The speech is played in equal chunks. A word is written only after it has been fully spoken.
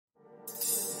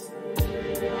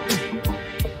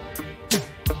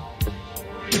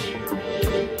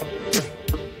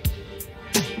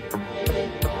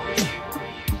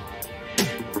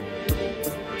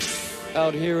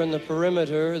here in the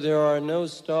perimeter, there are no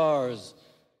stars.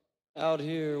 Out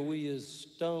here, we is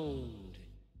stoned,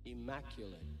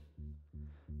 immaculate.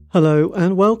 Hello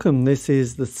and welcome. This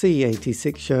is the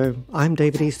C86 show. I'm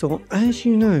David Eastaugh. As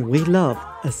you know, we love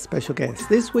a special guest.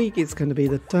 This week it's going to be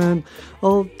the turn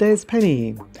of Des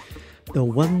Penney, the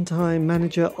one-time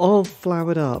manager of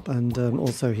Flowered Up, and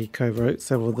also he co-wrote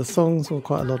several of the songs, or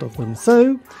quite a lot of them.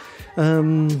 So,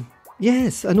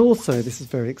 yes, and also this is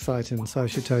very exciting, so I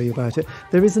should tell you about it.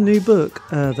 There is a new book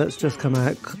that's just come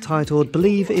out titled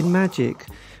Believe in Magic,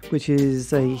 which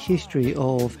is a history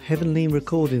of heavenly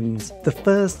recordings, the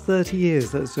first 30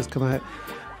 years that's just come out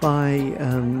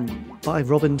by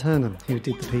Robin Turner, who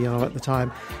did the PR at the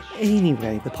time.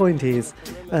 Anyway, the point is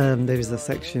there is a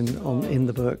section in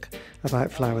the book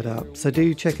about Flowered Up, so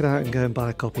do check it out and go and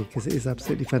buy a copy because it is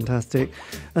absolutely fantastic.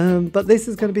 But this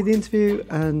is going to be the interview,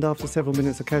 and after several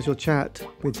minutes of casual chat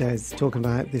with Des talking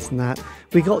about this and that,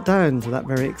 we got down to that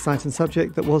very exciting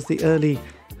subject that was the early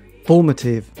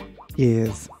formative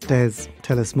years. Des,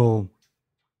 tell us more.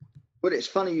 Well, it's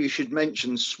funny you should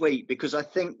mention Sweet, because I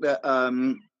think that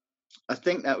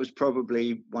was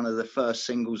probably one of the first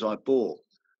singles I bought.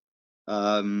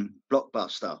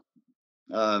 Blockbuster.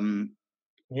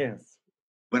 Yes.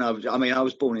 When I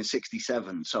was born in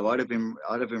 '67, so I'd have been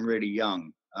really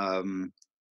young.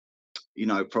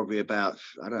 Probably about,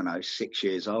 I don't know, 6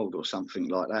 years old or something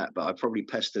like that. But I probably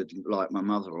pestered like my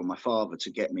mother or my father to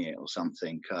get me it or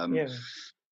something.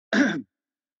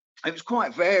 It was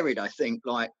quite varied, I think,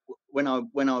 like when I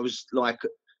was like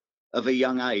of a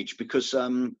young age, because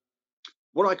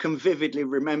what I can vividly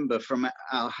remember from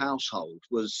our household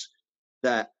was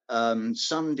that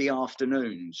Sunday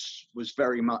afternoons was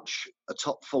very much a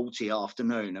top 40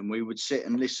 afternoon, and we would sit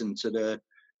and listen to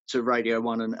Radio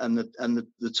 1 and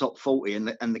the top 40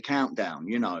 and the countdown,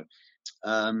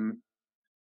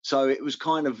 so it was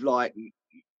kind of like,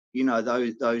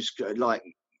 those like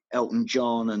Elton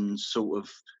John and sort of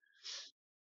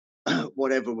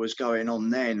whatever was going on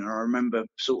then. And I remember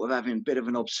sort of having a bit of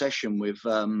an obsession with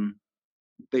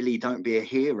Billy Don't Be a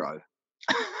Hero.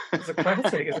 It's a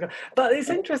classic. But it's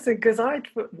interesting because I'd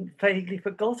vaguely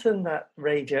forgotten that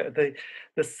radio,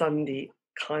 the Sunday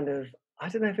kind of, I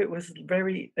don't know if it was a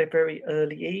very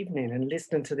early evening, and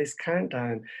listening to this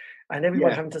countdown and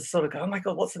everyone having to sort of go, oh my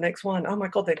God, what's the next one? Oh my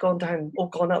God, they've gone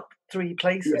up 3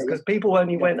 places, because people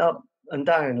only went up and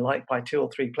down like by 2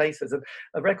 or 3 places, and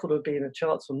a record would be in the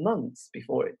charts for months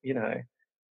before it,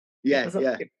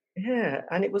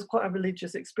 and it was quite a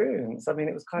religious experience. I mean,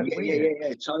 it was quite weird.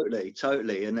 Yeah,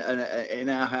 totally. And in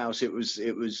our house, it was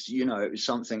it was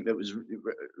something that was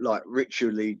like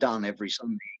ritually done every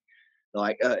Sunday.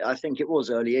 Like I think it was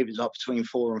early evenings, up between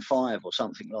 4 and 5 or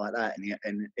something like that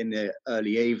in the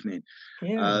early evening.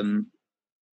 Yeah.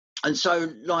 And so,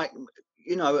 like,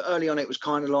 early on, it was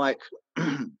kind of like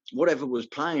whatever was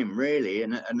playing, really.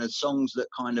 And the songs that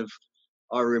kind of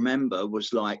I remember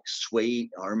was like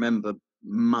Sweet. I remember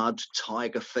Mud,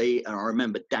 Tiger Feet, and I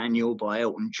remember Daniel by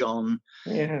Elton John.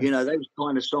 Yes. Those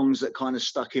kind of songs that kind of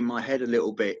stuck in my head a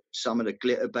little bit. Some of the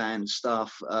glitter band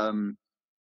stuff.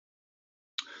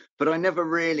 But I never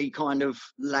really kind of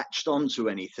latched onto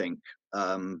anything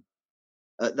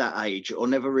at that age, or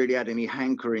never really had any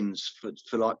hankerings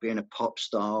for like being a pop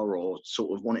star or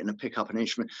sort of wanting to pick up an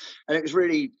instrument. And it was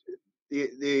really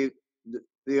the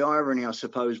irony, I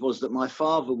suppose, was that my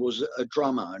father was a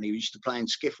drummer, and he used to play in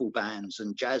skiffle bands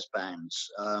and jazz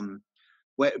bands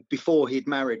before he'd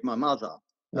married my mother.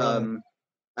 And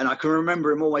I can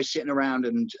remember him always sitting around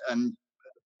and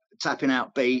tapping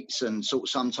out beats, and sort of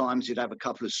sometimes he'd have a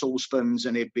couple of saucepans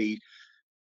and he'd be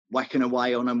whacking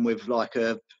away on them with like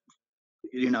a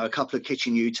couple of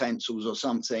kitchen utensils or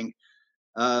something.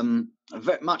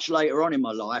 Much later on in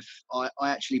my life, I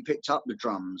actually picked up the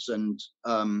drums and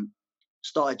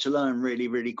started to learn really,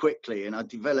 really quickly. And I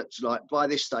developed, like, by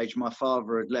this stage, my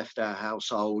father had left our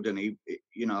household, and I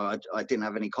didn't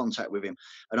have any contact with him.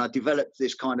 And I developed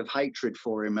this kind of hatred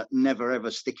for him at never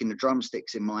ever sticking the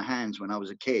drumsticks in my hands when I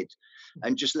was a kid,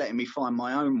 and just letting me find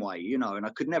my own way, and I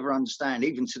could never understand,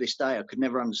 even to this day, I could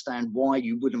never understand why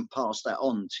you wouldn't pass that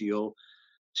on to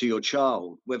your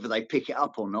child. Whether they pick it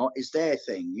up or not is their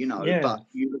thing, but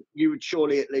you would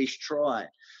surely at least try.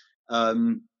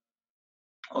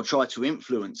 I'll try to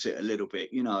influence it a little bit,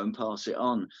 and pass it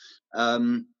on.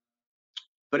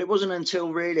 But it wasn't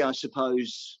until really, I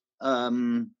suppose,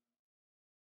 that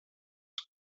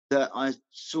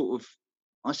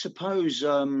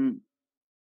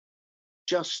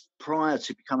just prior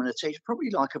to becoming a teacher, probably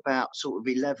like about sort of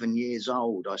 11 years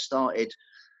old, I started,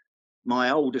 my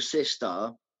older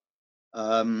sister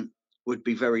would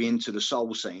be very into the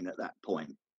soul scene at that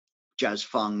point. jazz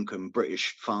funk and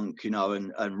British funk, you know,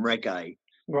 and reggae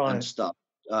and stuff.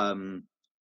 So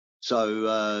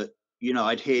you know,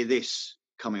 I'd hear this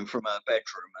coming from her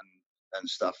bedroom and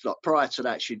stuff. Like prior to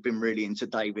that, she'd been really into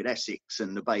David Essex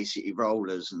and the Bay City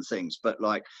Rollers and things. But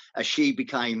like as she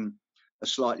became a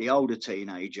slightly older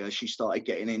teenager, she started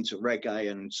getting into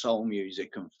reggae and soul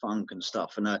music and funk and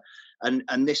stuff.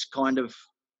 And this kind of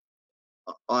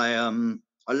I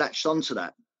latched onto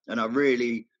that, and I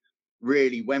really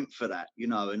went for that, you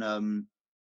know.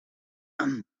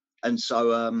 And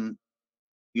so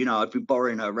you know, I'd be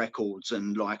borrowing her records,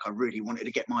 and like I really wanted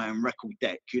to get my own record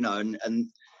deck, you know,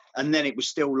 and then it was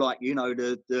still like, you know,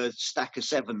 the stack of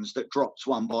sevens that dropped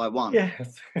one by one.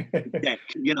 Yes. Deck,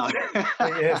 you know.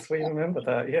 Yes, we remember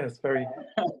that. Yes, very.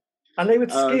 And they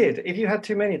would skid. If you had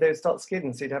too many, they would start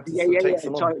skidding, so you'd have to take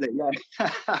some totally,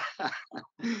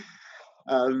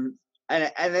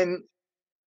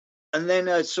 and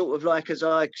then sort of like as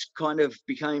I kind of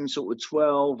became sort of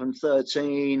 12 and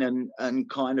 13 and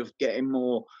kind of getting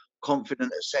more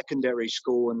confident at secondary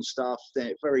school and stuff,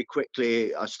 then very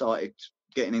quickly I started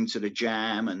getting into the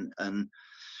jam and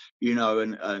you know,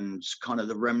 and kind of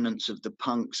the remnants of the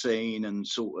punk scene and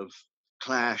sort of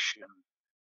Clash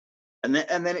and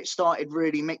then it started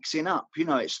really mixing up, you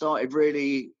know. It started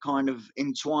really kind of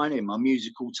entwining my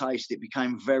musical taste. It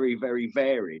became very, very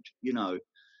varied, you know.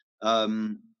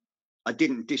 I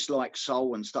didn't dislike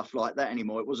soul and stuff like that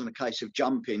anymore. It wasn't a case of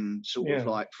jumping sort of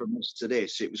like from this to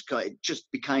this. It just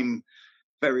became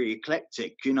very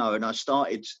eclectic, you know. And I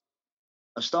started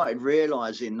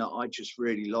realizing that I just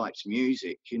really liked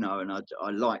music, you know, and I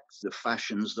liked the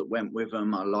fashions that went with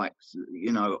them. I liked,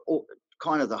 you know,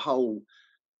 kind of the whole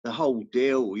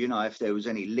deal, you know, if there was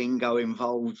any lingo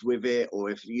involved with it, or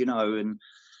if, you know. And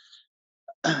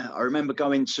I remember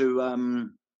going to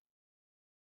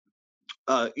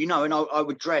you know, and I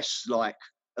would dress like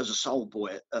as a soul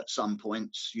boy at some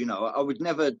points, you know. I would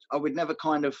never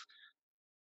kind of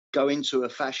go into a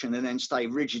fashion and then stay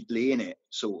rigidly in it,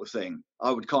 sort of thing.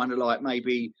 I would kind of like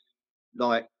maybe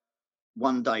like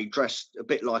one day dress a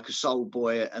bit like a soul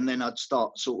boy, and then I'd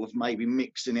start sort of maybe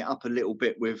mixing it up a little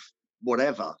bit with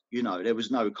whatever, you know. There was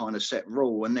no kind of set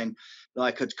rule, and then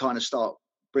like I'd kind of start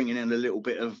bringing in a little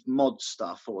bit of mod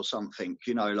stuff or something,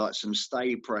 you know, like some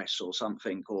stay press or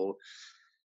something, or,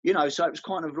 you know. So it was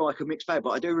kind of like a mixed bag.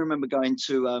 But I do remember going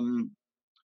to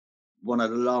one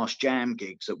of the last jam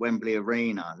gigs at Wembley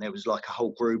Arena, and there was like a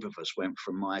whole group of us went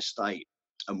from my estate,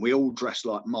 and we all dressed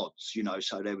like mods, you know.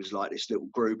 So there was like this little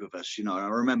group of us, you know. And I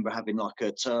remember having like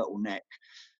a turtleneck,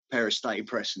 pair of stay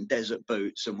press and desert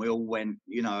boots, and we all went,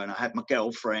 you know. And I had my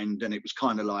girlfriend, and it was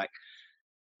kind of like,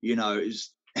 you know,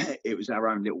 it was our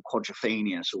own little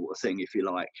quadrophenia sort of thing, if you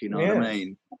like, you know what I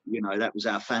mean? You know, that was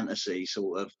our fantasy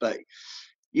sort of. But,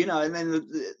 you know, and then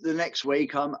the next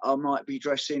week I might be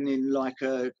dressing in like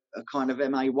a kind of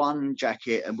MA1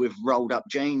 jacket and with rolled up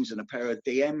jeans and a pair of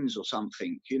DMs or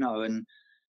something, you know, and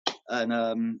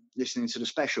listening to the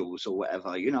Specials or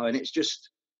whatever, you know. And it's just,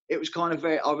 it was kind of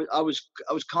very, I was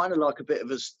kind of like a bit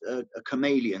of a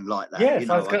chameleon like that. Yes, you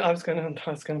know? I was going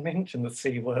to mention the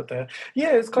C word there.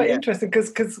 Yeah, it's quite interesting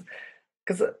because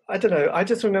I don't know, I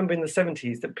just remember in the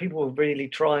 70s that people were really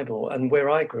tribal, and where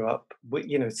I grew up,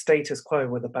 you know, Status Quo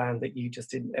were the band that you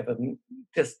just didn't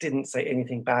say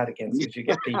anything bad against because you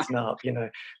get beaten up, you know,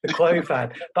 the Quo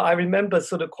fan. But I remember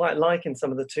sort of quite liking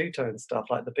some of the two-tone stuff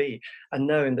like the B, and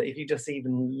knowing that if you just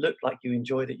even looked like you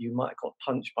enjoyed it, you might have got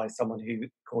punched by someone who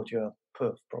called you a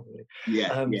puff, probably.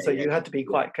 So you had to be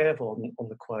quite careful on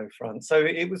the Quo front. So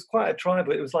it was quite a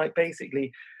tribal. It was like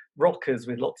basically rockers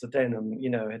with lots of denim, you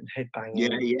know, and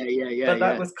headbanging. But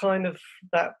that was kind of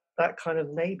that kind of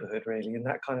neighbourhood, really, and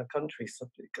that kind of country. So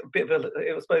a bit of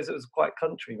I suppose it was quite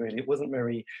country, really. It wasn't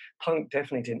very punk.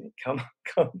 Definitely didn't come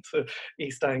to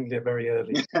East Anglia very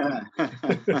early.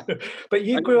 But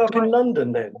you grew up in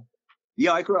London then?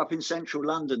 Yeah, I grew up in central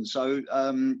London, so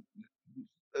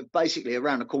basically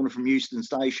around the corner from Euston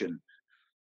Station.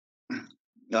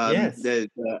 There's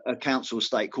a council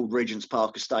estate called Regent's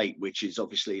Park Estate, which is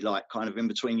obviously like kind of in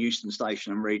between Euston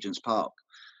Station and Regent's Park,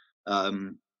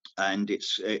 and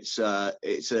it's a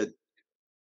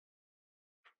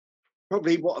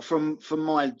probably what from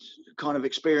my kind of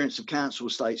experience of council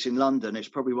estates in London, it's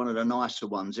probably one of the nicer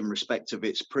ones in respect of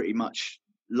it's pretty much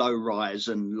low rise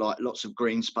and like lots of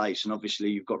green space, and obviously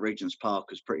you've got Regent's Park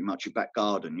as pretty much your back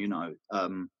garden, you know.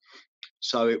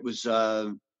 So it was.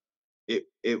 It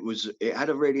had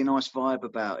a really nice vibe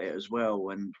about it as well,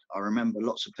 and I remember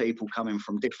lots of people coming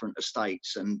from different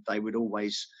estates, and they would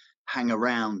always hang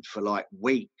around for like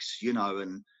weeks, you know.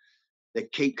 And they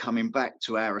keep coming back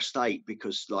to our estate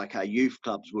because like our youth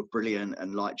clubs were brilliant,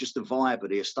 and like just the vibe of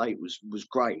the estate was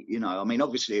great. You know, I mean,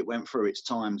 obviously it went through its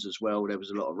times as well. There was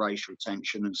a lot of racial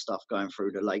tension and stuff going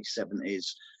through the late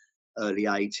 70s, early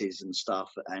 80s and stuff,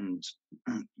 and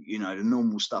you know, the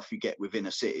normal stuff you get within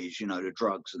a cities, you know, the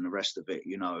drugs and the rest of it,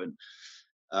 you know,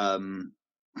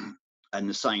 and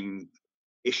the same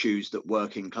issues that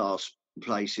working class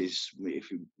places, if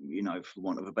you know, for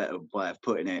want of a better way of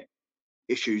putting it,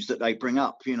 issues that they bring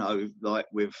up, you know, like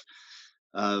with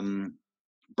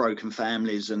broken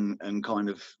families and kind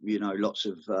of, you know, lots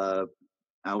of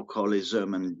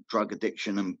alcoholism and drug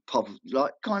addiction and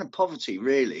like kind of poverty,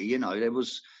 really. You know, there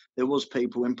was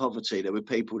people in poverty. There were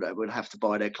people that would have to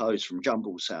buy their clothes from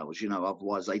jumble sales, you know,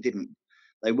 otherwise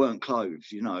they weren't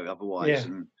clothed, you know, otherwise,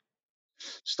 and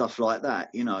stuff like that,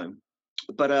 you know.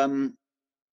 But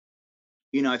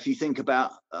you know, if you think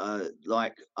about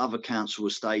like other council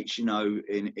estates, you know,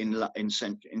 in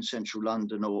central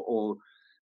London or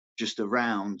just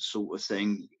around sort of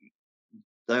thing,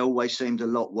 they always seemed a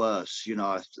lot worse. You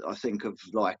know, I think of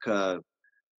like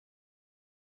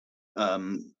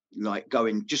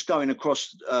going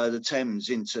across the Thames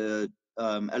into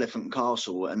Elephant and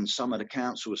Castle, and some of the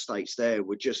council estates there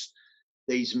were just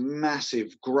these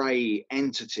massive grey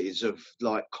entities of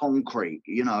like concrete,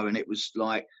 you know, and it was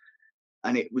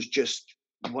just,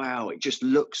 wow, it just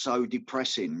looked so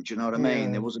depressing. Do you know what I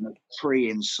mean? There wasn't a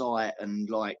tree in sight, and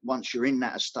like once you're in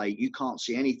that estate, you can't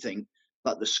see anything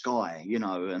but the sky, you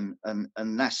know,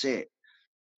 and that's it.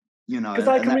 You know, because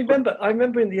I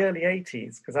remember in the early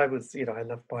 80s, because I was, you know, I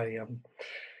loved my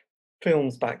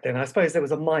films back then. I suppose there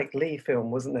was a Mike Leigh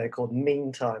film, wasn't there, called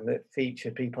Meantime, that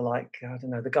featured people like, I don't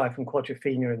know, the guy from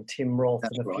Quadrophenia and Tim Roth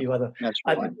and a few other. That's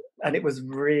right. And it was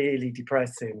really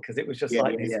depressing because it was just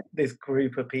this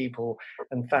group of people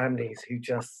and families who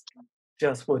just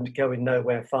weren't going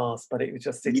nowhere fast, but it was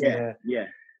just sitting there.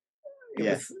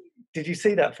 Did you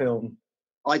see that film?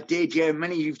 I did, yeah.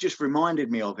 You've just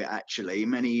reminded me of it, actually.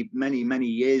 Many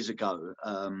years ago.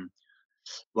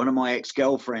 One of my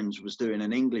ex-girlfriends was doing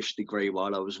an English degree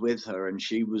while I was with her, and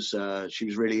she was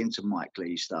really into Mike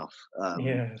Leigh stuff.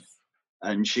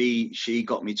 And she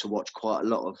got me to watch quite a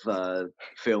lot of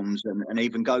films and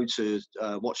even go to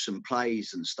watch some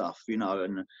plays and stuff, you know,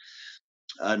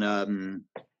 and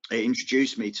it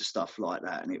introduced me to stuff like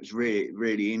that, and it was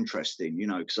really interesting, you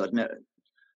know, because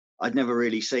I'd never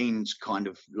really seen kind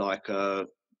of like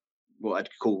what I'd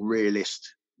call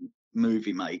realist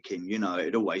movie making. You know,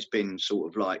 it'd always been sort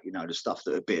of like, you know, the stuff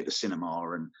that would be at the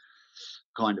cinema and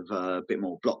kind of a bit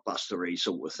more blockbustery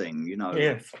sort of thing, you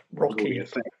know. Rocky.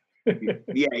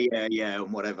 yeah,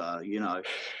 and whatever, you know.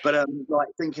 But like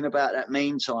thinking about that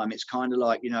Meantime, it's kind of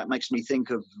like, you know, it makes me think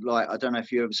of like, I don't know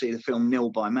if you ever see the film Nil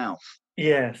by Mouth.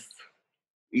 Yes.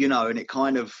 You know, and it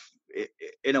kind of,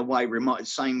 in a way,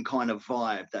 reminds same kind of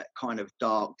vibe, that kind of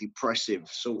dark, depressive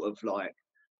sort of like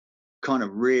kind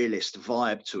of realist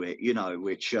vibe to it, you know,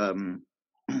 which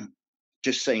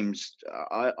just seems,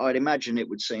 I'd imagine it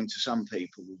would seem to some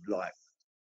people like,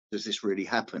 does this really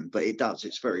happen? But it does.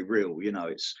 It's very real, you know.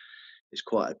 It's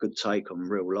quite a good take on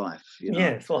real life, you know.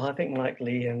 Yes, well, I think Mike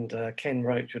Leigh and Ken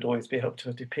Roach would always be able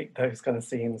to depict those kind of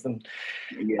scenes. And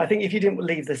I think if you didn't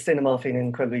leave the cinema feeling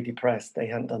incredibly depressed, they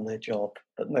hadn't done their job.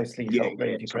 But mostly you felt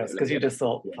really depressed because you just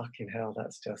thought, fucking hell,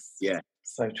 that's just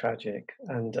so tragic.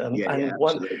 And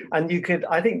and you could,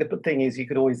 I think the thing is, you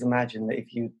could always imagine that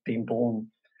if you'd been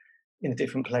born in a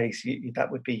different place,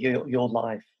 that would be your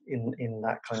life in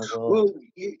that kind of world. Well,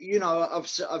 you know,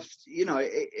 I've you know,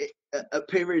 at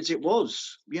periods it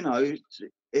was, you know,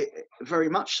 very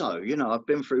much so. You know, I've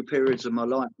been through periods of my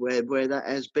life where that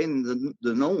has been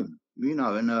the norm, you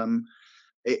know, and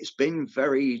it's been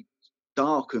very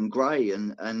dark and grey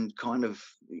and kind of,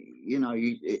 you know,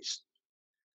 it's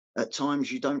at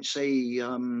times you don't see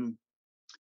the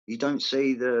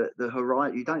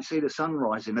horizon, you don't see the sun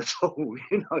rising at all,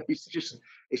 you know.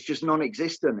 It's just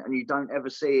non-existent, and you don't ever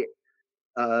see it.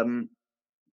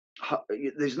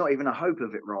 There's not even a hope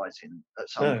of it rising at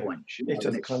some point. You know? It's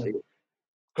just kind of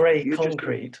grey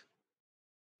concrete.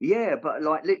 But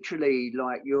like literally,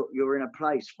 like you're in a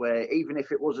place where even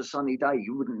if it was a sunny day,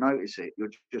 you wouldn't notice it.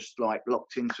 You're just like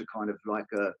locked into kind of like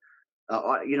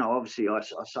you know, obviously I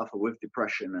suffer with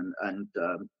depression and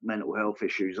mental health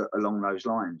issues along those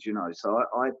lines, you know. So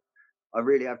I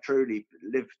really have truly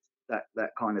lived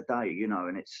that kind of day, you know,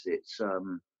 and it's I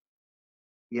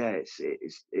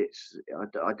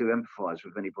do empathise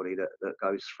with anybody that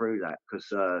goes through that,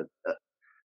 because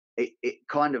it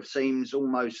kind of seems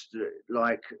almost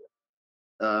like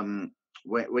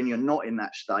when you're not in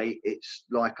that state, it's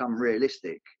like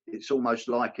unrealistic. It's almost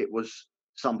like it was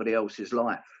somebody else's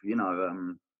life,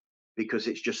 because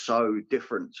it's just so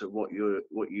different to what you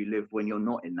live when you're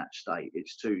not in that state.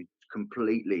 It's two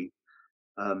completely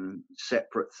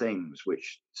separate things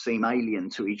which seem alien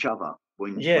to each other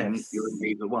when you're in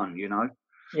either one,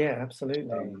 Yeah, absolutely.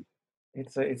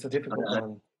 It's a difficult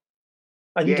one,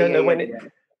 and yeah, you don't know when yeah.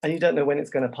 and you don't know when it's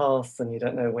going to pass, and you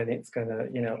don't know when it's going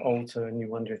to alter, and you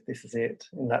wonder if this is it.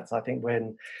 And that's, I think,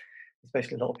 when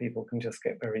especially a lot of people can just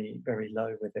get very, very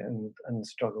low with it and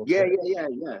struggle Yeah.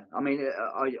 I mean,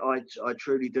 I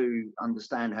truly do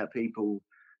understand how people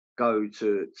go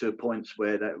to points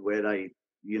where they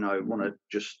want to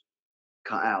just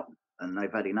cut out and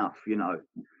they've had enough,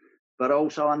 But I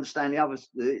also understand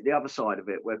the other side of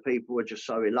it, where people are just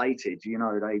so elated,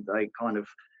 they kind of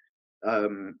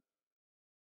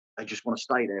they just want to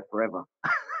stay there forever.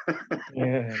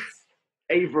 Yes.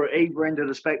 Either end of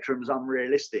the spectrum is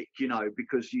unrealistic,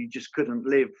 because you just couldn't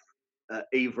live at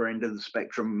either end of the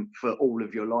spectrum for all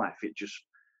of your life. It just,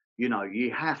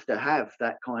 you have to have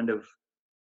that kind of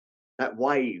that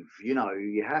wave. You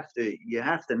have to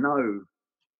know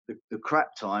the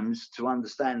crap times to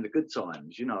understand the good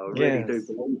times. I really do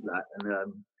believe that,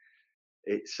 and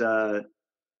it's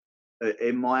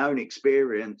in my own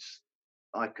experience,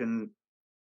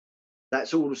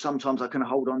 that's all sometimes I can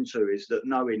hold on to, is that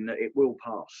knowing that it will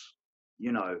pass,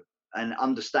 and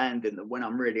understanding that when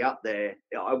I'm really up there,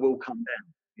 I will come down,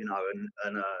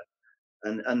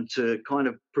 and to kind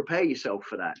of prepare yourself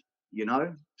for that,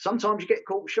 Sometimes you get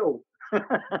caught short.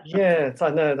 Yes, I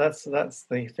know, that's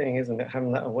the thing, isn't it?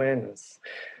 Having that awareness.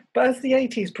 But as the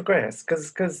 80s progressed,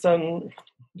 because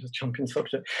just jumping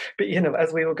subject, but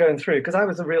as we were going through, because I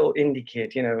was a real indie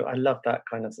kid, I loved that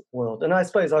kind of world, and I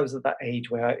suppose I was at that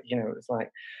age where it was like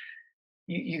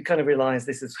you kind of realize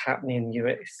this is happening.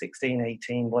 You're 16,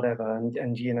 18, whatever, and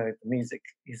the music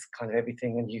is kind of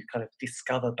everything, and you kind of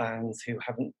discover bands who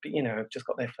haven't have just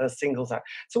got their first singles out.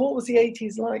 So what was the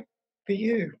 80s like for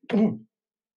you?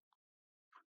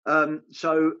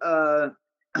 So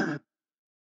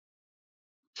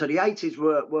the 80s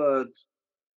were,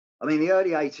 I mean, the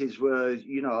early 80s were,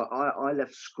 I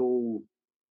left school,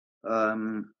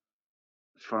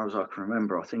 as far as I can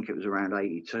remember, I think it was around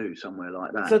 82, somewhere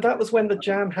like that. So that was when the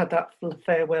Jam had that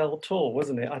farewell tour,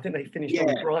 wasn't it? I think they finished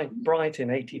on Bright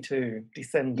in 82,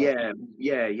 December.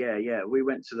 Yeah. We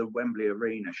went to the Wembley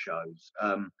Arena shows.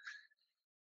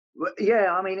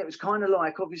 Yeah, I mean, it was kind of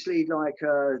like, obviously, like,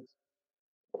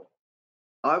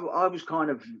 I was kind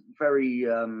of very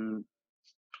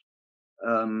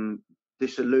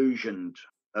disillusioned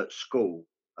at school,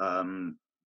 and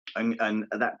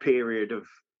that period of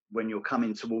when you're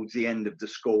coming towards the end of the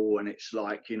school, and it's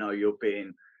like, you're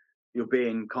being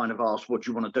kind of asked, what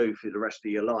do you want to do for the rest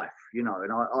of your life, and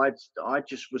I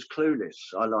just was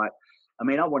clueless. I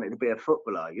wanted to be a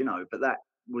footballer, but that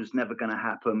was never going to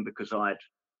happen because I had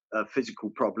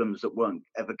physical problems that weren't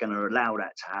ever going to allow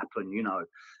that to happen,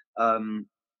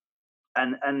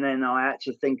 and then I had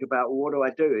to think about, well, what do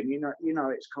I do? And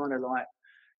it's kind of like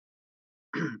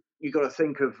you got to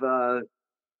think of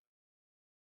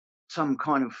some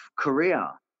kind of career,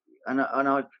 and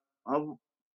I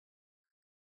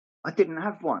didn't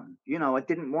have one. I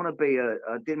didn't want to be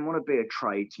a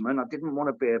tradesman. I didn't want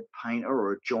to be a painter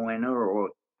or a joiner or a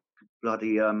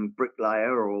bloody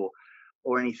bricklayer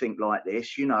or anything like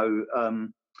this.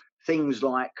 Things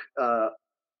like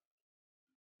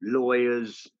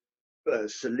lawyers,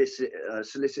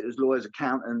 solicitors, lawyers,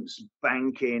 accountants,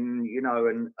 banking,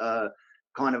 and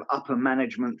kind of upper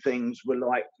management things were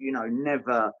like,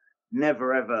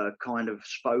 never ever kind of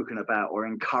spoken about or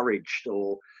encouraged,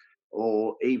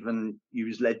 or even you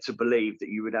was led to believe that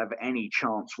you would have any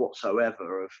chance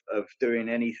whatsoever of doing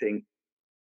anything,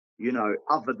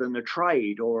 other than a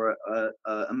trade or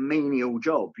a menial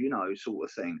job, sort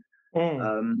of thing.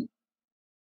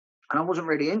 And I wasn't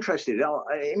really interested.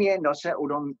 In the end, I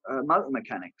settled on motor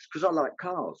mechanics because I like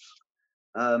cars.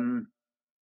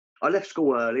 I left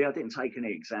school early. I didn't take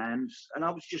any exams, and I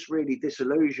was just really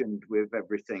disillusioned with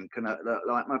everything. And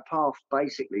like my path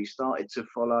basically started to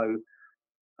follow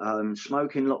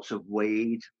smoking lots of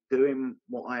weed, doing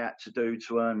what I had to do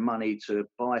to earn money to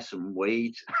buy some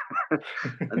weed,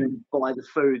 and then buy the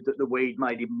food that the weed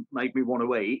made me want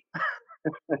to eat.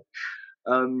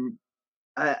 And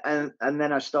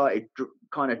then I started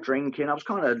kind of drinking. I was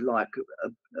kind of like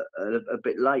a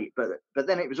bit late, but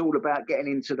then it was all about getting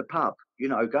into the pub,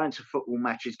 going to football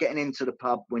matches, getting into the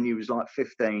pub when you was like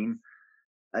 15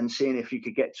 and seeing if you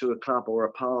could get to a club or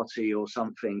a party or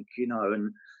something,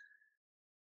 and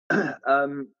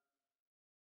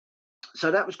so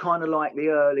that was kind of like the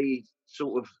early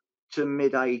sort of to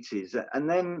mid 80s. And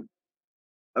then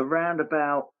around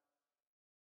about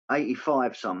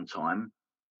 '85 sometime,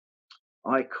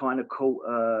 I kind of caught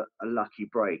a lucky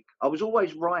break. I was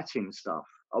always writing stuff.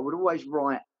 I would always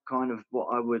write kind of what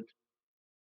I would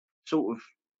sort of.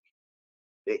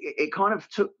 It kind of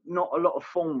took not a lot of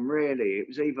form, really. It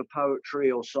was either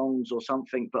poetry or songs or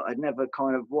something, but I'd never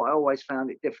kind of. What I always found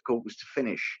it difficult was to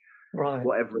finish Right.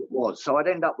 whatever it was. So I'd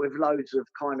end up with loads of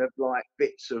kind of like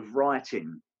bits of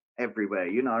writing everywhere,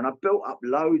 you know, and I built up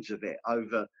loads of it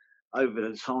over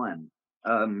the time.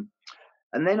 And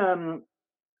then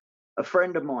a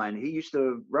friend of mine, he used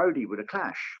to roadie with a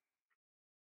Clash,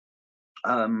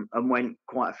 and went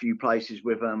quite a few places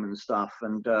with them and stuff.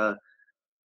 And out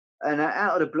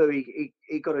of the blue,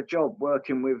 he got a job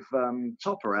working with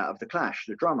Topper out of the Clash,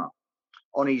 the drummer,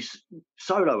 on his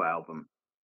solo album.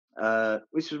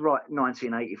 This was right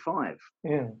 1985.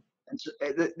 Yeah. And so,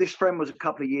 this friend was a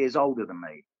couple of years older than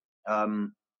me,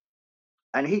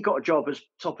 and he got a job as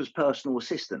Topper's personal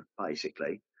assistant,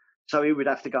 basically. So he would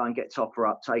have to go and get Topper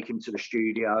up, take him to the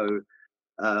studio,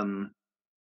 and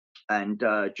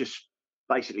just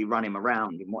basically run him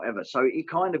around and whatever. So he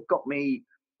kind of got me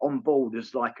on board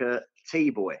as like a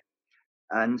T-boy.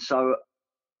 And so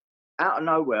out of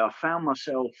nowhere, I found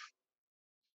myself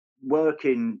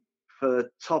working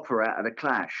for Topper out of the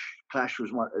Clash. Clash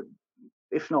was one,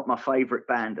 if not my favourite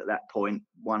band at that point,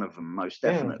 one of them, most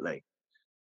definitely.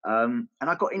 And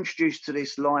I got introduced to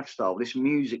this lifestyle, this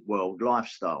music world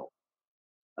lifestyle.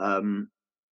 I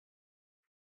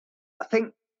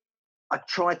think I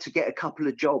tried to get a couple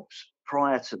of jobs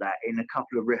prior to that in a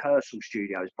couple of rehearsal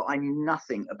studios, but I knew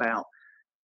nothing about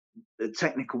the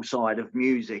technical side of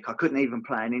music. I couldn't even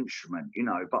play an instrument, you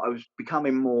know, but I was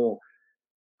becoming more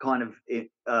kind of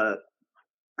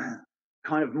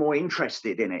more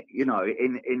interested in it, you know,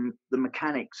 in the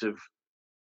mechanics of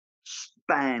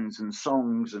bands and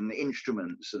songs and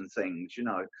instruments and things, you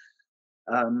know.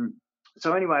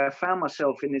 So anyway, I found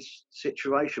myself in this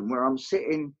situation where I'm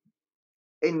sitting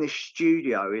in this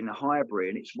studio in Highbury,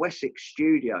 and it's Wessex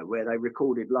Studio where they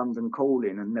recorded London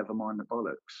Calling and Nevermind the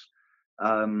Bollocks,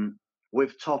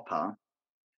 with Topper.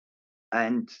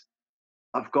 And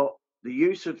I've got the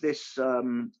use of this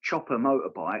chopper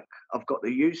motorbike. I've got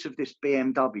the use of this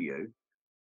BMW,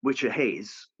 which are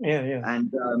his. Yeah.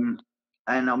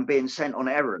 And I'm being sent on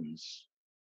errands,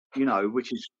 you know,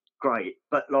 which is great.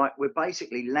 But like, we're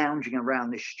basically lounging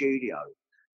around this studio.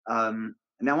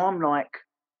 Now I'm like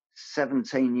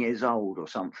 17 years old or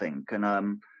something,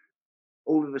 and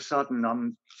all of a sudden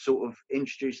I'm sort of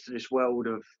introduced to this world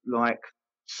of like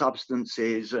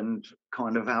substances and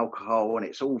kind of alcohol, and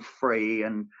it's all free,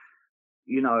 and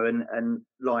you know, and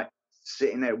like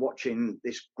sitting there watching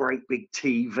this great big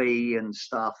TV and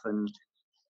stuff, and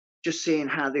just seeing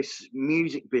how this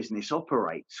music business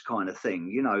operates, kind of thing,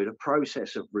 you know, the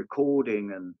process of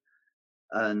recording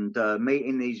and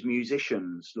meeting these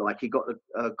musicians. Like, he got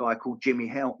a guy called Jimmy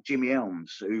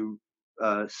Helms, who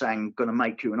sang "Gonna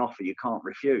Make You an Offer You Can't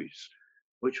Refuse,"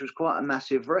 which was quite a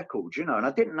massive record, you know. And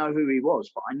I didn't know who he was,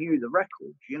 but I knew the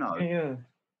record, you know. Yeah.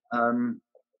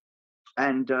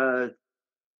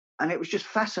 And it was just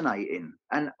fascinating.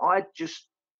 And I just,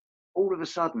 all of a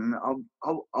sudden, I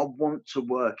want to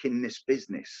work in this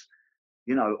business,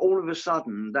 you know. All of a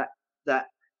sudden, that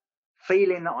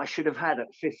feeling that I should have had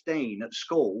at 15 at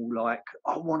school, like,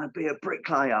 I want to be a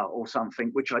bricklayer or something,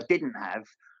 which I didn't have.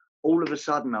 All of a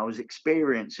sudden, I was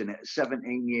experiencing it at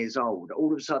 17 years old.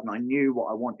 All of a sudden, I knew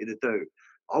what I wanted to do.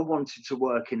 I wanted to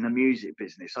work in the music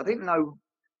business. I didn't know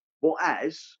what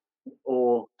as,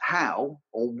 or how,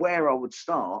 or where I would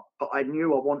start, but I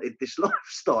knew I wanted this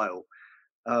lifestyle.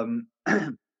 And I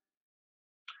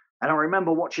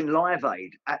remember watching Live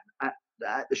Aid at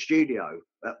the studio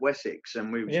at Wessex,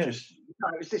 and we was just, you know,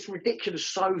 it was this ridiculous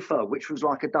sofa, which was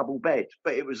like a double bed,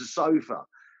 but it was a sofa,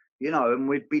 you know, and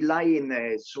we'd be laying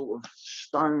there sort of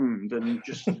stoned and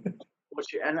just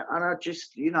watch it, and I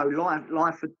just, you know,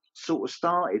 life had sort of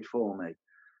started for me.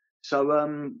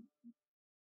 So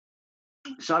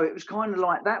it was kind of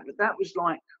like that, but that was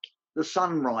like the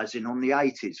sun rising on the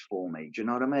 80s for me. Do you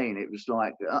know what I mean? It was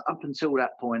like, up until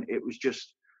that point, it was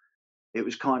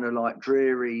kind of like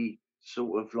dreary,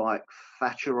 sort of like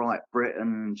Thatcherite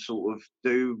Britain, sort of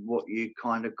do what you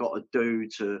kind of got to do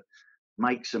to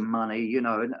make some money, you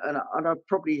know. And I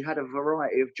probably had a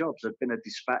variety of jobs. I'd been a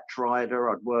dispatch rider,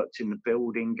 I'd worked in the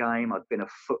building game, I'd been a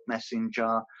foot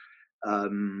messenger.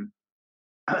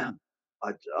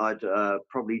 I'd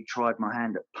probably tried my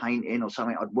hand at painting or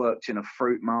something. I'd worked in a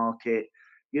fruit market,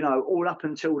 you know, all up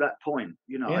until that point.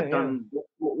 You know, I'd done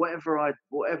whatever I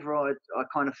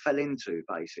kind of fell into,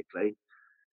 basically.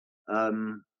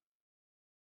 And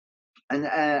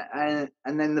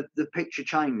then the picture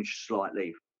changed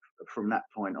slightly from that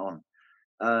point on.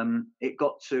 It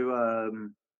got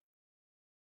to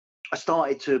I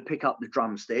started to pick up the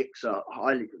drumsticks.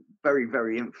 Very,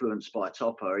 very influenced by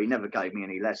Topper. He never gave me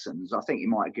any lessons. I think he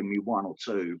might have given me one or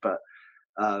two, but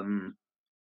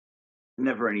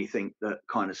never anything that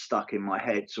kind of stuck in my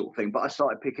head, sort of thing. But I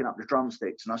started picking up the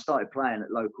drumsticks and I started playing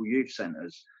at local youth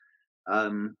centres.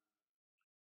 And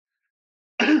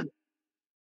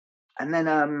then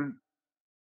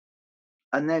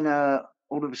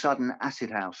all of a sudden,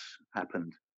 Acid House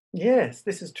happened. Yes,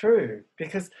 this is true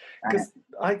because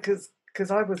I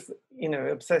was, you know,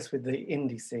 obsessed with the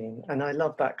indie scene, and I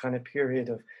love that kind of period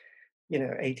of, you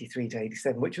know, 83 to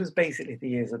 87, which was basically the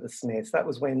years of the Smiths. That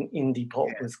was when indie pop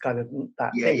was kind of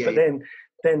that thing. But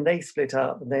then they split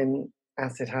up, and then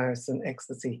Acid House and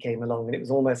Ecstasy came along, and it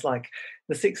was almost like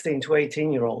the 16 to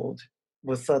 18-year-old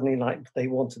was suddenly like they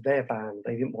wanted their band.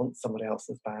 They didn't want somebody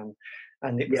else's band.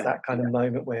 And it was that kind of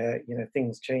moment where, you know,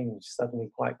 things changed suddenly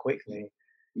quite quickly.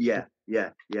 Yeah,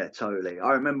 totally.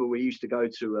 I remember we used to go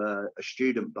to a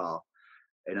student bar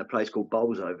in a place called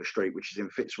Bolsover Street, which is in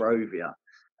Fitzrovia,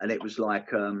 and it was like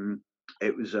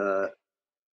it was a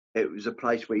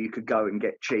place where you could go and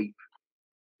get cheap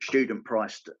student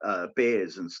priced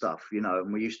beers and stuff, you know.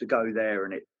 And we used to go there,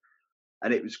 and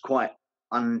it was quite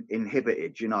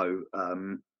uninhibited, you know,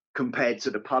 compared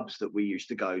to the pubs that we used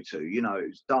to go to. You know, it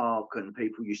was dark and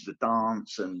people used to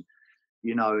dance, and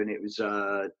you know, and it was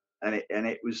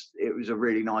it was a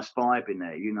really nice vibe in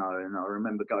there, you know. And I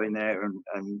remember going there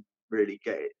and really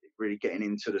getting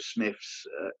into the Smiths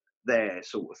there,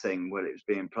 sort of thing, where it was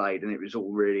being played, and it was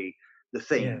all really the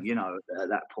thing, you know, at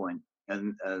that point.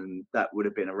 And that would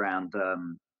have been around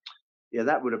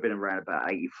that would have been around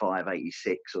about 85,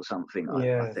 86 or something,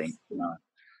 I think, you know.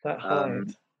 That height.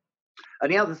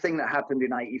 And the other thing that happened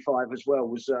in 85 as well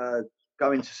was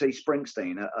going to see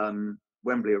Springsteen at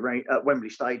Wembley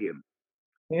Stadium.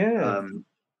 Yeah.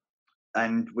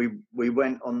 And we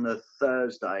went on the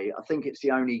Thursday. I think it's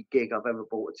the only gig I've ever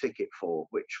bought a ticket for,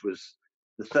 which was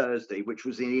the Thursday, which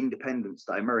was the Independence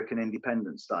Day, American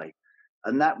Independence Day.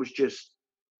 And that was just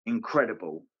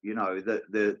incredible, you know,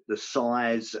 the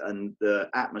size and the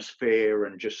atmosphere,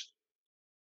 and just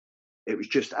it was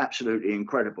just absolutely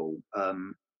incredible.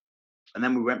 And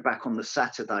then we went back on the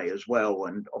Saturday as well,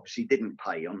 and obviously didn't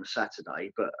pay on the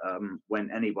Saturday, but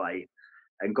went anyway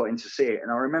and got in to see it.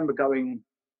 And I remember going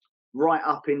right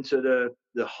up into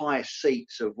the highest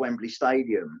seats of Wembley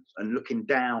Stadium and looking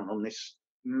down on this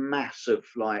mass of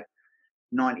like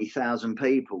 90,000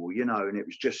 people, you know, and it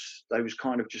was just, they was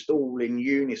kind of just all in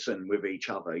unison with each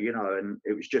other, you know, and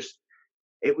it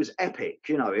was epic,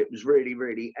 you know. It was really,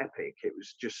 really epic. It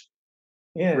was just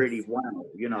really wow,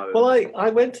 you know. Well, I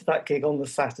went to that gig on the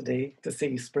Saturday to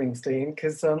see Springsteen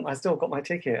because I still got my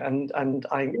ticket, and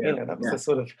I you know, that was the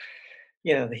sort of,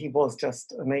 you know, he was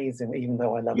just amazing. Even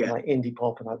though I loved like indie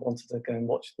pop and I wanted to go and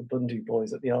watch the Bundu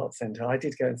Boys at the Arts Centre, I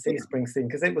did go and see Springsteen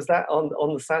because it was that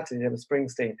on the Saturday there was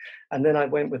Springsteen, and then I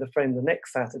went with a friend the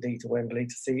next Saturday to Wembley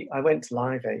to see. I went to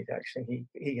Live Aid actually.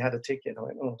 He had a ticket. And I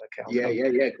went, oh,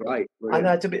 okay. Great.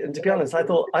 And to be honest, I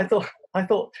thought.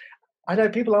 I know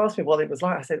people asked me what it was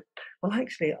like. I said, well,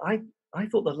 actually, I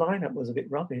thought the lineup was a bit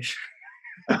rubbish.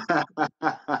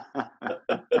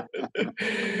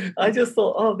 I just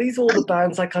thought, oh, these are all the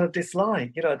bands I kind of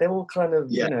dislike. You know, they're all kind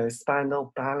of, you know,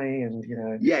 Spandau Ballet and, you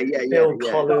know, Bill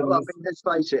Collins. Well, I mean, let's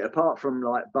face it, apart from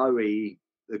like Bowie,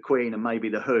 the Queen, and maybe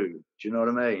the Who, do you know what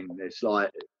I mean? It's like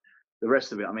the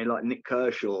rest of it. I mean, like Nick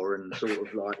Kershaw and sort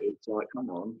of like, it's like, come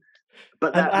on.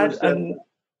 But that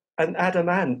and Adam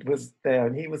Ant was there,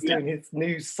 and he was doing his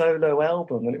new solo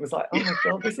album, and it was like, oh my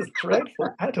God, this is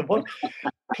dreadful. Adam,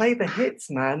 play the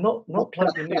hits, man, not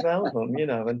plug your new album, you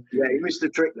know. And he missed the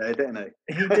trick there, didn't he?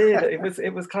 He did.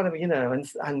 It was kind of, you know,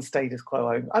 and Status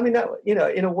Quo. I mean, that, you know,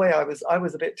 in a way, I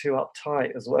was a bit too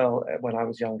uptight as well when I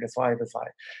was younger. So I was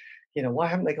like, you know, why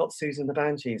haven't they got Susan the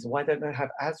Banshees? Why don't they have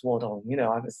Aswad on? You know,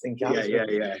 I was thinking,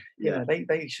 you know,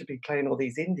 they should be playing all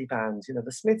these indie bands. You know,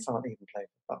 the Smiths aren't even playing,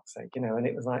 for fuck's sake. You know, and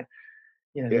it was like,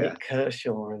 you know, Nick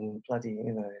Kershaw and bloody,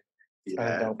 you know,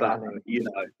 but you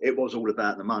know, it was all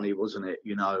about the money, wasn't it?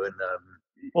 You know, and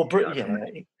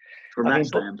from that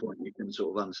standpoint, you can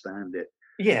sort of understand it.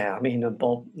 Yeah, I mean,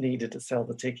 Bob needed to sell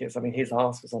the tickets. I mean, his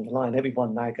ass was on the line.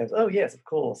 Everyone now goes, "Oh yes, of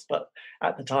course." But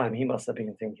at the time, he must have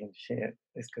been thinking, "Shit,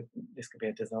 this could be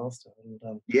a disaster." And,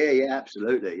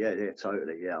 absolutely,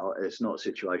 totally, It's not a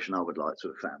situation I would like to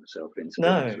have found myself in.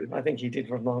 No, I think he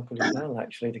did remarkably well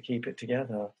actually to keep it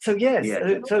together. So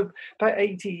so about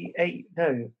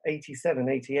 87,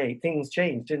 88, things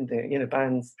changed, didn't they? You know,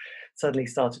 bands. suddenly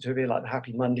started to reveal, like the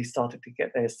Happy Mondays started to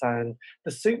get their sound.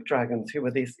 The Soup Dragons, who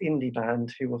were this indie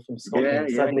band who were from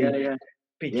Scotland, suddenly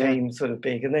became sort of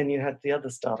big. And then you had the other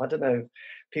stuff. I don't know,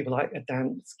 people like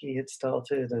Adamski had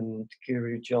started, and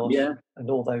Guru Josh, and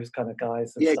all those kind of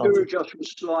guys. Yeah, started. Guru Josh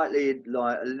was slightly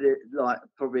like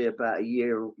probably about a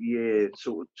year,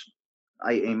 sort of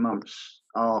 18 months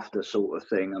after, sort of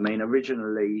thing. I mean,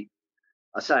 originally,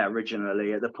 at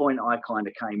the point I kind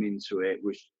of came into it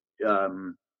was,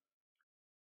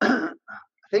 I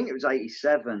think it was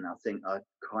 87. I think I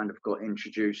kind of got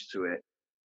introduced to it.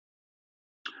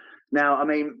 Now, I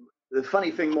mean, the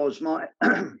funny thing was my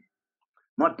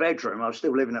bedroom, I was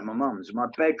still living at my mum's, my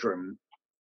bedroom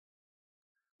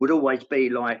would always be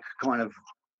like kind of,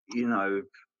 you know,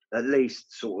 at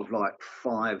least sort of like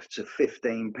 5 to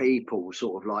 15 people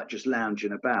sort of like just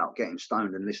lounging about, getting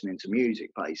stoned and listening to music,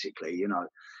 basically, you know.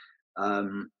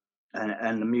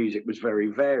 And the music was very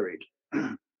varied.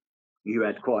 You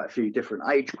had quite a few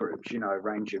different age groups, you know,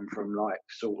 ranging from like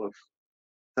sort of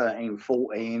 13,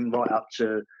 14 right up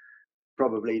to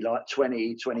probably like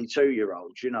 20,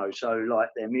 22-year-olds, you know. So like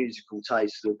their musical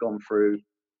tastes have gone through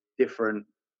different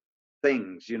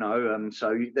things, you know.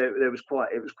 So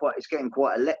it's getting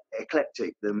quite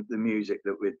eclectic, the music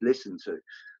that we'd listen to.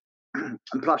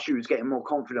 And plus you was getting more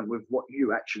confident with what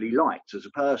you actually liked as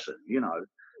a person, you know.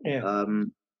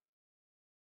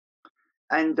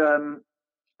 And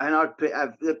I'd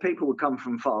have the people would come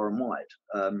from far and wide,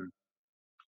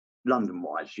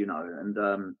 London-wise, you know.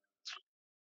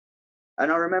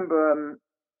 And I remember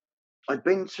I'd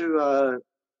been to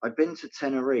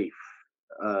Tenerife,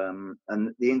 and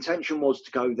the intention was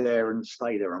to go there and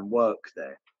stay there and work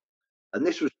there. And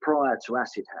this was prior to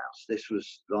Acid House. This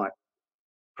was like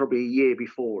probably a year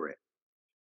before it.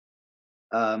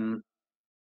 And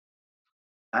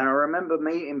I remember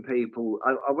meeting people.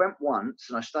 I went once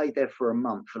and I stayed there for a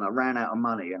month, and I ran out of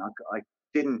money, and I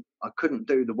couldn't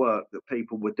do the work that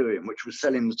people were doing, which was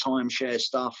selling the timeshare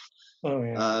stuff,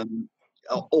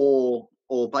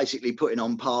 or basically putting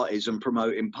on parties and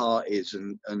promoting parties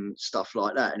and stuff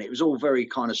like that. And it was all very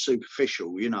kind of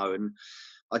superficial, you know. And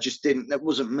I just didn't. That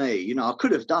wasn't me, you know. I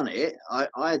could have done it. I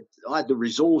had the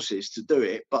resources to do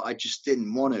it, but I just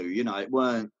didn't want to, you know. It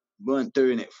weren't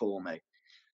doing it for me.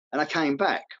 And I came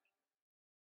back,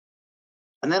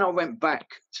 and then I went back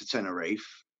to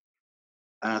Tenerife,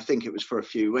 and I think it was for a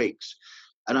few weeks,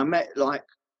 and I met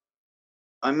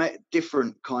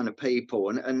different kind of people,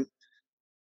 and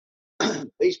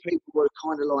these people were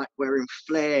kind of like wearing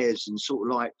flares and sort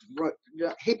of like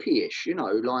hippie-ish, you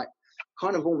know, like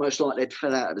kind of almost like they'd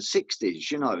fell out of the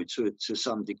 60s, you know, to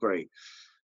some degree.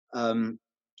 And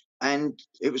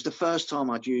it was the first time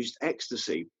I'd used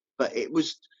ecstasy, but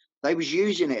they was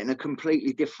using it in a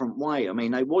completely different way. I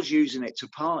mean, they was using it to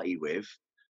party with,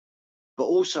 but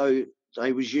also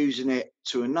they was using it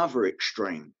to another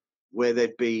extreme where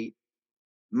they'd be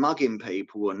mugging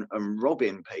people and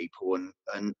robbing people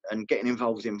and getting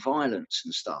involved in violence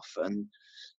and stuff. And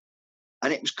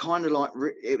it was kind of like,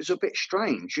 it was a bit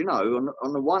strange, you know.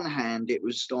 On the one hand, it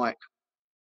was like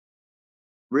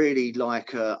really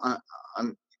like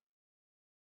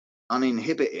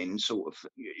uninhibiting sort of,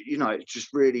 you know, it's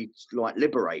just really like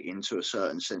liberating to a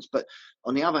certain sense. But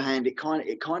on the other hand, it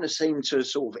kind of seemed to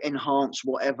sort of enhance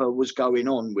whatever was going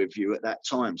on with you at that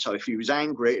time. So if you was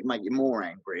angry, it'd make you more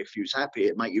angry. If you was happy,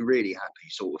 it'd make you really happy,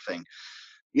 sort of thing,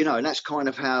 you know. And that's kind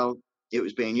of how it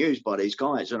was being used by these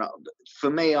guys. And for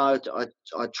me, I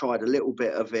tried a little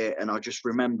bit of it, and I just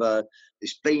remember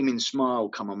this beaming smile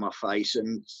come on my face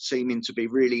and seeming to be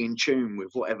really in tune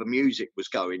with whatever music was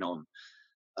going on.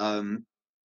 And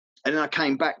then I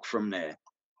came back from there.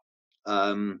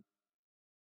 And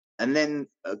then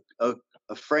a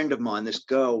friend of mine, this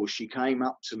girl, she came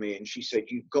up to me and she said,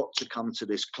 "You've got to come to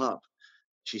this club."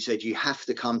 She said, "You have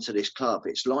to come to this club.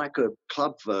 It's like a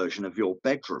club version of your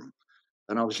bedroom."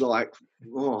 And I was like,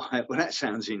 "Oh, well, that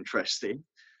sounds interesting."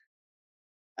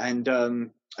 And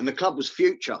the club was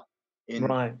Future in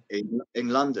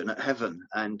London at Heaven.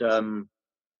 And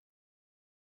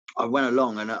I went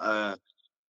along, and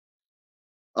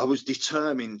I was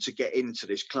determined to get into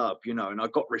this club, you know, and I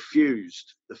got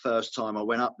refused the first time I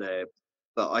went up there,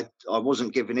 but I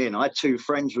wasn't giving in. I had two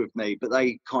friends with me, but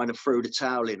they kind of threw the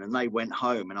towel in and they went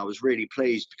home, and I was really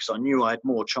pleased because I knew I had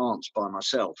more chance by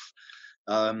myself.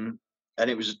 And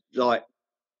it was like,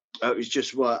 it was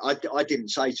just, well, I didn't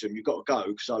say to them, "You've got to go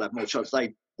because I'll have more chance."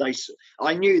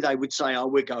 I knew they would say, "Oh,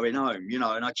 we're going home," you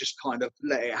know, and I just kind of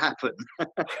let it happen.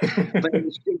 But it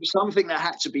was something that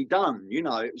had to be done, you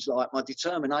know. It was like my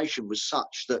determination was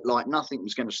such that like nothing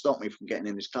was going to stop me from getting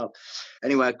in this club.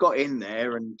 Anyway, I got in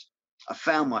there and I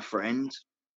found my friend,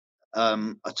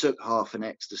 I took half an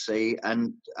ecstasy,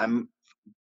 and from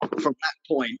that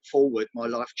point forward, my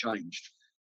life changed.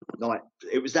 Like,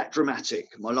 it was that dramatic.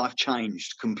 My life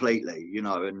changed completely, you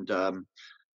know,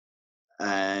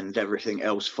 and everything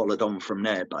else followed on from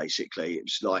there. Basically,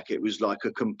 it was like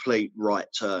a complete right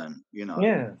turn, you know.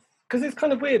 Yeah, because it's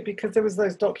kind of weird, because there was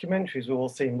those documentaries we've all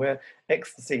seen where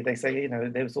ecstasy, they say, you know,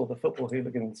 there was all the football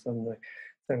hooligans from the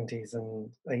 70s and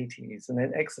 80s, and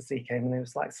then ecstasy came, and it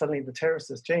was like suddenly the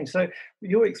terraces changed. So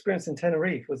your experience in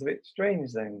Tenerife was a bit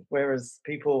strange then, whereas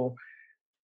people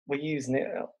were using it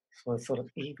for sort of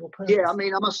evil purpose. Yeah, I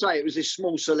mean, I must say it was this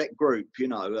small select group, you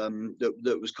know,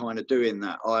 that was kind of doing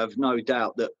that. I have no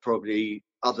doubt that probably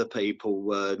other people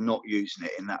were not using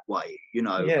it in that way, you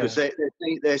know, because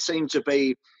there seemed to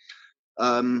be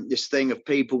this thing of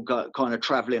people kind of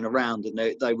traveling around, and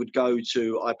they would go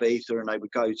to Ibiza, and they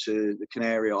would go to the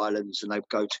Canary Islands, and they'd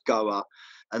go to Goa,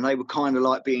 and they would kind of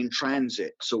like be in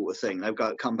transit sort of thing.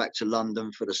 They'd come back to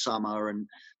London for the summer, and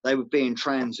they would be in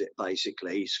transit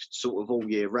basically sort of all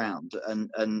year round.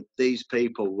 And these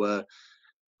people were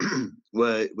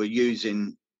were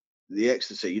using the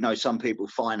ecstasy. You know, some people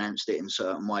financed it in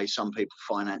certain ways, some people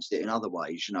financed it in other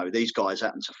ways. You know, these guys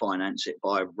happened to finance it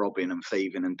by robbing and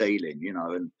thieving and dealing, you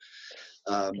know, and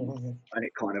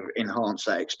it kind of enhanced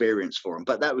that experience for them.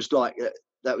 But that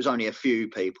was only a few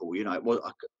people, you know.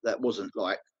 That wasn't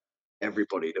like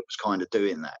everybody that was kind of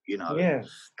doing that, you know. Yes,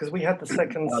 because we had the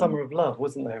second Summer of Love,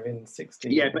 wasn't there, in '60?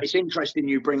 Yeah, but it's interesting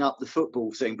you bring up the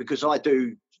football thing, because I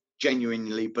do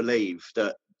genuinely believe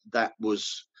that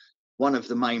was one of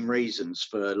the main reasons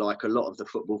for like a lot of the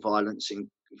football violence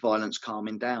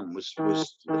calming down was the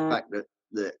fact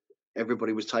that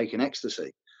everybody was taking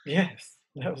ecstasy. Yes,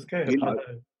 that was good. You know? I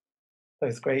know.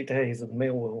 Those great days of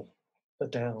Millwall,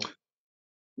 Adele.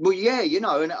 Well, yeah, you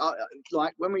know, and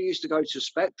like when we used to go to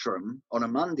Spectrum on a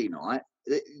Monday night,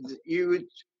 you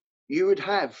would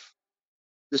have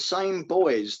the same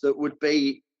boys that would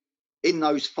be in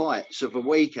those fights of a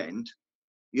weekend,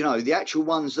 you know, the actual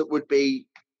ones that would be,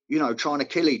 you know, trying to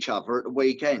kill each other at the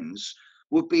weekends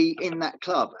would be in that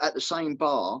club at the same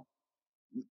bar,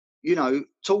 you know,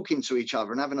 talking to each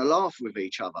other and having a laugh with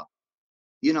each other,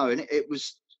 you know, and it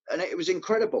was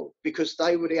incredible, because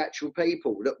they were the actual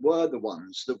people that were the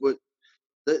ones that were,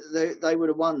 they were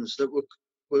the ones that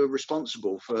were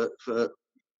responsible for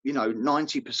you know,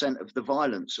 90% of the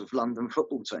violence of London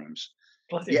football teams.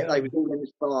 Bloody Yet hell. they were all in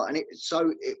this bar, and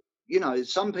you know,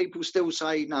 some people still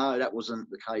say no, that wasn't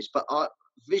the case, but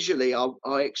visually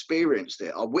I experienced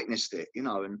it, I witnessed it, you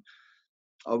know, and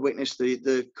I witnessed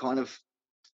the kind of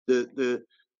the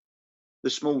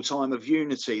small time of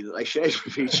unity that they shared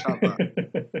with each other.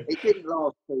 It didn't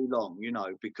last too long, you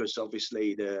know, because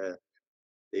obviously the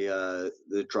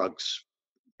drugs,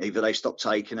 either they stopped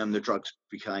taking them, the drugs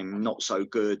became not so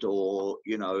good, or,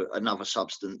 you know, another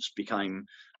substance became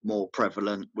more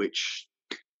prevalent, which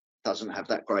doesn't have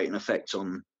that great an effect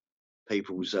on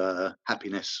people's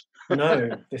happiness. No,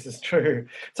 this is true.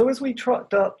 So as we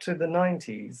trucked up to the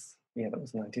 90s, yeah, that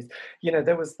was the 90s, you know,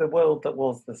 there was the world that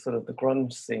was the sort of the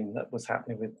grunge scene that was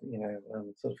happening with, you know,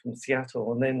 sort of from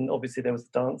Seattle. And then obviously there was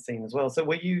the dance scene as well. So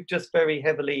were you just very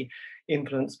heavily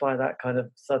influenced by that kind of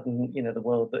sudden, you know, the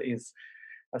world that is,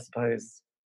 I suppose,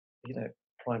 you know,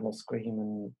 Primal Scream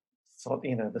and,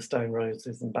 you know, the Stone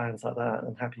Roses and bands like that,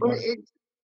 and Happy Well, Mondays?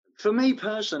 for me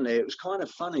personally, it was kind of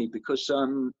funny, because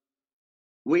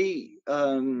we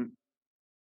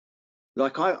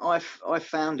like I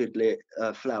founded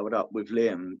Flowered Up with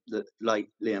Liam, the late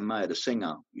Liam Maher, the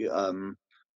singer,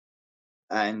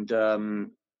 and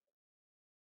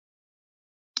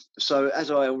so as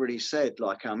I already said,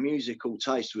 like our musical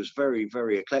taste was very,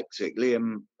 very eclectic.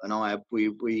 Liam and I,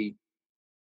 we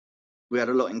had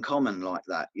a lot in common like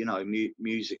that, you know,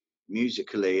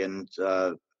 musically, and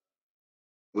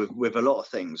with a lot of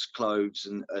things, clothes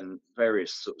and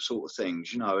various sort of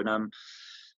things, you know. And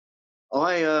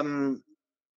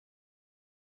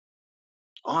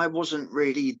I wasn't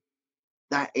really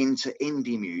that into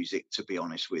indie music, to be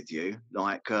honest with you.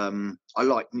 Like I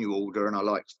liked New Order and I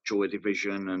liked Joy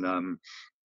Division, and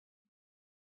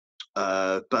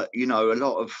but you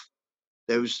know,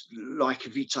 there was, like,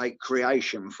 if you take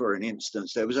Creation for an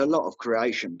instance, there was a lot of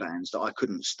Creation bands that I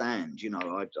couldn't stand. You know,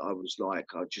 I was like,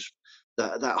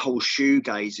 that whole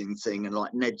shoegazing thing, and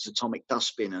like Ned's Atomic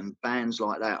Dustbin and bands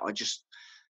like that,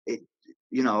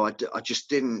 you know, I just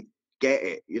didn't get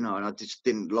it, you know, and I just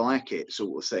didn't like it,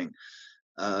 sort of thing.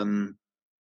 And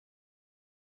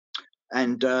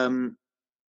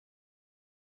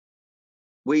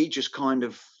we just kind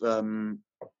of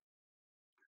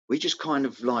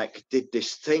like did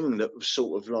this thing that was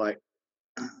sort of like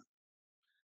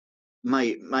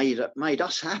made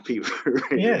us happy,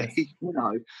 really. Yes. You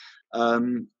know,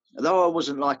 though I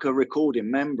wasn't like a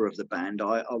recording member of the band,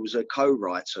 I was a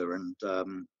co-writer and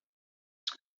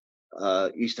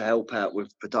used to help out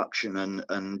with production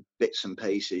and bits and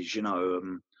pieces. You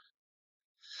know,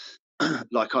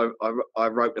 like I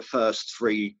wrote the first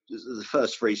three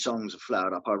songs of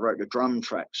Flowered Up. I wrote the drum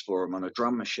tracks for them on a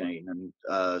drum machine and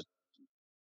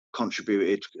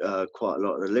contributed quite a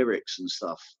lot of the lyrics and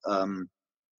stuff.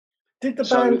 Did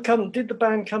the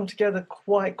band come together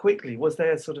quite quickly? Was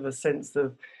there sort of a sense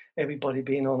of everybody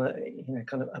being on a, you know,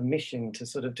 kind of a mission to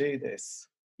sort of do this?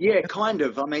 Yeah, kind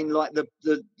of. I mean, like the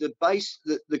bass,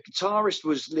 the guitarist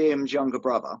was Liam's younger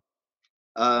brother,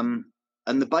 and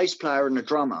the bass player and the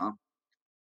drummer,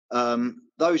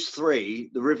 those three,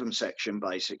 the rhythm section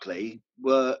basically,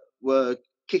 were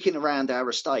kicking around our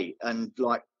estate and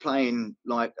like playing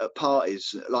like at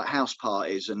parties, like house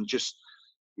parties, and just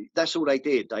that's all they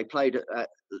did. They played at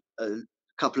a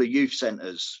couple of youth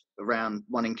centres around,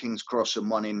 one in King's Cross and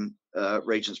one in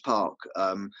Regent's Park,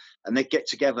 and they'd get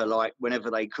together like whenever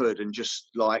they could and just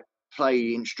like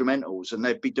play instrumentals, and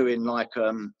they'd be doing like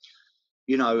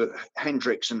you know,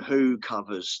 Hendrix and Who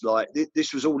covers. Like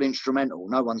this was all instrumental,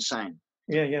 no one sang.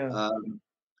 Yeah.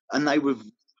 And they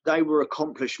were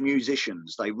accomplished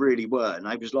musicians, they really were, and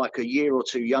they was like a year or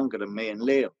two younger than me and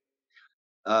Liam.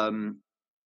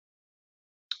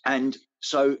 And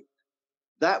so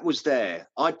that was there.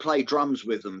 I'd play drums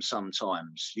with them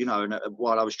sometimes, you know, and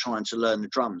while I was trying to learn the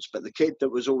drums. But the kid that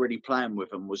was already playing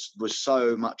with them was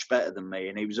so much better than me,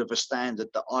 and he was of a standard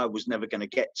that I was never going to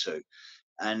get to,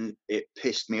 and it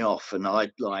pissed me off. And I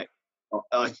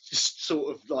just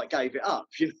sort of like gave it up,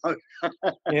 you know.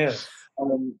 Yes.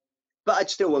 But I'd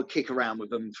still kick around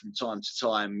with them from time to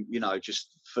time, you know,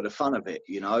 just for the fun of it,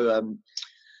 you know.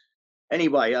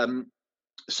 Anyway,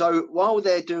 so while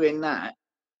they're doing that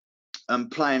and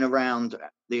playing around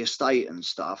the estate and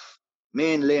stuff,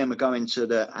 me and Liam are going to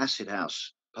the acid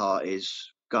house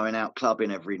parties, going out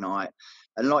clubbing every night.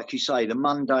 And like you say, the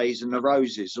Mondays and the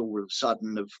Roses all of a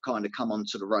sudden have kind of come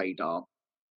onto the radar.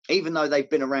 Even though they've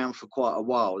been around for quite a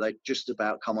while, they've just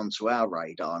about come onto our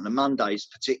radar. And the Mondays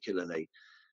particularly,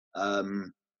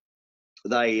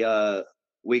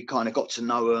 we kind of got to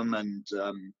know them,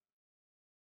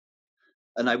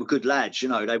 and they were good lads, you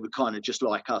know. They were kind of just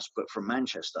like us, but from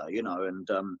Manchester, you know. And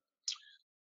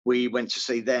we went to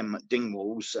see them at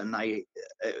Dingwalls, and they,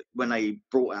 when they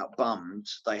brought out Bummed,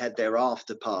 they had their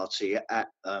after party at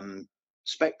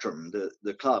Spectrum,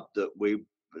 the club that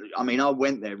I mean, I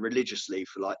went there religiously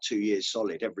for like 2 years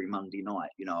solid, every Monday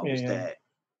night, you know. I was there.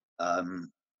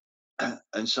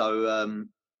 And so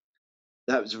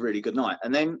that was a really good night.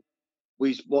 And then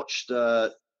we watched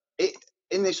it.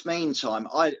 In this meantime,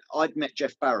 I'd met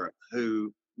Jeff Barrett,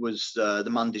 who was the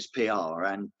Mondays PR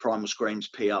and Primal Scream's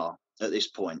PR at this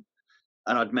point,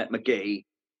 and I'd met McGee,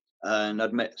 and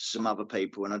I'd met some other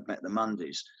people, and I'd met the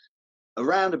Mondays.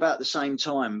 Around about the same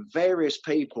time, various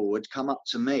people had come up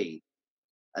to me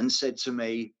and said to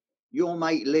me, "Your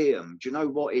mate Liam, do you know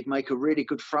what? He'd make a really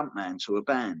good frontman to a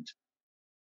band."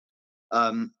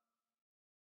 And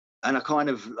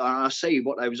I see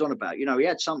what they was on about. You know, he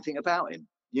had something about him.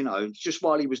 You know, just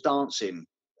while he was dancing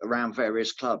around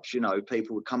various clubs, you know,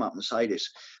 people would come up and say this.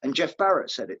 And Jeff Barrett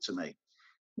said it to me.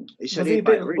 He said,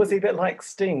 was he a bit like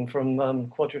Sting from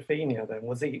Quadrophenia then?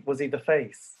 Was he the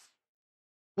face?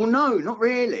 Well, no, not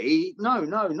really. No,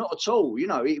 not at all. You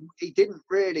know, he didn't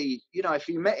really, you know, if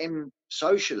you met him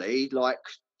socially, like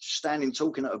standing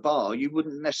talking at a bar, you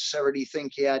wouldn't necessarily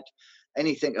think he had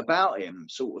anything about him,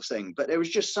 sort of thing. But there was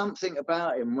just something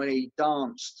about him when he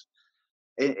danced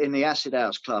in the Acid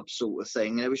House Club, sort of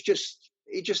thing.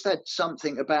 He just had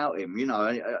something about him, you know.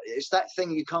 It's that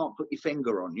thing you can't put your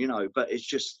finger on, you know, but it's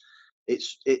just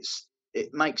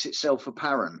it makes itself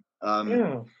apparent.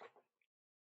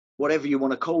 Whatever you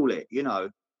want to call it, you know.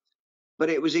 But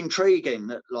it was intriguing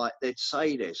that like they'd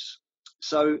say this.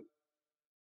 So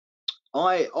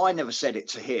I never said it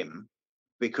to him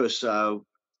because there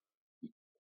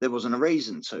wasn't a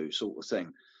reason to, sort of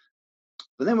thing.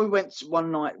 But then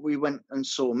one night we went and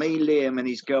saw, me, Liam and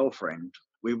his girlfriend,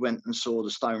 we went and saw the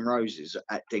Stone Roses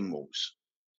at Dingwalls.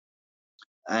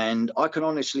 And I can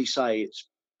honestly say it's,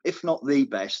 if not the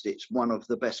best, it's one of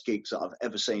the best gigs that I've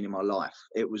ever seen in my life.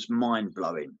 It was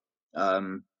mind-blowing.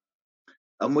 And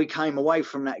we came away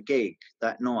from that gig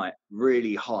that night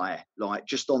really high, like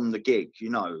just on the gig,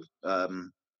 you know.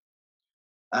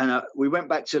 And we went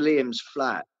back to Liam's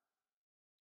flat,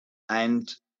 and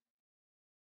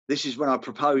this is when I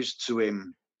proposed to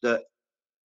him that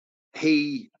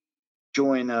he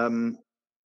join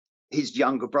his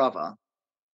younger brother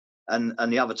and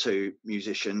the other two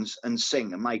musicians and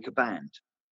sing and make a band.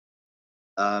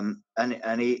 And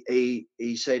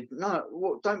he said, no,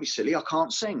 well, don't be silly, I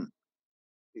can't sing.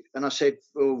 And I said,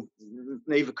 well,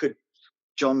 neither could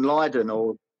John Lydon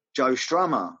or Joe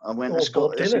Strummer. I went, or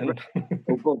Bob Dylan.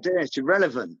 Or Bob Dylan, it's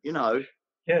irrelevant, you know.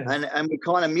 Yes. And we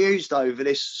kind of mused over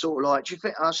this, sort of like, do you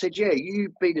think? I said, yeah,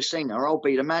 you be the singer, I'll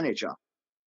be the manager.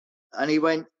 And he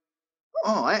went,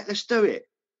 all right, let's do it.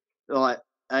 Like,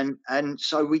 and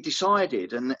so we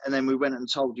decided, and then we went and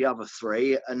told the other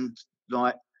three, and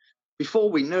like,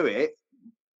 before we knew it,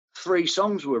 3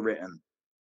 songs were written.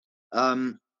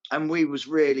 And we was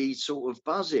really sort of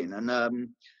buzzing,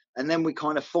 and then we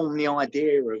kind of formed the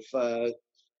idea of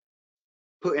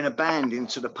putting a band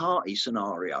into the party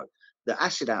scenario, the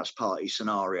acid house party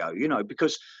scenario, you know,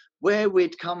 because where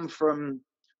we'd come from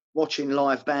watching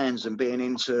live bands and being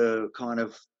into kind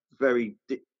of very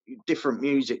different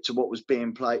music to what was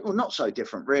being played, well, not so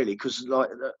different really, because like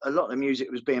a lot of the music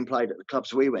that was being played at the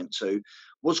clubs we went to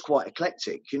was quite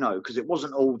eclectic, you know, because it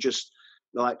wasn't all just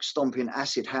like stomping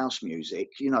acid house music,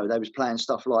 you know. They was playing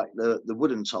stuff like the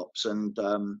Wooden Tops and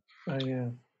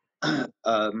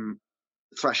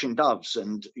Thrashing Doves,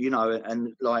 and you know,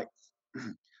 and like,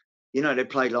 you know, they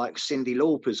played like Cyndi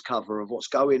Lauper's cover of What's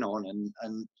Going On,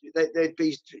 and there'd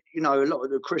be, you know, a lot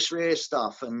of the Chris Rea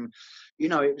stuff, and you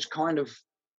know, it was kind of,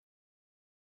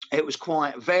 it was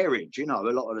quite varied, you know,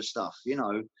 a lot of the stuff, you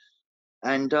know,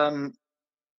 and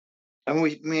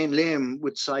me and Liam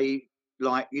would say,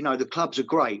 like, you know, the clubs are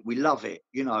great, we love it,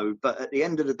 you know, but at the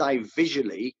end of the day,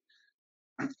 visually,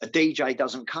 a DJ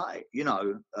doesn't cut it, you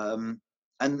know, and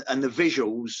the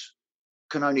visuals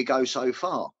can only go so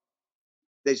far.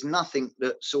 There's nothing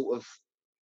that sort of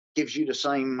gives you the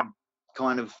same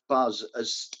kind of buzz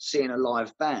as seeing a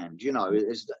live band, you know.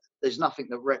 There's nothing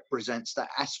that represents that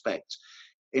aspect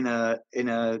in a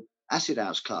acid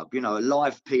house club, you know, a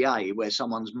live PA where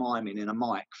someone's miming in a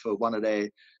mic for one of their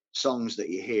songs that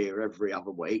you hear every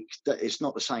other week. That it's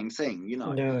not the same thing, you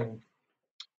know. No.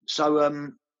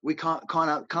 So we can't kind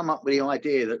of come up with the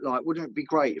idea that, like, wouldn't it be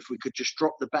great if we could just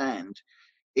drop the band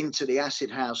into the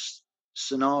acid house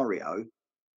scenario,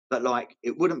 but like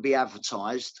it wouldn't be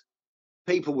advertised,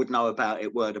 people would know about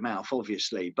it word of mouth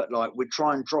obviously, but like we'd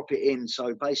try and drop it in,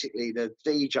 so basically the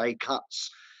DJ cuts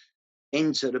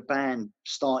into the band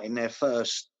starting their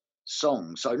first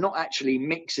song, so not actually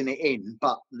mixing it in,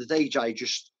 but the DJ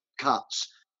just cuts,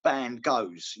 band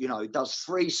goes, you know, does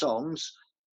 3 songs,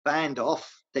 band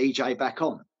off, DJ back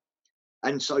on.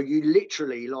 And so you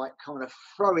literally like kind of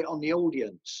throw it on the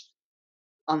audience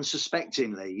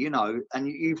unsuspectingly, you know, and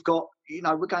you've got, you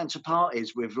know, we're going to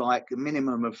parties with like a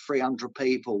minimum of 300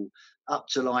 people up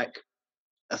to like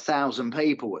 1,000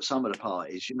 people at some of the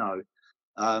parties, you know.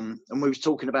 And we was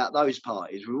talking about those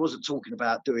parties. We wasn't talking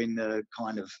about doing the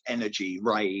kind of energy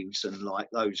raves and like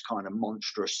those kind of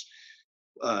monstrous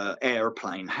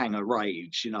airplane hangar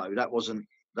raves, you know. That wasn't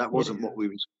what we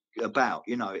was about,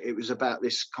 you know. It was about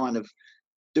this kind of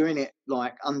doing it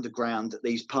like underground at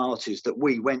these parties that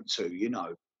we went to, you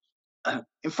know,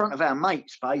 in front of our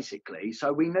mates basically.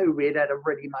 So we knew we had a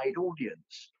ready-made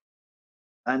audience,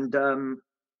 and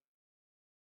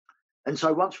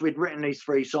so once we'd written these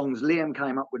 3 songs, Liam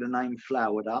came up with the name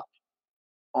Flowered Up.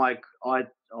 I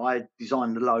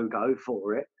designed the logo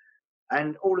for it,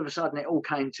 and all of a sudden it all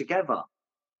came together.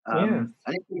 And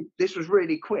this was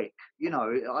really quick, you know.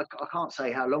 I can't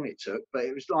say how long it took, but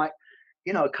it was like,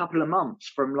 you know, a couple of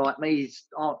months from like me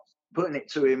putting it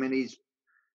to him in his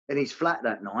flat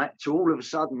that night to all of a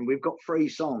sudden we've got 3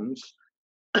 songs.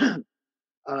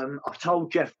 I've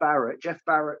told Jeff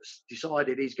Barrett's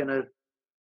decided he's going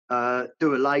to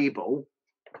do a label,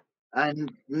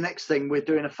 and the next thing we're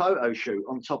doing a photo shoot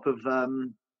on top of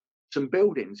some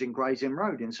buildings in Gray's Inn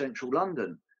Road in central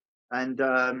London, and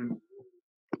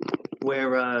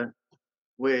we're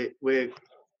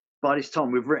by this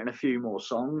time we've written a few more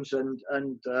songs, and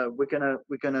we're gonna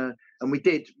and we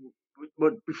did.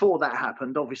 Well, before that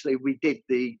happened, obviously we did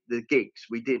the gigs.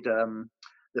 We did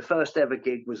the first ever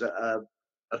gig was at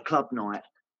a club night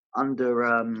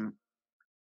under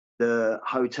the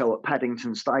hotel at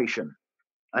Paddington Station,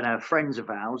 and our friends of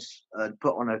ours had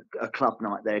put on a club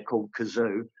night there called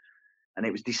Kazoo, and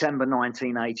it was December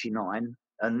 1989.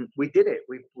 And we did it.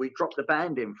 We dropped the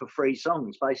band in for 3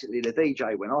 songs. Basically, the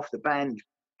DJ went off, the band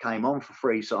came on for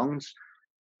 3 songs,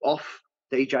 off,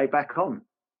 DJ back on.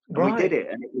 And we did it,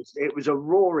 and it was a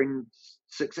roaring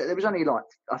success. There was only like,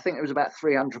 I think there was about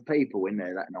 300 people in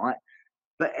there that night,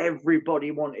 but everybody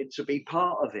wanted to be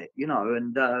part of it, you know.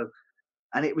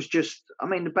 And it was just, I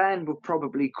mean, the band were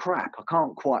probably crap. I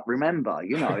can't quite remember,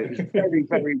 you know. It was very,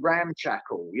 very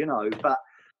ramshackle, you know. But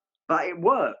but it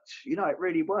worked. You know, it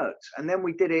really worked. And then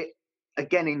we did it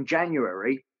again in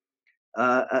January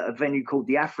at a venue called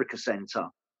the Africa Centre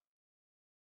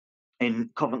in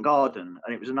Covent Garden,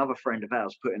 and it was another friend of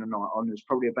ours putting a night on. There was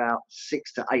probably about 600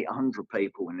 to 800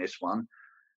 people in this one,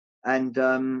 and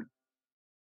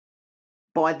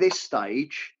by this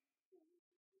stage,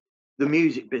 the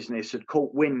music business had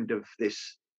caught wind of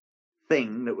this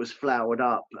thing that was flowered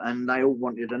up, and they all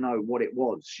wanted to know what it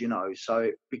was, you know. So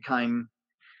it became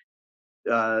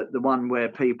the one where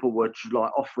people were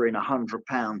like offering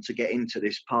 £100 to get into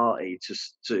this party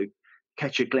to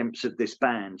catch a glimpse of this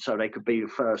band, so they could be the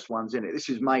first ones in it. This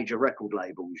is major record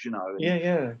labels, you know. And,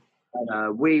 yeah.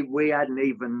 And, we hadn't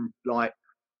even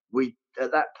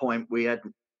at that point we had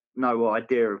no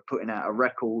idea of putting out a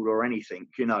record or anything,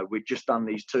 you know. We'd just done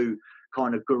these 2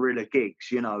 kind of guerrilla gigs,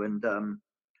 you know, and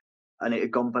it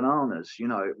had gone bananas, you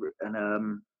know,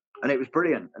 and it was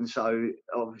brilliant. And so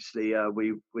obviously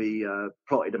we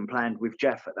plotted and planned with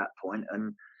Jeff at that point,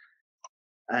 and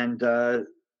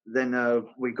then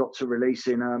we got to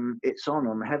releasing It's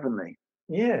On Heavenly.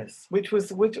 Yes, which was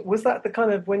that the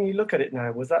kind of, when you look at it now,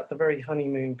 was that the very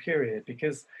honeymoon period?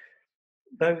 Because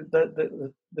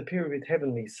the period with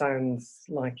Heavenly sounds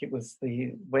like it was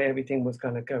where everything was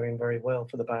kind of going very well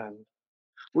for the band.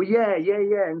 Well, yeah.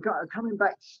 And coming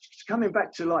back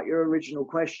to like your original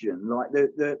question, like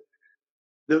the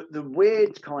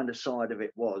weird kind of side of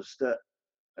it was that,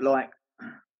 like,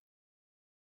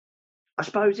 I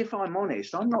suppose if I'm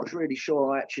honest, I'm not really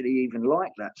sure I actually even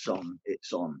like that song,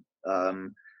 It's On,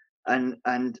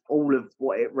 and all of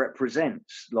what it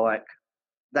represents, like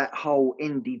that whole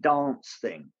indie dance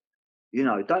thing. You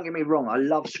know, don't get me wrong, I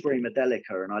love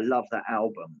Screamadelica and I love that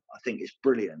album. I think it's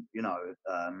brilliant, you know.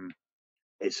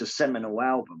 It's a seminal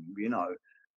album, you know.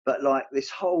 But like this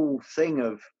whole thing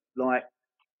of like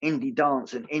indie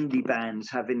dance and indie bands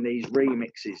having these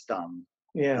remixes done.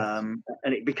 Yeah.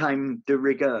 And it became de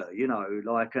rigueur, you know,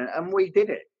 like, and we did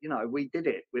it, you know, we did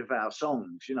it with our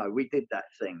songs, you know, we did that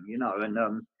thing, you know, and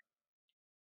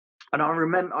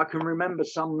I can remember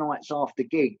some nights after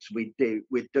gigs we'd do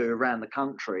around the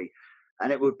country,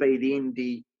 and it would be the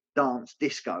indie dance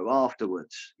disco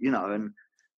afterwards, you know,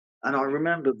 and I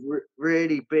remember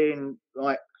really being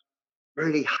like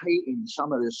really hating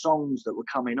some of the songs that were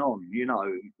coming on, you know,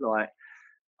 like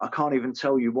I can't even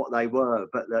tell you what they were,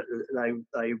 but they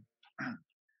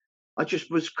I just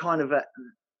was kind of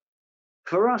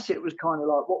for us, it was kind of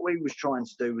like what we was trying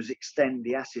to do was extend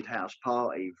the acid house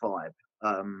party vibe.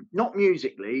 Not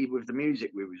musically with the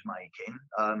music we was making.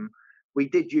 We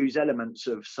did use elements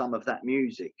of some of that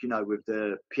music, you know, with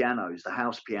the pianos, the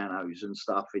house pianos and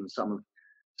stuff in some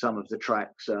of the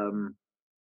tracks.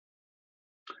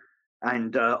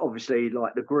 And obviously,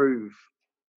 like the groove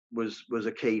was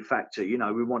a key factor. You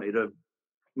know, we wanted to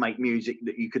make music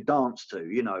that you could dance to.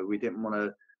 You know, we didn't want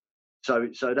to. So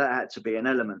that had to be an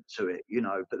element to it, you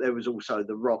know. But there was also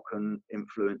the rock and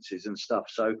influences and stuff.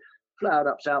 So Flowered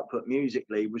Up's output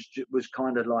musically was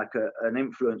kind of like an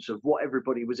influence of what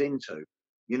everybody was into.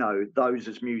 You know, those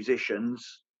as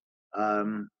musicians,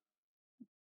 and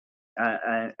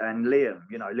Liam.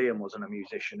 You know, Liam wasn't a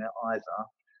musician either.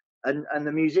 And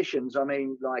the musicians, I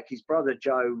mean, like his brother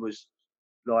Joe was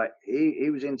like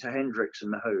he was into Hendrix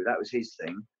and the Who. That was his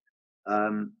thing.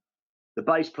 The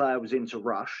bass player was into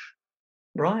Rush.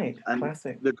 Right, and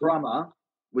classic. The drummer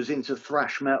was into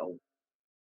thrash metal.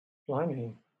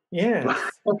 Blimey. Yes.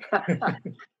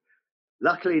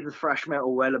 Luckily, the thrash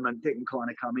metal element didn't kind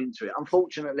of come into it.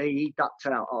 Unfortunately, he ducked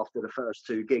out after the first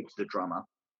 2 gigs, the drummer,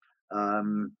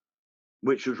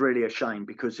 which was really a shame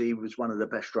because he was one of the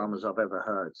best drummers I've ever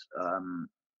heard.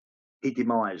 He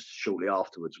demised shortly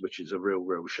afterwards, which is a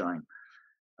real shame.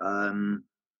 And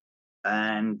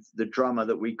the drummer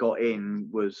that we got in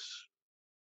was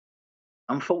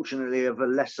unfortunately of a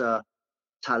lesser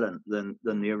talent than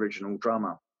the original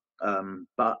drummer,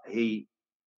 but he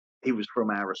was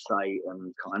from our estate,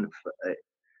 and kind of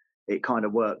it kind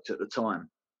of worked at the time.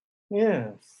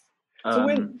 Yes. So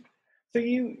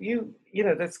you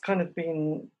know, that's kind of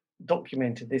been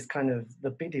documented, this kind of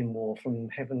the bidding war from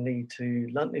Heavenly to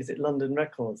London. Is it London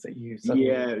Records that you suddenly...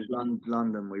 Yeah, it was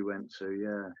London we went to.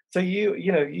 Yeah. So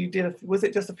you know, you did was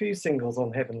it just a few singles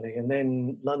on Heavenly, and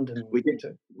then London? We did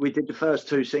the first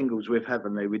 2 singles with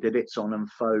Heavenly. We did It's On and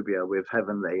Phobia with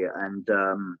Heavenly, and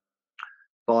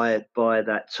by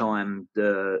that time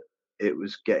it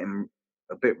was getting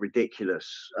a bit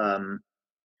ridiculous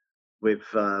with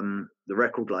the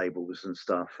record labels and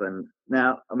stuff. And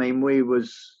now, I mean, we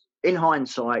was, in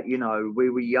hindsight, you know,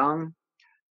 we were young,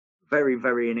 very,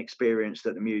 very inexperienced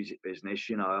at the music business.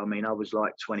 You know, I mean, I was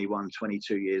like 21,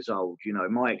 22 years old. You know,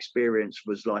 my experience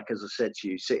was like, as I said to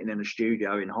you, sitting in a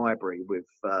studio in Highbury with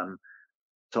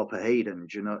Top of Hedon,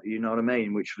 you know what I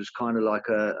mean? Which was kind of like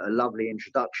a lovely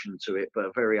introduction to it, but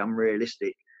a very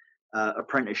unrealistic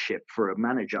apprenticeship for a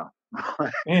manager.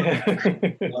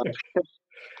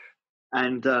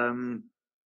 and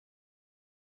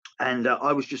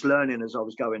I was just learning as I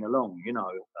was going along, you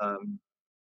know.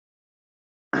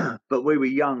 But we were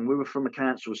young. We were from a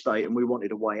council estate, and we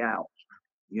wanted a way out.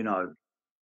 You know,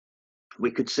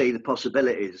 we could see the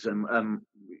possibilities, and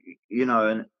you know,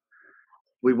 and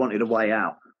we wanted a way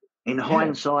out. In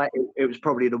hindsight, it was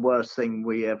probably the worst thing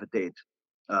we ever did,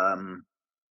 and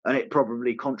it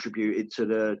probably contributed to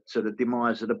the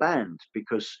demise of the band,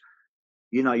 because,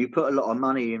 you know, you put a lot of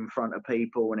money in front of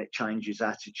people and it changes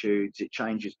attitudes, it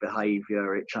changes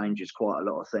behaviour, it changes quite a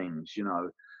lot of things, you know.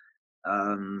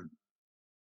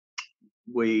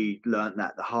 We learnt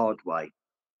that the hard way.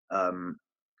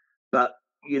 But,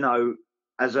 you know,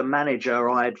 as a manager,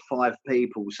 I had 5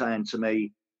 people saying to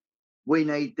me, we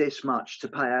need this much to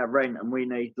pay our rent, and we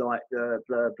need like blah,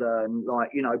 blah, blah. And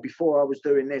like, you know, before I was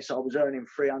doing this, I was earning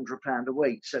 £300 a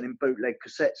week selling bootleg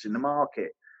cassettes in the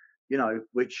market, you know,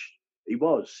 which he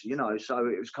was, you know. So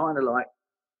it was kind of like,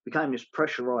 became this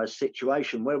pressurized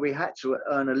situation where we had to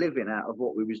earn a living out of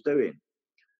what we was doing.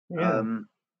 Yeah.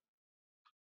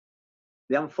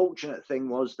 The unfortunate thing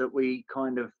was that we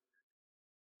kind of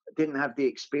didn't have the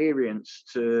experience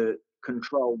to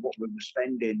control what we were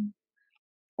spending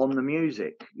on the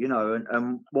music, you know,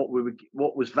 and what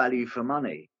was value for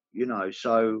money, you know.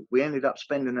 So we ended up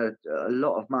spending a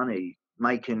lot of money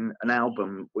making an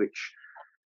album which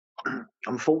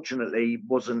unfortunately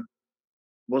wasn't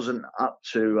up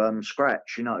to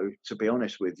scratch, you know, to be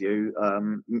honest with you.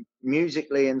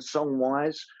 Musically and song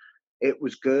wise it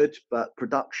was good, but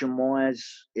production wise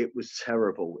it was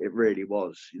terrible. It really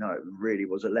was, you know, it really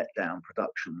was a letdown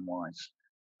production wise.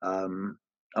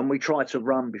 And we tried to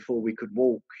run before we could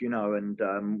walk, you know,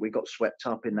 and we got swept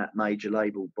up in that major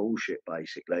label bullshit,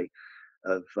 basically,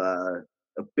 of a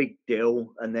big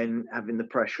deal and then having the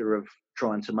pressure of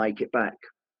trying to make it back,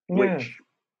 which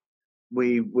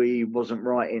we wasn't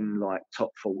writing like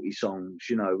top 40 songs,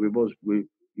 you know.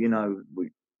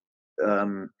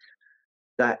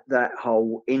 That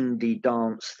whole indie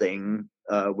dance thing,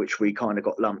 which we kind of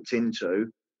got lumped into,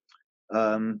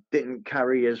 didn't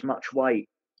carry as much weight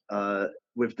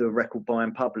with the record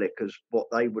buying public as what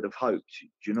they would have hoped. Do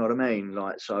you know what I mean?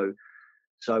 Like, so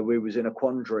we was in a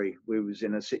quandary. We was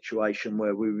in a situation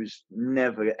where we was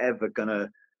never ever gonna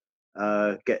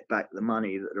get back the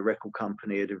money that the record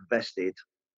company had invested.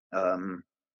 And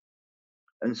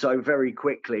so very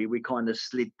quickly we kind of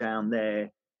slid down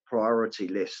their priority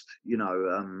list, you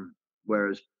know.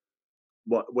 Whereas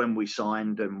when we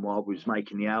signed and while we was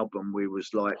making the album, we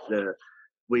was like the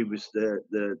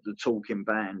talking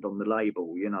band on the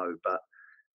label, you know. But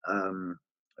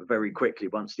very quickly,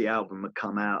 once the album had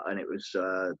come out and it was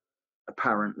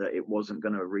apparent that it wasn't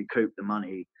going to recoup the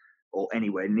money or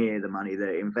anywhere near the money that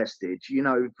it invested, you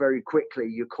know, very quickly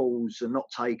your calls are not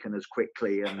taken as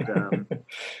quickly, and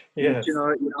yes. you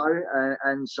know,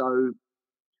 and so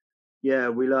yeah,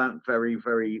 we learned very,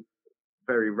 very,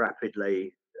 very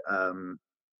rapidly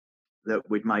that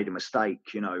we'd made a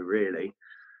mistake, you know, really.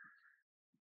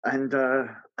 And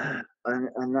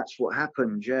that's what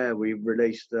happened. Yeah, we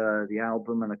released the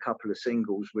album and a couple of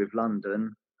singles with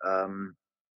London.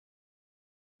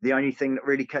 The only thing that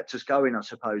really kept us going, I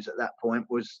suppose, at that point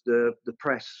was the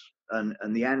press and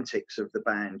the antics of the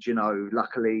band. You know,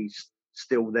 luckily,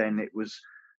 still then it was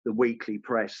the weekly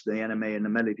press, the NME and the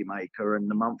Melody Maker, and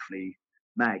the monthly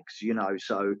mags. You know,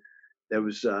 so there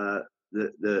was the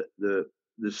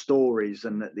stories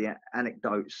and the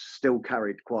anecdotes still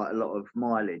carried quite a lot of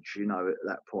mileage, you know, at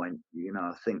that point. You know,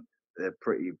 I think they're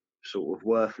pretty sort of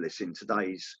worthless in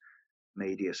today's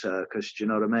media circus. Do you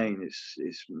know what I mean?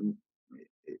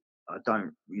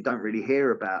 You don't really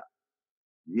hear about,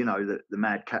 you know, the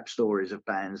madcap stories of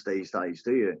bands these days,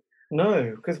 do you?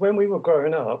 No, because when we were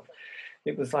growing up,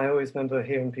 it was, I always remember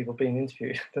hearing people being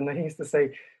interviewed and they used to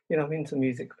say, you know, I'm into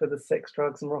music for the sex,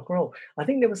 drugs and rock and roll. I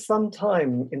think there was some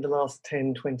time in the last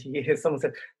 10, 20 years, someone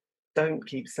said, don't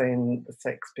keep saying the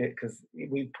sex bit because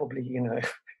we probably, you know,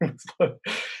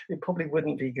 it probably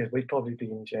wouldn't be good. We'd probably be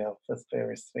in jail for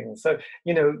various things. So,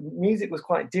 you know, music was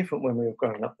quite different when we were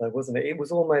growing up though, wasn't it? It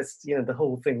was almost, you know, the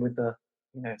whole thing with the,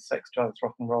 you know, sex, drugs,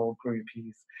 rock and roll,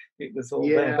 groupies. It was all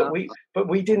there, but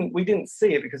we didn't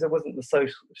see it because there wasn't the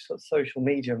social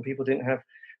media and people didn't have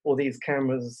all these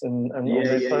cameras and on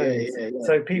their phones.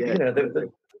 So people, you know,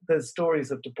 the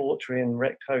stories of debauchery and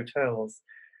wrecked hotels.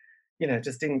 you know,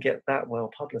 just didn't get that well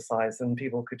publicized, and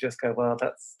people could just go, well,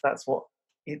 that's what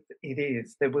it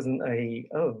is. There wasn't a,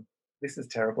 oh, this is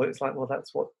terrible. It's like, well,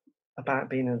 that's what about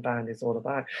being in a band is all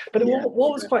about. But Yeah,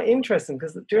 what was quite interesting,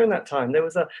 because during that time there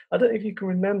was a, I don't know if you can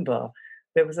remember,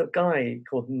 there was a guy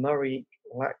called Murray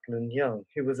Lackland Young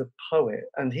who was a poet,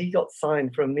 and he got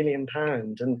signed for £1 million,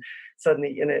 and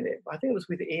suddenly, you know, I think it was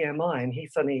with EMI, and he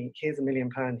suddenly, here's £1 million,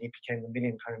 he became a £1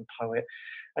 million poet.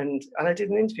 And I did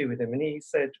an interview with him, and he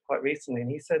said quite recently,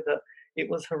 and he said that it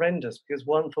was horrendous because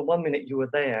for 1 minute you were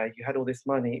there, you had all this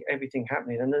money, everything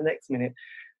happening, and the next minute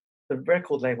the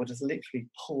record label just literally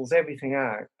pulls everything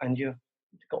out, and you've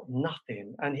got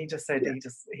nothing. And he just said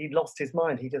he lost his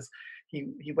mind. He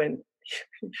went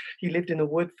he lived in a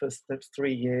wood for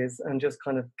 3 years and just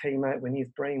kind of came out when his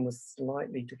brain was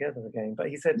slightly together again. But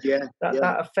he said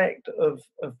that effect of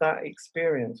that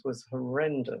experience was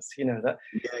horrendous. You know, that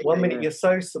 1 minute you're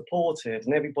so supported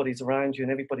and everybody's around you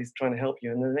and everybody's trying to help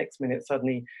you, and the next minute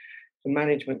suddenly the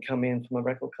management come in from a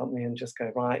record company and just go,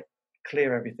 right,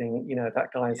 clear everything, you know,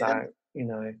 that guy's out, you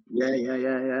know.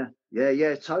 Totally. Yeah,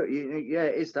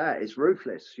 it's that, it's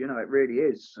ruthless, you know, it really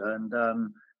is.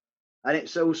 And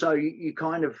it's also you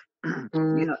kind of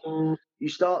you know, you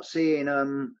start seeing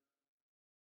like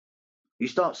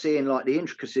the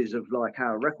intricacies of like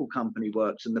how a record company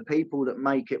works and the people that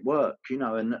make it work, you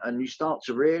know, and you start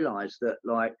to realize that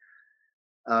like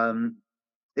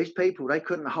these people, they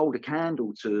couldn't hold a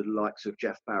candle to the likes of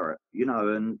Jeff Barrett, you know,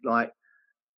 and like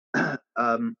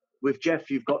with Jeff,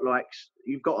 you've got a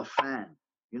fan,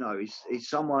 you know, he's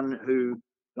someone who,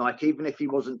 like, even if he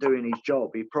wasn't doing his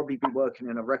job, he'd probably be working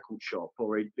in a record shop,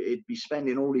 or he'd be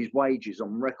spending all his wages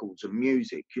on records and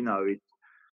music, you know.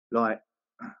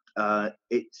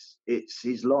 It's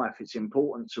his life, it's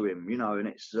important to him, you know, and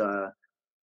it's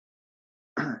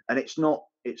not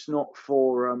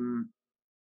for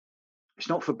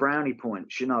brownie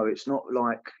points, you know. It's not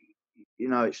like, you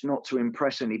know, it's not to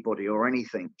impress anybody or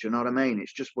anything. Do you know what I mean?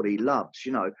 It's just what he loves,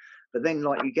 you know. But then,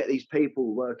 like, you get these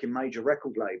people working major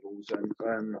record labels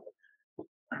and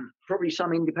probably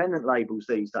some independent labels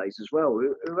these days as well,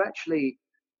 who actually,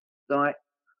 like,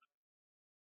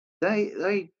 they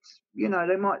you know,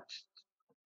 they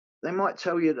might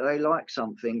tell you that they like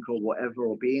something or whatever,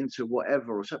 or be into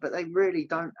whatever or so, but they really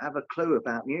don't have a clue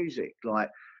about music,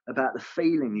 like about the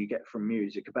feeling you get from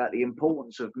music, about the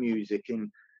importance of music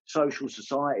in social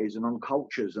societies and on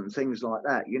cultures and things like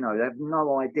that. You know, they have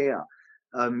no idea.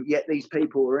 Yet these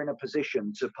people are in a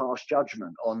position to pass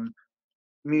judgment on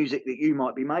music that you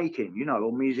might be making, you know,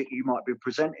 or music you might be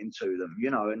presenting to them, you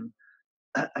know,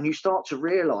 and you start to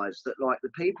realize that, like, the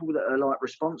people that are like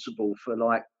responsible for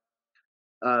like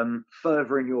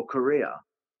furthering your career,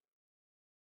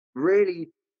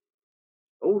 really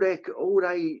all they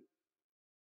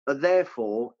are there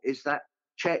for is that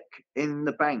check in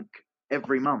the bank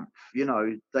every month. You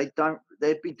know, they'd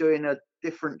be doing a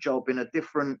different job in a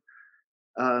different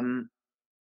a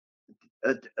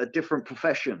different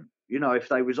profession, you know, if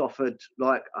they was offered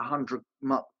like £100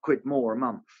 more a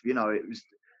month. You know,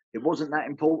 it wasn't that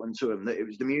important to them that it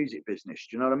was the music business.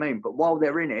 Do you know what I mean? But while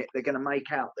they're in it, they're going to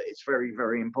make out that it's very,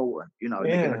 very important. You know,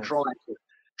 they're going to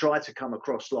try to come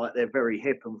across like they're very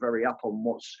hip and very up on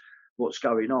what's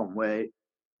going on, where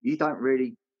you don't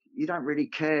really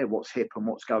care what's hip and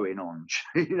what's going on.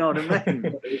 You know what I mean?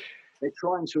 They're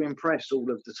trying to impress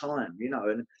all of the time, you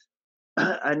know,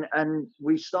 and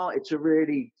we started to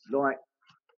really, like,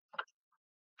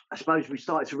 I suppose we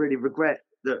started to really regret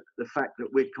the fact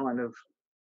that we'd kind of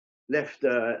left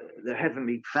the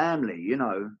heavenly family, you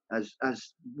know, as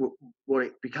what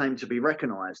it became to be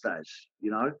recognised as,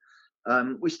 you know.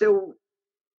 We still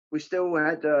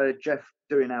had Jeff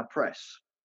doing our press.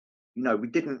 You know, we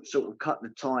didn't sort of cut the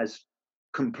ties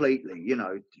completely, you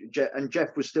know, and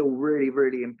Jeff was still really,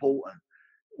 really important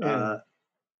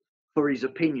for his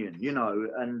opinion, you know,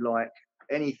 and like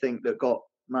anything that got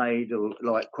made or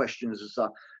like questions and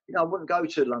stuff, you know, I wouldn't go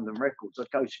to London Records, I'd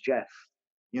go to Jeff,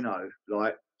 you know,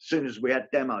 like as soon as we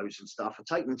had demos and stuff, I'd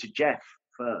take them to Jeff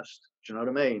first. Do you know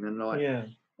what I mean? And like,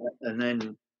 and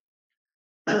then,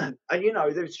 and you know,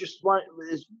 there's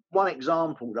one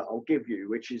example that I'll give you,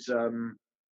 which is,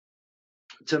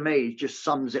 to me, just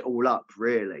sums it all up,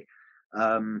 really.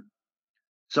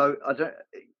 So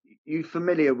you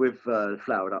familiar with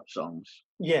Flowered Up songs?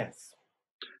 Yes.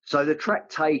 So the track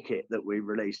Take It that we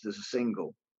released as a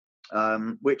single,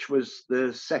 which was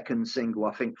the second single,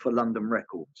 I think, for London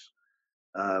Records.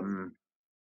 It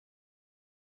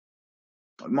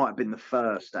might have been the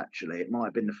first, actually. It might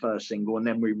have been the first single, and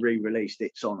then we re-released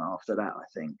It's On after that, I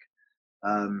think.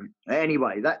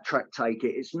 Anyway, that track Take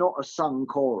It, it's not a sung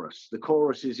chorus. The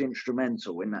chorus is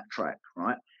instrumental in that track,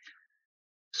 right?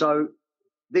 So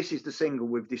this is the single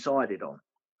we've decided on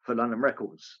for London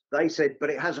Records. They said, but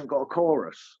it hasn't got a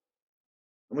chorus.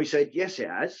 And we said, yes, it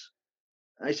has.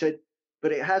 And they said,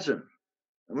 but it hasn't.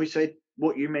 And we said,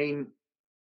 what you mean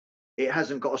it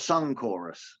hasn't got a sung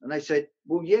chorus? And they said,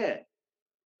 well, yeah.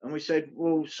 And we said,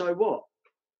 well, so what?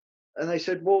 And they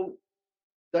said, well,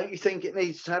 don't you think it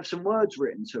needs to have some words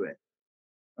written to it?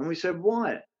 And we said,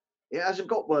 why? It hasn't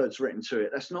got words written to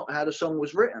it. That's not how the song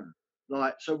was written.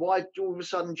 Like, so why all of a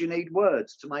sudden do you need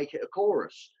words to make it a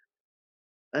chorus?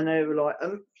 And they were like,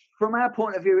 from our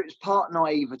point of view, it's part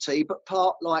naivety, but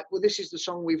part like, well, this is the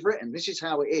song we've written. This is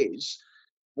how it is.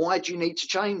 Why do you need to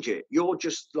change it? You're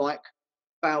just like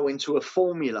bowing to a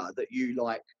formula that you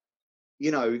like,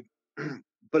 you know,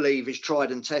 believe is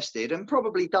tried and tested and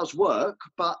probably does work,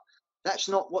 but that's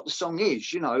not what the song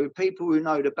is. You know, people who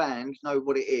know the band know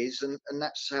what it is, and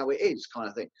that's how it is, kind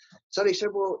of thing. So they said,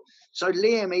 well, so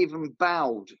Liam even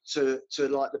bowed to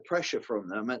like the pressure from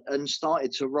them and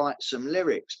started to write some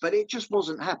lyrics, but it just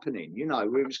wasn't happening. You know,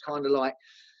 it was kind of like,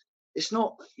 it's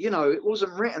not, you know, it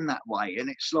wasn't written that way, and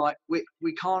it's like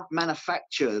we can't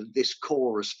manufacture this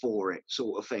chorus for it,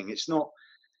 sort of thing. It's not,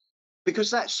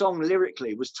 because that song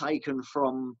lyrically was taken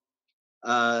from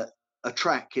a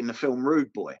track in the film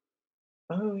Rude Boy.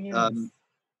 Oh, yes.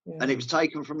 And it was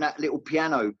taken from that little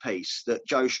piano piece that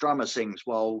Joe Strummer sings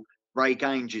while Ray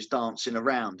Gange is dancing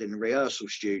around in the rehearsal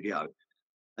studio.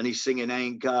 And he's singing,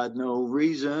 ain't got no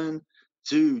reason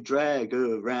to drag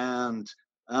around.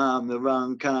 I'm the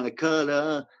wrong kind of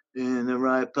color in the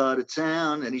right part of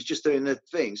town. And he's just doing the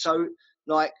thing. So,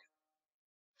 like,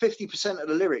 50% of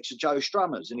the lyrics are Joe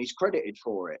Strummer's, and he's credited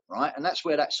for it, right? And that's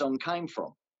where that song came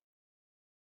from.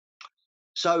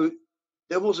 So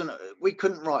there wasn't, we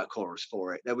couldn't write a chorus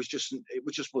for it.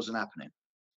 It just wasn't happening.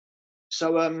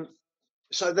 So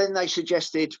so then they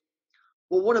suggested,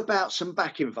 well, what about some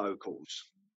backing vocals?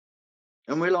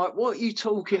 And we're like, what are you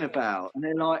talking about? And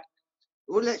they're like,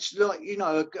 well, let's, like, you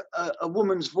know, a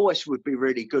woman's voice would be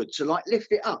really good to like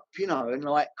lift it up, you know, and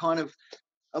like kind of,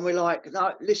 and we're like,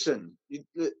 no, listen,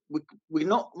 we're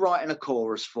not writing a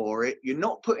chorus for it. You're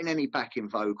not putting any backing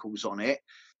vocals on it.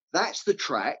 That's the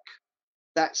track.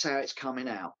 That's how it's coming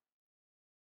out.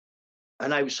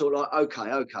 And they were sort of like,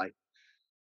 okay.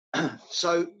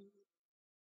 So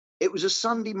it was a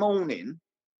Sunday morning,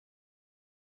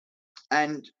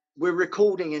 and we're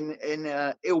recording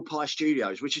in Ill Pie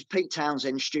Studios, which is Pete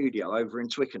Townsend's studio over in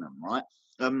Twickenham, right?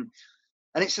 And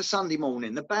it's a Sunday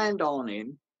morning. The band aren't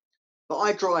in, but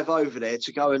I drive over there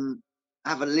to go and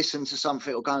have a listen to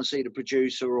something or go and see the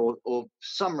producer or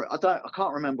some, I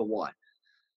can't remember why.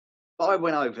 But I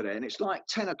went over there, and it's like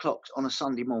 10 o'clock on a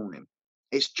Sunday morning.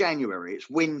 It's January, it's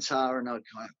winter, and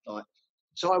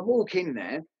so I walk in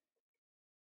there,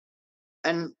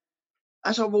 and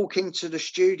as I walk into the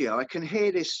studio, I can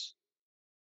hear this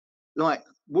like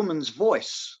woman's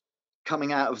voice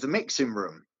coming out of the mixing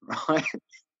room, right?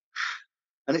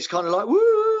 And it's kind of like,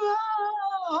 woo,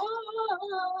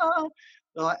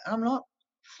 like, I'm like,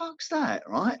 fuck's that,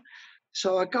 right?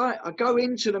 So I go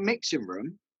into the mixing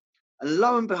room, and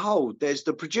lo and behold, there's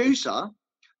the producer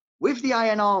with the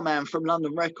A&R man from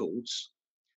London Records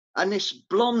and this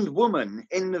blonde woman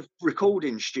in the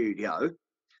recording studio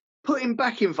putting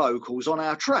backing vocals on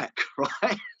our track,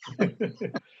 right?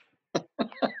 And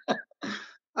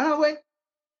I went,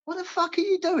 what the fuck are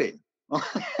you doing?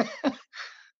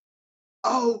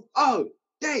 oh,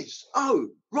 Des, oh,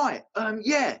 right,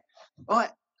 yeah. Right.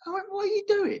 I went, what are you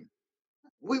doing?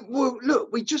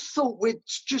 We just thought we'd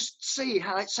just see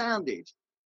how it sounded.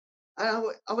 And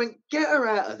I went, get her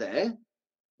out of there,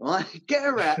 right? Get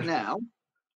her out now.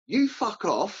 You fuck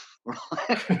off, right?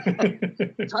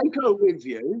 Take her with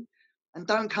you and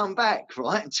don't come back,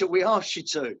 right, until we ask you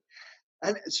to.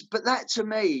 But that to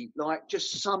me, like,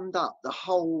 just summed up the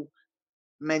whole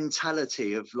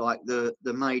mentality of like the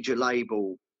major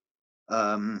label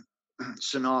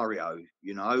scenario,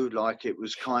 you know, like it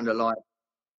was kind of like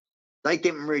they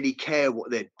didn't really care what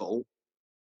they'd bought.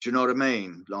 Do you know what I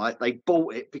mean? Like they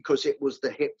bought it because it was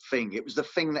the hip thing. It was the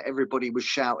thing that everybody was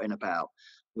shouting about,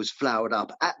 was flowered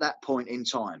up at that point in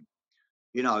time,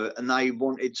 you know, and they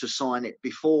wanted to sign it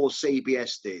before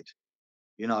CBS did,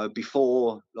 you know,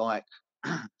 before like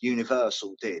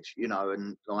Universal did, you know,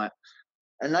 and like,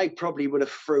 and they probably would have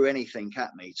threw anything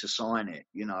at me to sign it,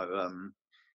 you know.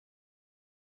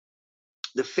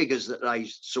 The figures that they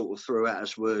sort of threw at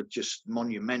us were just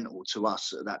monumental to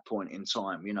us at that point in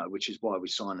time, you know, which is why we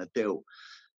signed a deal.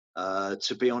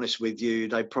 To be honest with you,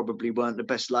 they probably weren't the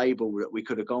best label that we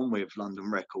could have gone with,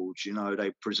 London Records, you know,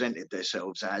 they presented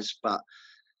themselves as, but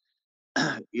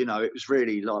you know, it was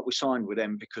really like we signed with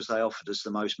them because they offered us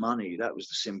the most money. That was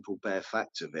the simple bare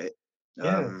fact of it.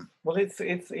 Yeah. Well, it's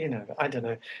you know, I don't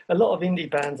know. A lot of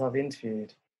indie bands I've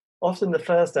interviewed, often the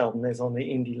first album is on the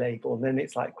indie label, and then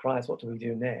it's like, Christ, what do we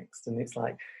do next? And it's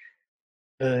like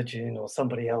Virgin or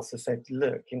somebody else has said,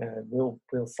 look, you know,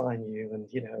 we'll sign you, and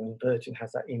you know, and Virgin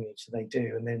has that image, so they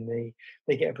do, and then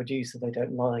they get a producer they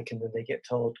don't like, and then they get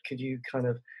told, could you kind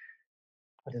of,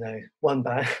 I don't know, one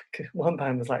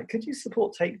band was like, could you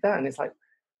support Take That? And it's like,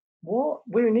 what?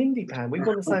 We're an indie band. We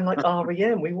want to sound like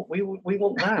REM. We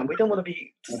want that. We don't want to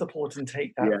be supporting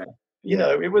Take That. Yeah. You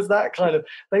know, it was that kind of.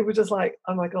 They were just like,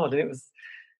 oh my god! And it was,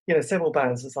 you know, several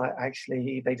bands was like,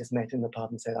 actually, they just met in the pub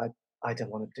and said, I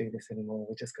don't want to do this anymore.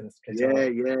 We're just going to split up.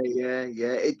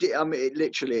 Yeah. I mean, it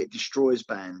literally destroys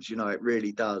bands. You know, it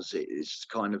really does. It's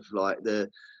kind of like the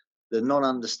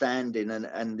non-understanding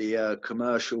and the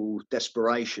commercial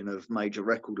desperation of major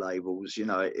record labels. You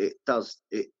know,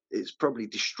 it's probably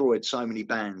destroyed so many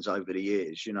bands over the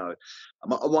years. You know,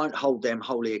 I won't hold them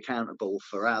wholly accountable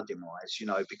for our demise, you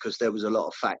know, because there was a lot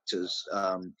of factors,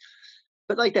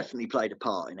 but they definitely played a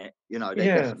part in it. You know, they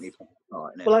definitely played a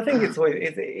part in it. Well, I think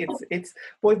it's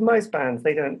with most bands,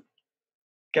 they don't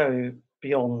go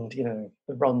beyond, you know,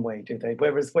 the runway, do they?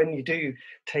 Whereas when you do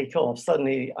take off,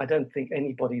 suddenly I don't think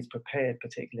anybody's prepared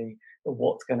particularly for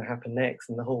what's going to happen next,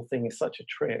 and the whole thing is such a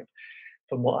trip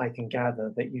from what I can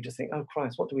gather, that you just think, oh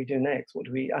Christ, what do we do next? What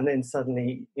do we? And then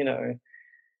suddenly, you know,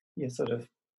 you're sort of,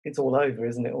 it's all over,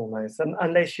 isn't it? Almost,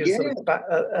 unless you're sort of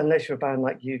unless you're a band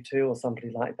like U2 or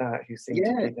somebody like that who seem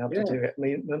to be able to do it. I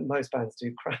mean, most bands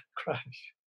do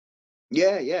crash.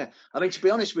 Yeah. I mean, to be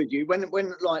honest with you, when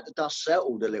like the dust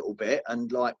settled a little bit,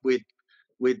 and like we'd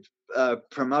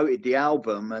promoted the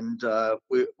album, and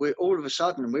we all of a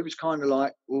sudden we was kind of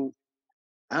like, well,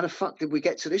 how the fuck did we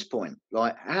get to this point?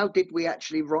 Like, how did we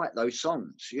actually write those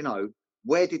songs? You know,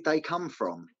 where did they come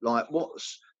from? Like,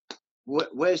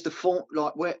 where's the form?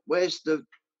 Like, where's the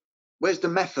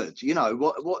method? You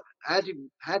know, how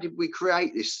did we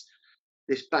create this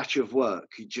batch of work?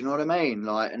 Do you know what I mean?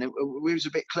 Like, and we was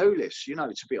a bit clueless, you know,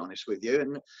 to be honest with you,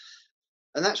 and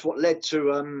that's what led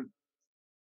to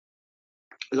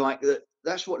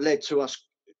that's what led to us,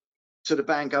 to the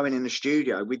band going in the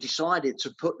studio. We decided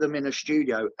to put them in a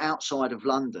studio outside of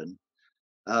London,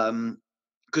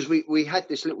 because we had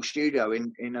this little studio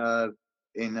in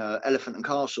Elephant and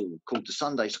Castle called the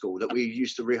Sunday School that we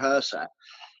used to rehearse at,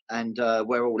 and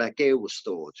where all our gear was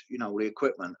stored, you know, all the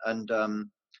equipment, and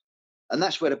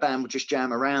that's where the band would just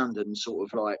jam around and sort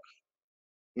of like,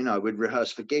 you know, we'd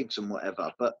rehearse for gigs and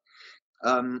whatever. But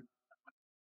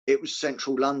it was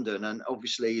central London, and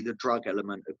obviously the drug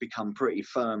element had become pretty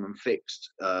firm and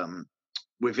fixed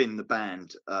within the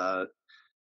band,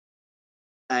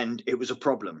 and it was a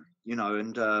problem, you know,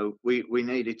 and we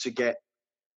needed to get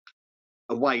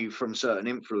away from certain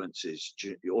influences,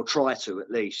 or try to, at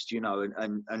least, you know,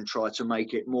 and try to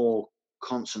make it more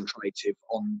concentrative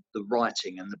on the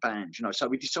writing and the band, you know. So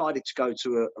we decided to go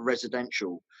to a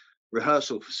residential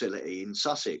rehearsal facility in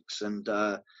Sussex, and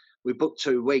we booked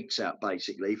 2 weeks out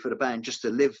basically for the band just to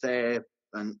live there,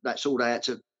 and that's all they had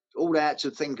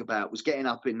to think about was getting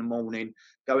up in the morning,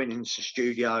 going into the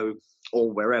studio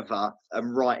or wherever,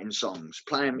 and writing songs,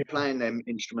 playing them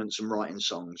instruments and writing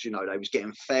songs. You know, they was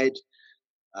getting fed.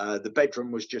 The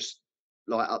bedroom was just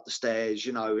like up the stairs,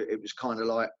 you know. It was kind of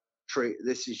like,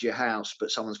 this is your house,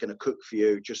 but someone's going to cook for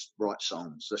you. Just write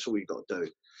songs. That's all you got to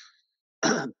do.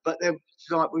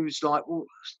 But we was like, well,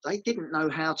 they didn't know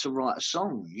how to write a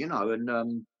song, you know,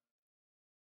 and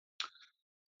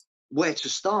where to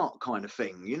start, kind of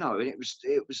thing, you know. And it was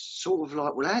sort of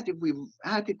like, well,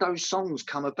 how did those songs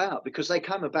come about? Because they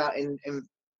come about in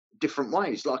different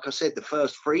ways. Like I said, the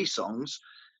first 3 songs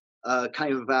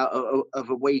came about of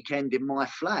a weekend in my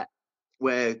flat,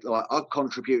 where like I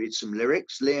contributed some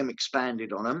lyrics, Liam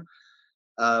expanded on them.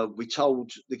 We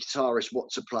told the guitarist what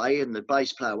to play and the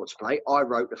bass player what to play. I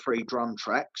wrote the 3 drum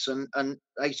tracks, and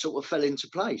they sort of fell into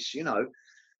place, you know.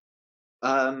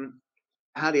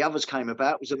 How the others came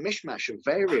about was a mishmash of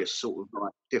various sort of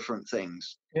like different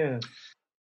things. Yeah.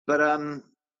 But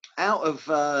out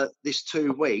of this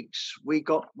 2 weeks, we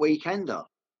got Weekender.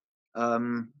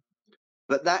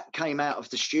 But that came out of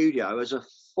the studio as a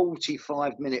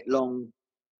 45-minute long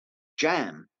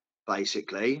jam,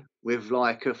 basically, with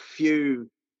like a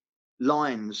few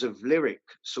lines of lyric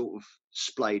sort of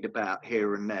splayed about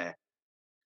here and there,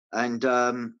 and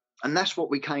that's what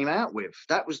we came out with.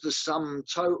 That was the sum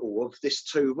total of this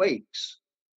 2 weeks.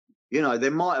 You know,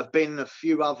 there might have been a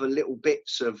few other little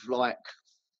bits of like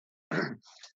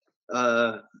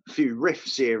a few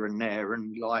riffs here and there,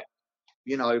 and like,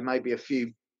 you know, maybe a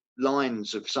few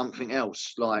lines of something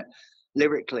else, like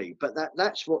lyrically. But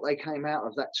that's what they came out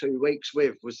of that 2 weeks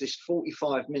with, was this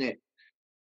 45-minute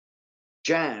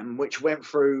jam, which went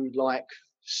through like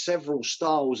several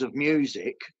styles of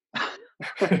music.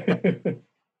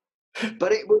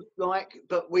 But it was like,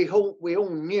 but we all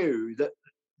knew that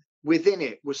within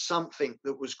it was something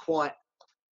that was quite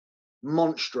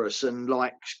monstrous and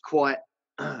like quite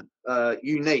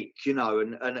unique, you know,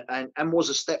 and was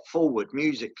a step forward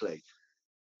musically.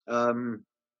 And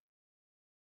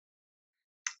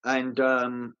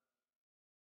the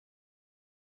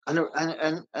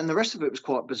rest of it was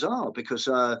quite bizarre, because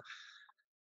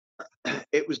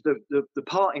it was the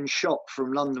parting shot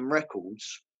from London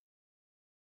Records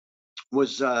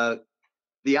was the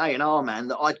A&R man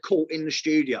that I'd caught in the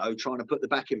studio trying to put the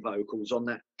backing vocals on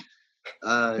that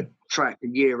track a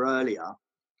year earlier.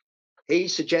 He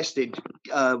suggested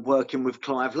working with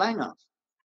Clive Langer,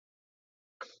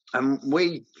 and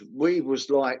we was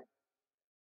like,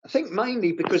 I think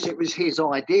mainly because it was his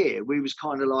idea, we was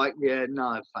kind of like, yeah,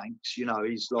 no thanks, you know.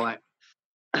 He's like,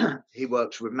 he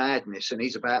works with Madness and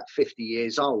he's about 50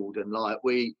 years old, and like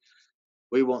we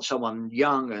want someone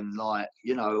young and like,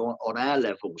 you know, on our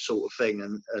level sort of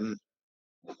thing. And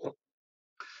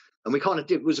we kind of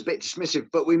was a bit dismissive,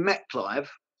 but we met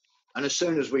Clive, and as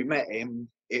soon as we met him,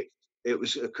 it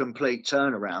was a complete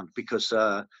turnaround, because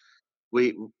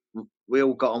we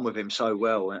all got on with him so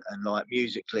well, and like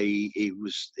musically he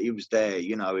was there,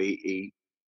 you know. He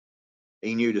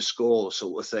knew the score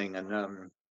sort of thing,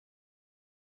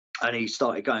 and he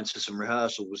started going to some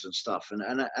rehearsals and stuff,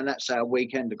 and that's how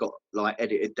Weekender got like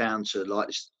edited down to like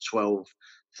this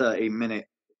 12-13 minute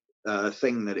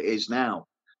thing that it is now.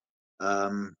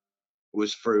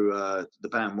 Was through the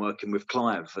band working with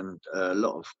Clive, and a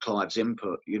lot of Clive's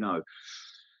input, you know.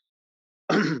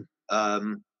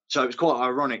 So it was quite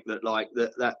ironic that like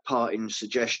that parting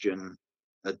suggestion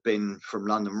had been from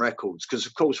London Records, because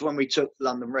of course when we took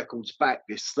London Records back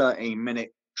this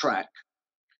 13-minute track,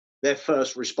 their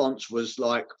first response was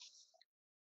like,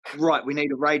 right, we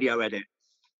need a radio edit.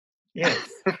 Yes.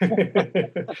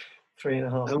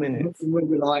 3.5 minutes. We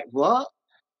were like, what?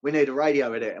 We need a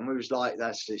radio edit. And we was like,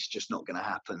 it's just not going to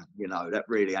happen. You know, that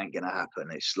really ain't going to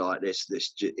happen. It's like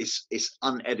it's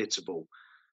uneditable.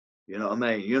 You know what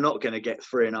I mean? You're not going to get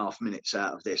 3.5 minutes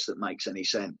out of this that makes any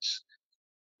sense.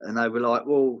 And they were like,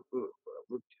 well,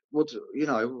 what do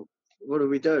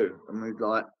we do? And we were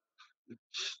like,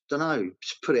 don't know,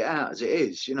 just put it out as it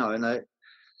is, you know. And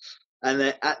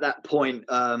then at that point,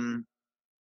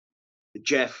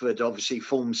 Jeff had obviously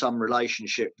formed some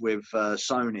relationship with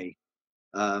Sony,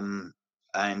 and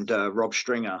Rob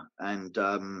Stringer, and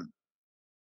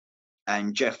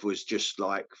Jeff was just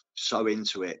like so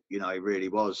into it, you know. He really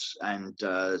was. And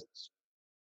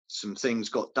some things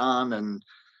got done, and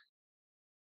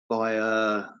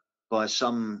by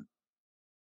some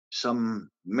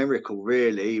miracle,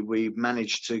 really, we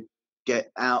managed to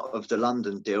get out of the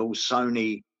London deal.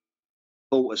 Sony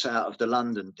bought us out of the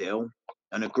London deal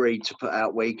and agreed to put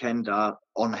out Weekender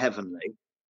on Heavenly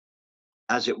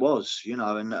as it was, you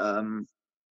know. And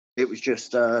it was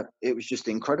just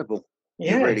incredible.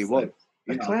 Yes, it really was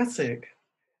a classic.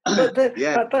 But then,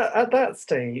 yeah. at that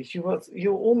stage,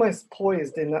 you're almost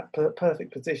poised in that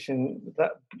perfect position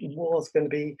that was going to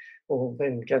be, or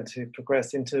then going to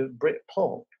progress into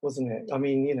Britpop, wasn't it? I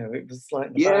mean, you know, it was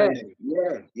like the band.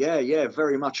 Yeah,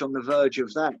 very much on the verge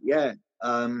of that. Yeah.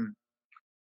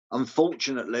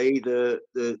 Unfortunately, the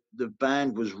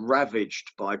band was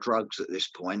ravaged by drugs at this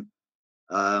point.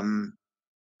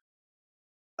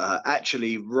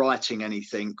 Actually, writing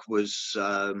anything was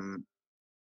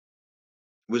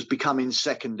becoming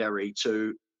secondary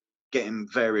to getting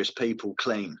various people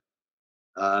clean.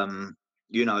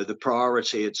 You know, the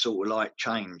priority had sort of like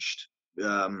changed.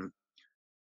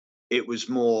 It was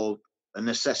more a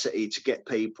necessity to get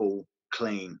people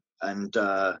clean and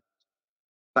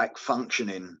back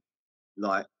functioning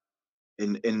like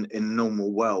in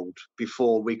normal world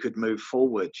before we could move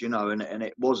forward, you know. And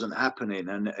it wasn't happening,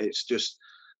 and it's just,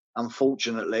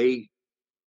 unfortunately,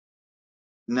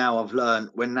 now I've learned,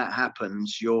 when that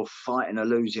happens, you're fighting a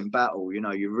losing battle, you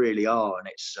know. You really are. And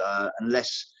it's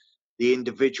unless the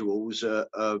individuals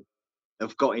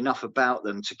have got enough about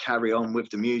them to carry on with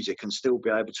the music and still be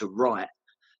able to write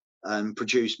and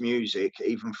produce music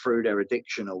even through their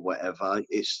addiction or whatever,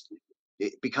 it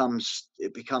becomes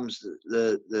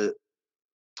the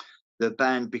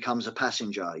band becomes a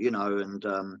passenger, you know, and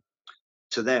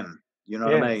to them, you know.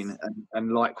 Yes. What I mean?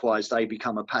 And likewise, they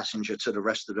become a passenger to the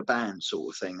rest of the band,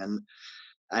 sort of thing.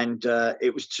 And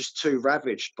it was just too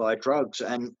ravaged by drugs.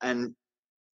 And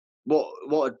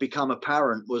what had become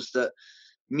apparent was that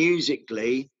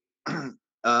musically,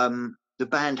 the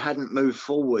band hadn't moved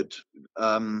forward.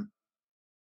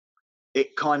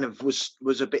 It kind of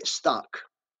was a bit stuck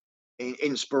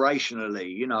inspirationally,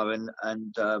 you know,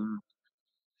 and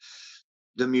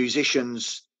the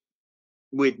musicians,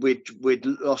 we'd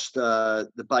lost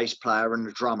the bass player and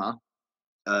the drummer.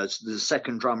 The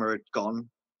second drummer had gone.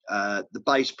 The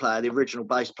bass player, the original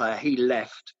bass player, he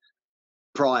left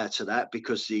prior to that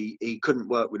because he couldn't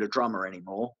work with a drummer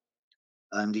anymore.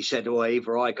 And he said, "Oh,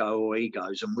 either I go or he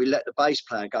goes." And we let the bass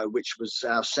player go, which was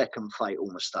our second fatal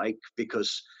mistake,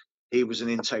 because he was an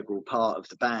integral part of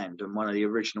the band and one of the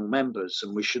original members,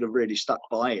 and we should have really stuck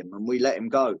by him, and we let him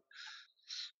go.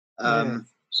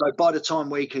 So by the time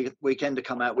Weekender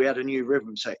come out, we had a new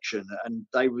rhythm section, and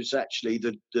they was actually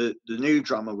the new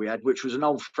drummer we had, which was an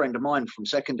old friend of mine from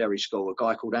secondary school, a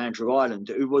guy called Andrew Ireland,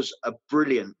 who was a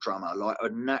brilliant drummer, like a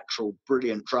natural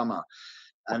brilliant drummer.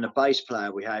 And the bass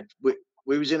player we had,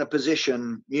 we was in a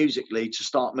position musically to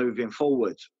start moving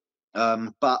forward.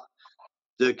 But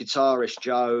the guitarist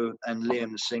Joe and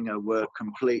Liam the singer were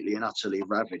completely and utterly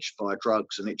ravaged by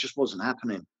drugs, and it just wasn't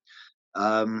happening.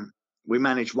 We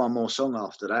managed one more song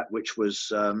after that, which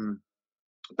was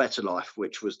Better Life,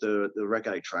 which was the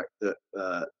reggae track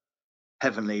that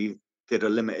Heavenly did a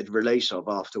limited release of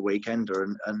after Weekender,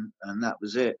 and that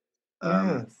was it.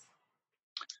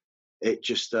 It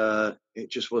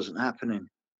just wasn't happening.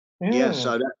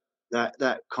 So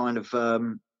that kind of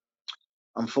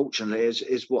unfortunately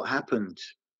is what happened.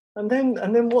 And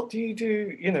then what do you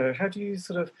do? You know, how do you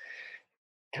sort of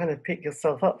kind of pick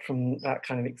yourself up from that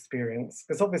kind of experience?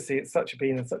 Because obviously it's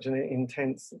been such an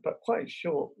intense but quite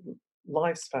short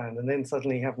lifespan, and then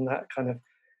suddenly having that kind of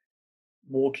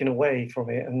walking away from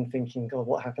it and thinking, God,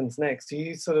 what happens next? Do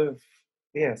you sort of,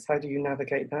 how do you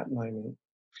navigate that moment?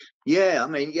 I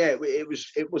mean,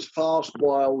 it was fast,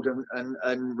 wild,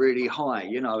 and really high,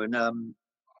 you know,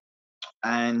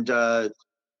 and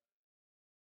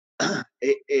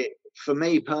it for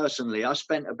me personally, I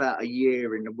spent about a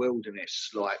year in the wilderness,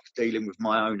 like dealing with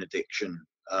my own addiction,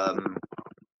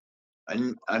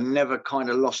 and I never kind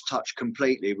of lost touch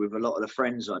completely with a lot of the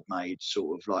friends I'd made,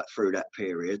 sort of like through that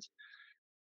period.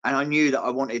 And I knew that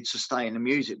I wanted to stay in the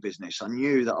music business. I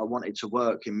knew that I wanted to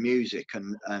work in music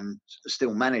and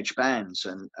still manage bands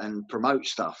and promote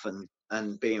stuff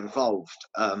and be involved.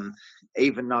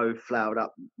 Even though Flowered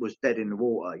Up was dead in the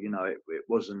water, you know, it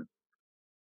wasn't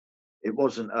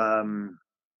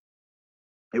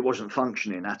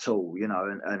functioning at all, you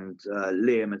know. And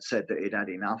Liam had said that he'd had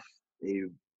enough.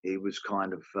 He was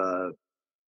kind of,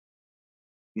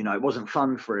 you know, it wasn't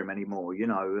fun for him anymore, you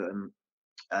know.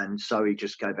 And so he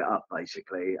just gave it up,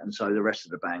 basically. And so the rest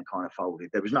of the band kind of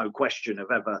folded. There was no question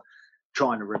of ever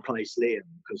trying to replace Liam,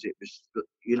 because it was,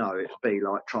 you know, it'd be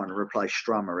like trying to replace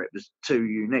Strummer. It was too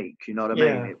unique, you know what I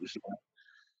mean? It was like,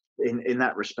 in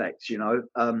that respect, you know.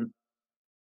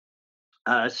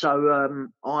 So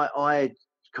I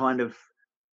kind of,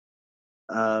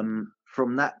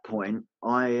 from that point,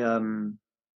 I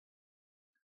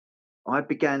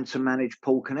began to manage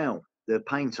Paul Cannell, the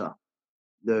painter,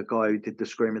 the guy who did the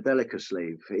Screamadelica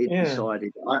sleeve. He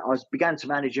decided, I began to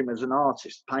manage him as an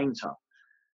artist, painter.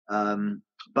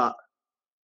 But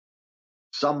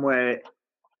somewhere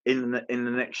in the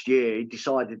next year, he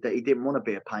decided that he didn't want to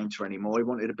be a painter anymore. He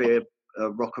wanted to be a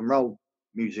rock and roll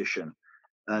musician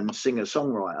and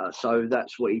singer-songwriter. So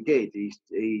that's what he did.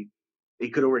 He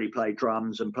could already play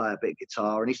drums and play a bit of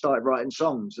guitar, and he started writing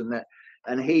songs, and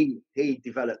he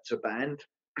developed a band.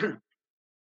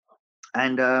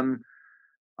 And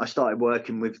I started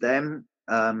working with them,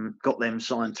 got them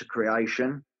signed to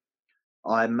Creation.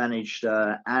 I managed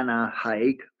Anna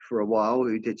Haig for a while,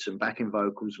 who did some backing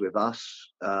vocals with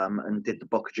us, and did the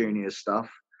Boca Juniors stuff.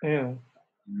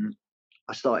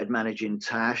 I started managing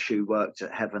Tash, who worked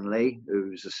at Heavenly,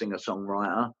 who's a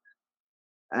singer-songwriter.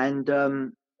 And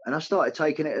I started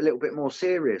taking it a little bit more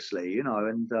seriously, you know,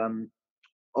 and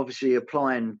obviously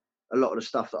applying a lot of the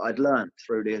stuff that I'd learned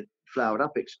through the Flowered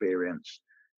Up experience.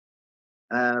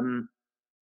 And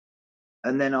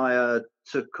then I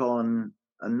took on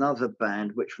another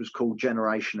band, which was called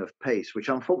Generation of Peace, which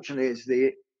unfortunately is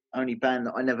the only band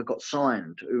that I never got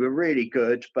signed, who were really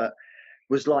good, but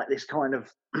was like this kind of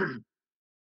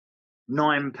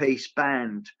 9-piece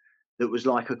band that was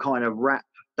like a kind of rap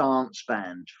dance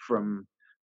band from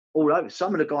all over.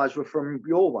 Some of the guys were from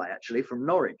your way, actually, from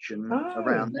Norwich and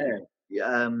around there.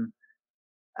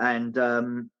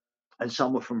 And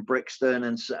some were from Brixton,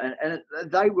 and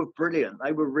they were brilliant.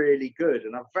 They were really good,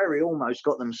 and I very almost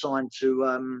got them signed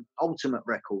to Ultimate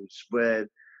Records, where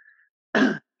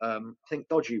I think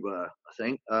Dodgy were.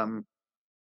 But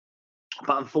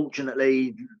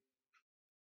unfortunately,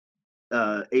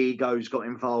 egos got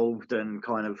involved, and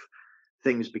kind of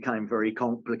things became very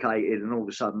complicated, and all of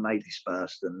a sudden they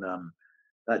dispersed, and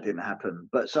that didn't happen.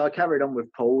 But so I carried on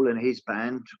with Paul and his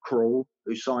band, Crawl,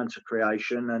 who signed to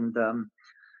Creation, and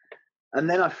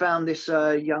then I found this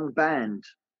young band.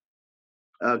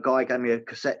 A guy gave me a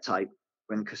cassette tape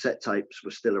when cassette tapes were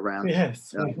still around.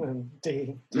 Yes,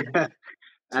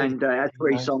 and it had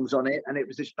 3 songs on it, and it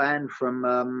was this band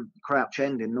from Crouch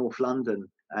End in North London,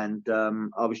 and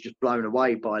I was just blown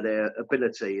away by their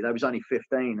ability. They was only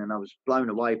 15, and I was blown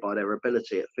away by their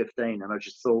ability at 15, and I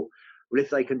just thought, well, if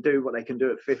they can do what they can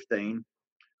do at 15,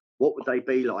 what would they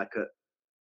be like at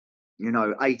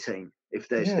 18 if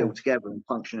they're still together and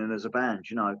functioning as a band,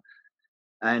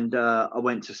 And I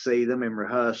went to see them in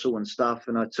rehearsal and stuff,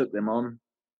 and I took them on,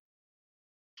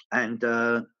 and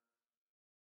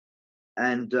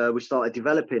we started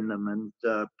developing them and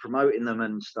promoting them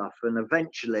and stuff. And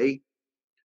eventually,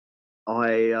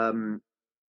 I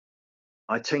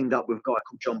teamed up with a guy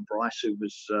called John Bryce, who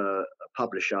was a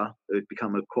publisher who'd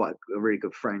become a really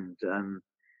good friend,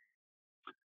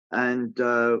 and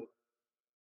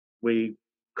we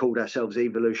called ourselves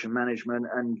Evolution Management,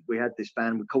 and we had this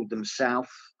band. We called them South,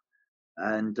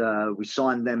 and we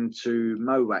signed them to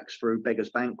Mowax through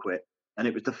Beggars Banquet, and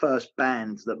it was the first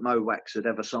band that Mowax had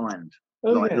ever signed,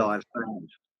 live band.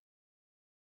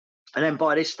 And then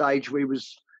by this stage, we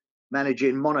was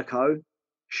managing Monaco,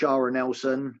 Shara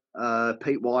Nelson,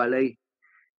 Pete Wiley,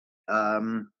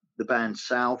 the band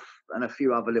South, and a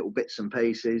few other little bits and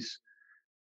pieces.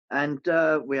 And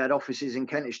we had offices in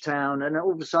Kentish Town, and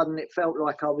all of a sudden it felt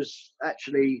like I was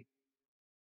actually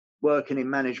working in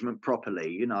management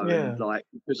properly, and like,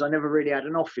 because I never really had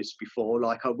an office before.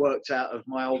 Like, I worked out of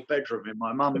my old bedroom in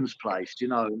my mum's place,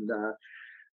 and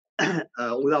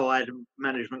although I had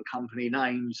management company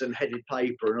names and headed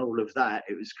paper and all of that,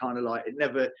 it was kind of like,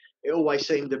 it always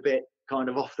seemed a bit kind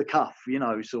of off the cuff,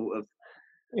 sort of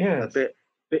a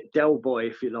bit Del Boy,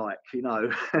 if you like,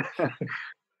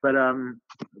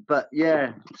 But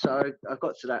yeah, so I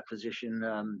got to that position,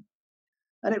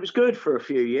 and it was good for a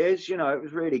few years. It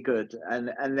was really good,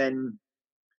 and then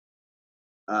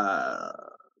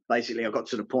basically I got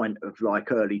to the point of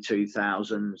like early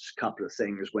 2000s. A couple of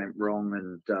things went wrong,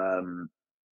 and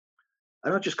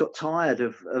I just got tired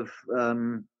of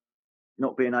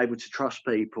not being able to trust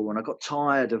people, and I got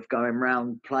tired of going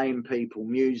around playing people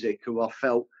music who I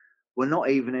felt were not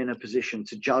even in a position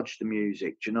to judge the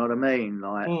music. Do you know what I mean?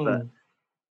 Like, but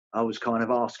I was kind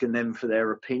of asking them for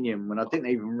their opinion when I didn't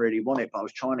even really want it, but I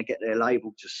was trying to get their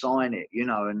label to sign it,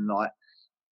 and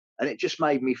it just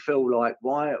made me feel like,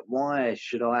 why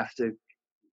should I have to,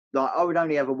 like, I would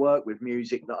only ever work with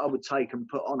music that I would take and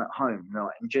put on at home,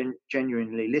 like, and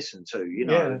genuinely listen to,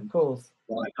 Yeah, of course.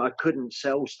 Like, I couldn't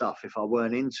sell stuff if I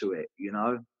weren't into it,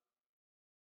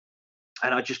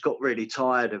 And I just got really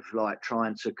tired of like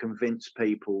trying to convince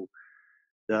people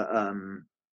that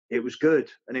it was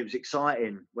good and it was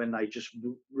exciting when they just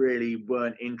really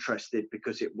weren't interested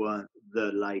because it weren't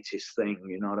the latest thing.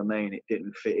 You know what I mean? It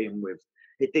didn't fit in with.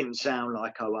 It didn't sound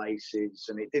like Oasis,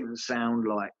 and it didn't sound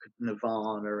like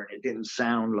Nirvana, and it didn't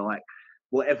sound like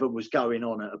whatever was going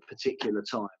on at a particular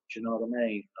time. Do you know what I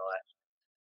mean? Like,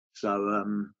 so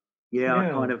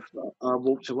I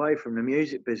walked away from the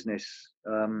music business.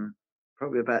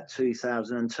 Probably about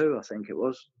 2002, I think it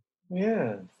was.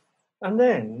 Yeah. And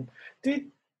then,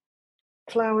 did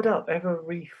Flowered Up ever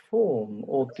reform,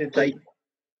 or did they?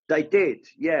 They did,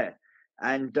 yeah.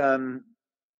 And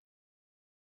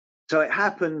so it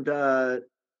happened. It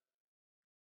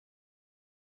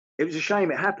was a shame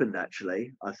it happened,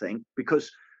 actually, I think,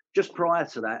 because just prior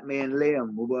to that, me and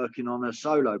Liam were working on a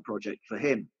solo project for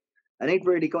him. And he'd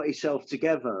really got himself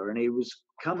together, and he was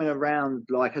coming around,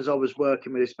 like, as I was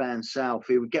working with this band South,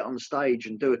 he would get on stage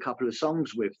and do a couple of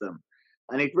songs with them.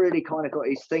 And he'd really kind of got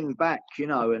his thing back,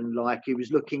 and like, he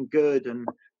was looking good, and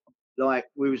like,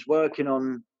 we was working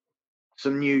on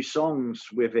some new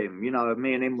songs with him,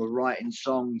 me and him were writing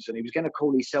songs, and he was going to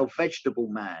call himself Vegetable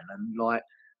Man. And like,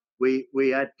 we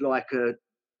had like a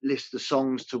list of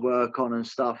songs to work on and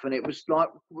stuff, and it was like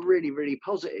really, really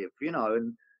positive,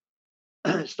 and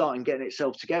starting getting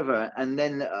itself together. And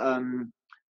then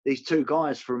these two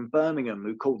guys from Birmingham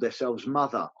who called themselves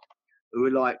Mother, who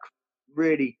were like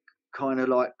really kind of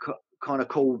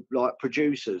cool, like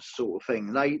producers sort of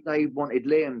thing. They wanted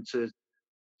Liam to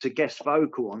guest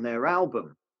vocal on their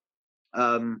album,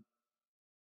 and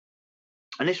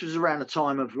this was around the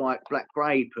time of like Black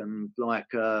Grape and like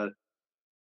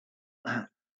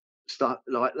stuff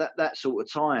like that sort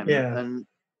of time.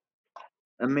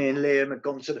 And me and Liam had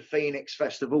gone to the Phoenix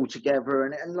Festival together,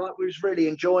 and like, we was really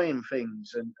enjoying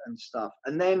things and stuff.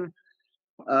 And then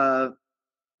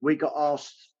we got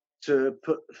asked to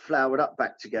put Flowered Up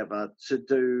back together to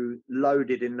do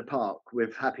Loaded in the Park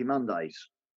with Happy Mondays,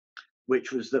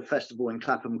 which was the festival in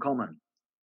Clapham Common.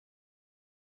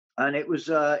 And it was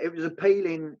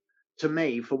appealing to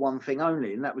me for one thing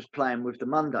only, and that was playing with the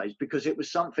Mondays, because it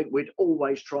was something we'd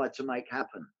always tried to make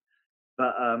happen.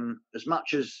 But as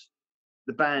much as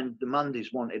the band, the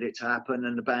Mondays, wanted it to happen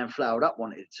and the band Flowered Up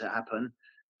wanted it to happen,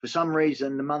 for some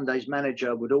reason the Mondays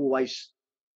manager would always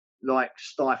like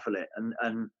stifle it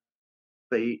and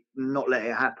be not let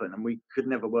it happen, and we could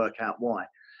never work out why.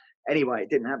 Anyway, it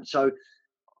didn't happen. So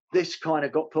this kind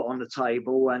of got put on the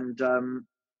table, and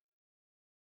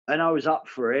I was up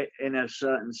for it in a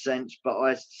certain sense, but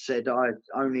I said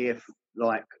only if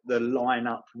like the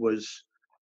lineup was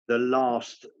the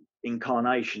last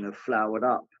incarnation of Flowered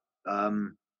Up,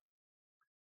 and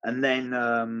then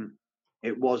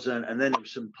it wasn't, and then there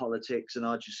was some politics, and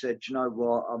I just said, you know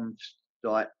what,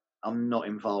 I'm not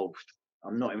involved,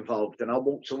 and I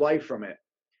walked away from it.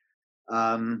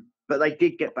 But they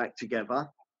did get back together.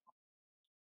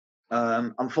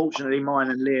 Unfortunately,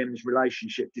 mine and Liam's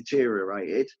relationship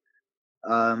deteriorated,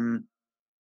 and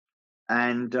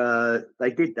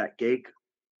they did that gig,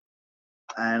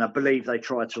 and I believe they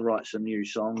tried to write some new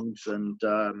songs, and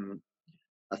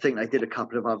I think they did a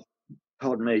couple of other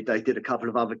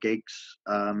gigs,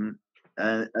 and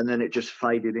then it just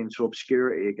faded into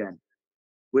obscurity again,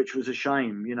 which was a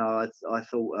shame. You know, I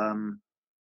thought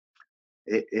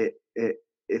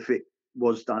if it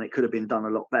was done, it could have been done a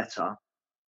lot better.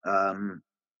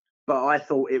 But I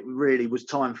thought it really was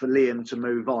time for Liam to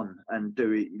move on and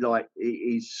do it. Like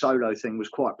his solo thing was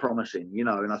quite promising, you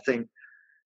know, and I think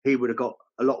he would have got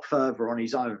a lot further on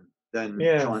his own than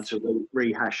trying to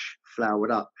rehash Flowered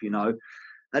Up, you know.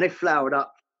 And if Flowered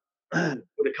Up would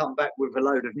have come back with a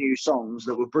load of new songs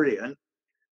that were brilliant,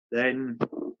 then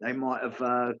they might have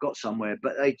got somewhere.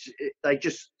 But they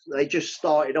just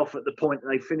started off at the point that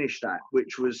they finished at,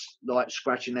 which was like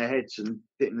scratching their heads and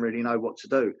didn't really know what to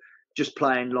do. Just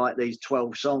playing like these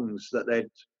 12 songs that they'd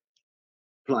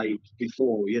played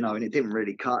before, you know, and it didn't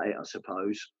really cut it, I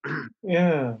suppose.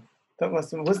 Yeah, that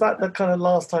must have, was that the kind of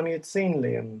last time you'd seen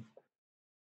Liam?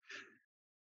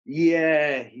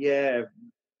 Yeah.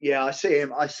 I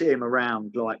see him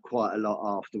around like quite a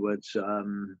lot afterwards.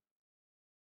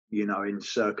 You know, in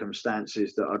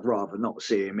circumstances that I'd rather not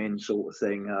see him in, sort of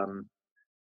thing.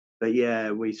 But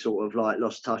yeah, we sort of like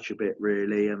lost touch a bit,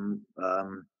 really, and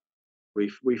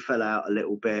we fell out a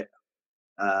little bit.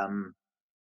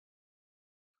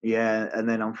 Yeah, and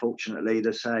then unfortunately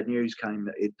the sad news came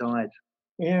that he'd died.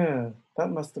 Yeah, that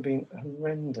must have been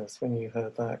horrendous when you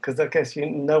heard that, because I guess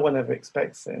no one ever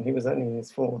expects it, and he was only in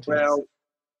his 40s. Well,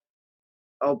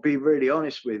 I'll be really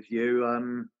honest with you.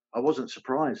 I wasn't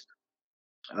surprised.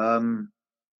 I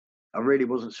really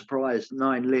wasn't surprised,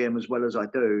 knowing Liam as well as I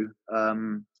do.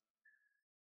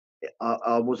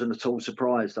 I wasn't at all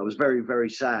surprised. I was very, very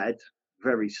sad,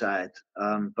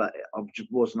 but I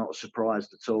was not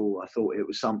surprised at all. I thought it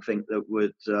was something that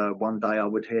would one day I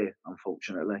would hear,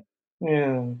 unfortunately.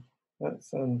 Yeah,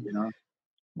 that's you know.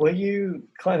 Were you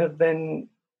kind of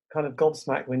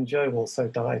gobsmacked when Joe also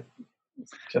died?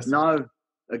 No,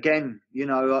 again, you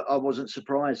know, I wasn't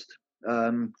surprised,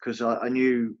 because I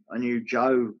knew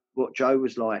Joe, what Joe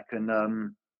was like, and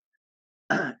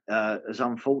as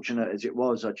unfortunate as it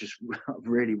was, I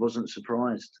really wasn't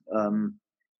surprised.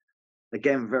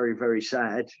 Again, very, very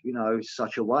sad, you know,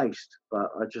 such a waste, but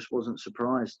I just wasn't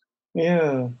surprised.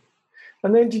 Yeah.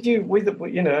 And then did you,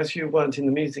 you know, as you weren't in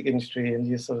the music industry and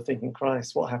you're sort of thinking,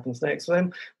 Christ, what happens next? So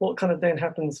then what kind of then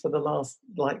happens for the last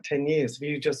like 10 years? Have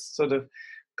you just sort of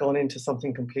gone into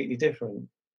something completely different?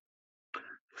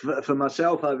 For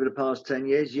myself over the past 10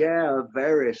 years, yeah,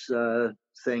 various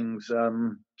things,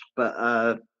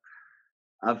 but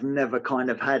I've never kind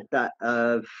of had that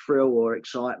thrill or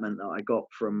excitement that I got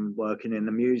from working in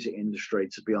the music industry,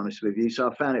 to be honest with you. So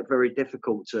I found it very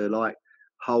difficult to like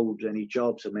hold any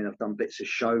jobs. I mean, I've done bits of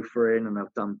chauffeuring, and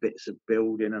I've done bits of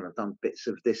building, and I've done bits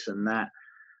of this and that,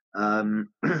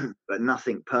 but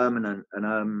nothing permanent.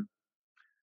 And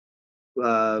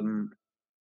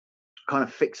kind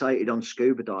of fixated on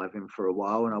scuba diving for a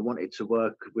while, and I wanted to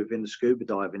work within the scuba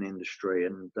diving industry,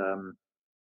 and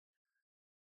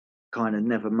kind of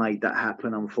never made that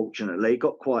happen, unfortunately.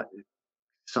 Got quite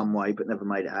some way, but never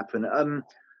made it happen. And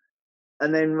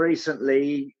then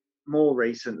more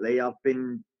recently, I've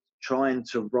been trying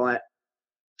to write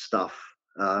stuff.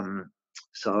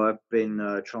 So I've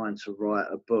been trying to write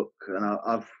a book, and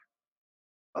I've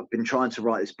been trying to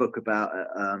write this book about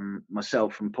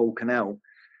myself and Paul Cannell,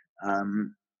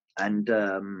 and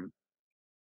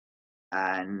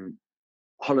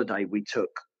holiday we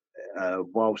took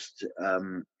whilst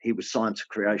he was signed to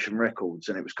Creation Records,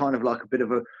 and it was kind of like a bit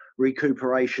of a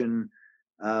recuperation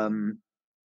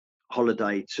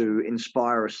holiday to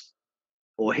inspire us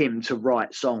or him to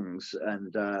write songs,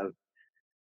 and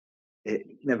it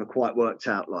never quite worked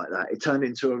out like that. It turned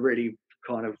into a really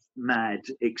kind of mad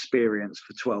experience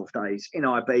for 12 days in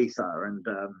Ibiza, and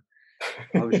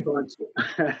I was trying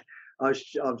to I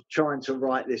was trying to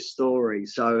write this story.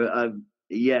 So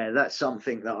yeah, that's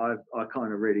something that I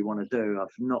kind of really want to do.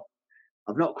 I've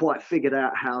not quite figured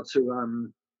out how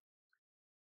to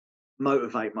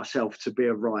motivate myself to be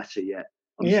a writer yet.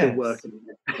 I'm still working on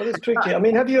it. Well, it's tricky. I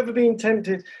mean, have you ever been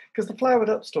tempted? Because the Flowered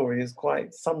Up story is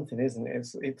quite something, isn't it?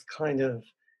 It's kind of.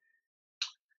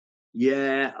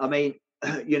 Yeah, I mean,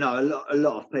 you know, a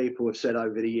lot of people have said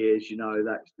over the years, you know,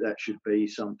 that should be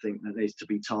something that needs to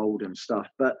be told and stuff.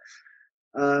 But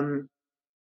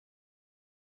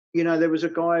you know, there was a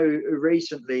guy who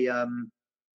recently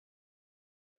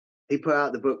he put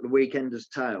out the book The Weekender's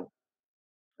Tale,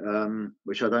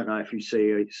 which I don't know if you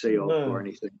see of or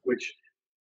anything. Which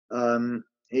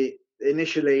it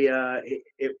initially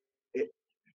it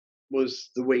was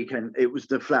the weekend. It was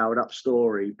the Flowered Up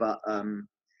story, but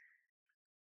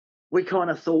we kind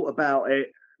of thought about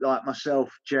it, like myself,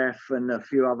 Jeff, and a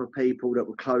few other people that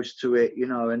were close to it, you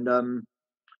know, and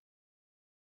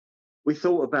we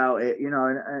thought about it, you know,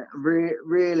 and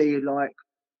really, like,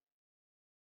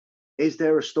 is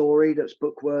there a story that's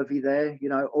book worthy there, you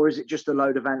know, or is it just a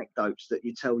load of anecdotes that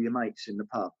you tell your mates in the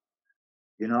pub,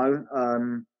 you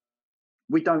know?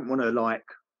 We don't want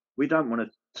to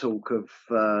talk of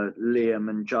Liam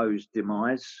and Joe's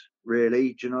demise,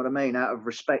 really. Do you know what I mean? Out of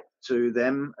respect to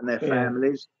them and their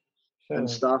families and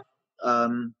stuff.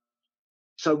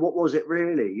 So what was it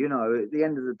really? You know, at the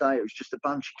end of the day, it was just a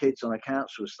bunch of kids on a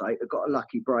council estate that got a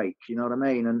lucky break. You know what I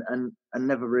mean? And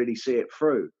never really see it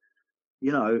through.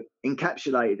 You know,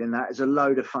 encapsulated in that is a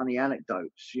load of funny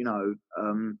anecdotes. You know,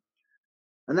 and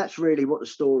that's really what the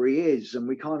story is. And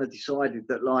we kind of decided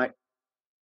that, like,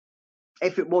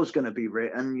 if it was going to be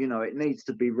written, you know, it needs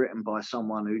to be written by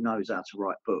someone who knows how to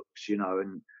write books, you know,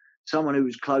 and someone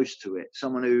who's close to it,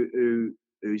 someone who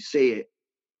see it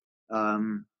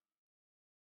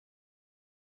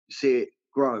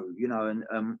grow, you know,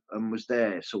 and was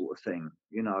there, sort of thing,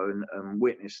 you know, and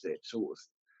witnessed it, sort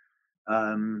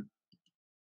of.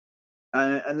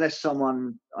 Unless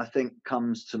someone, I think,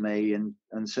 comes to me and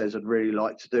says, I'd really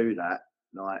like to do that,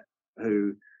 like,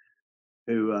 who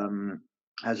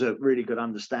has a really good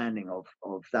understanding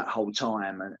of that whole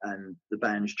time and the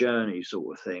band's journey,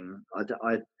 sort of thing.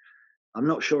 I'm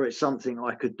not sure it's something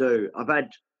I could do. I've had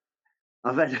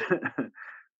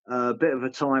a bit of a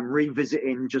time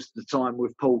revisiting just the time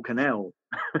with Paul Cannell.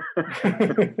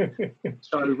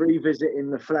 So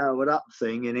revisiting the Flowered Up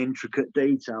thing in intricate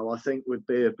detail, I think, would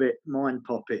be a bit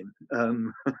mind-popping.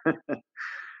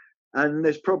 And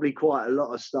there's probably quite a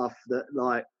lot of stuff that,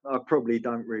 like, I probably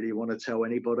don't really want to tell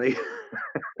anybody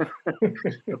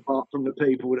apart from the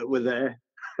people that were there.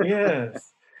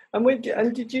 Yes. And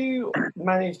did you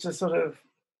manage to sort of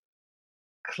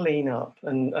clean up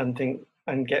and think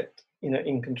and get, you know,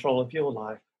 in control of your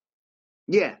life?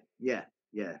 Yeah.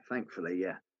 Thankfully,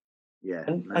 yeah.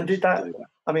 And did that?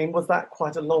 I mean, was that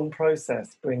quite a long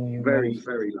process? Very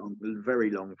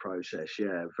long process.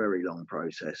 Yeah, very long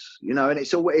process. You know, and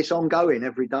it's ongoing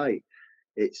every day.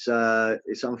 It's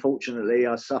unfortunately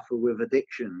I suffer with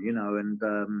addiction. You know,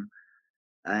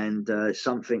 and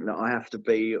something that I have to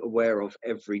be aware of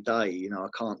every day. You know, I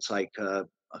can't take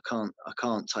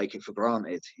it for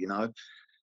granted. You know,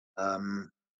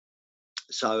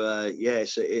 so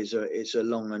yes, it's a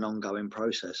long and ongoing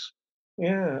process.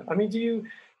 Yeah, I mean, do you?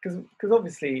 Because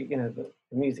obviously, you know, the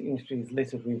music industry is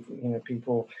littered with, you know,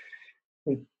 people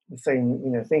with the same, you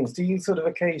know, things. Do you sort of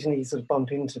occasionally sort of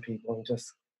bump into people and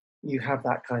just you have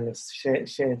that kind of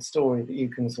shared story that you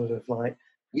can sort of like?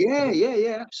 Yeah,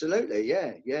 absolutely.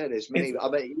 Yeah. There's many.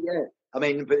 I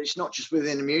mean, but it's not just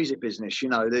within the music business. You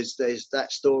know, there's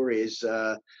that story is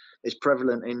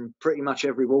prevalent in pretty much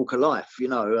every walk of life. You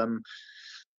know,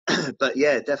 but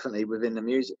yeah, definitely within the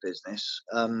music business.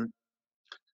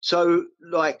 So,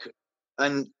 like,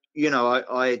 and you know,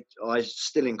 I'm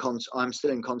still in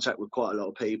contact with quite a lot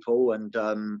of people, and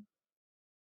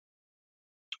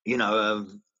you know,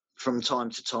 from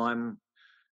time to time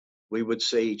we would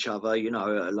see each other. You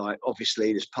know, like,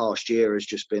 obviously this past year has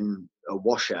just been a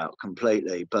washout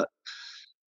completely. But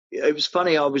it was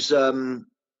funny. I was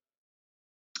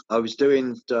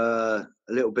doing a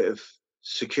little bit of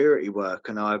security work,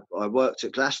 and I worked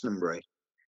at Glastonbury.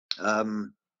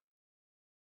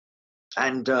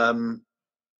 And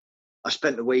I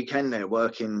spent the weekend there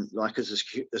working like as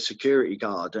a security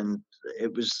guard, and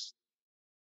it was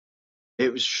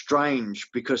strange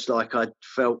because like I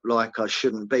felt like I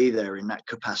shouldn't be there in that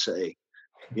capacity,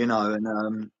 you know,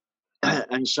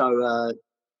 and so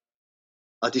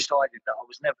I decided that I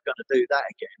was never going to do that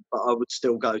again, but I would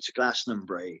still go to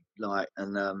Glastonbury, like,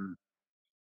 and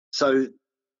so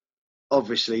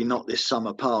obviously not this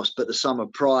summer past, but the summer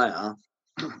prior,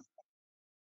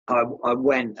 I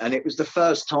went, and it was the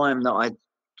first time that I'd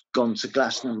gone to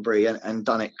Glastonbury and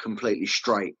done it completely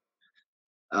straight.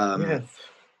 Yes.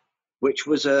 Which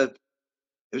was it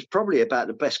was probably about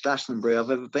the best Glastonbury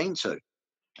I've ever been to,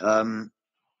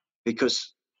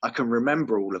 because I can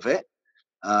remember all of it.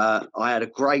 I had a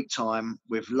great time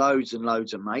with loads and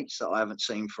loads of mates that I haven't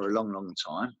seen for a long, long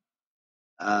time.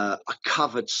 I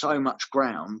covered so much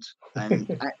ground and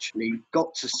actually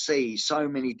got to see so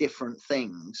many different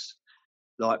things,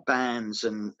 like bands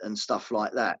and stuff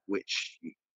like that, which,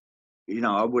 you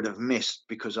know, I would have missed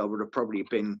because I would have probably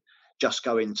been just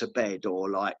going to bed or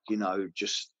like, you know,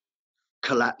 just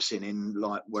collapsing in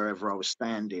like wherever I was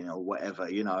standing or whatever,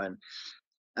 you know,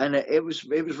 and it was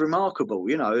remarkable,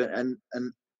 you know, and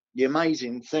the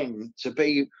amazing thing to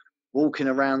be walking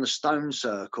around the stone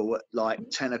circle at like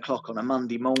 10 o'clock on a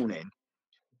Monday morning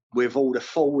with all the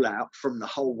fallout from the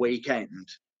whole weekend,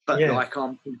 but Yes. like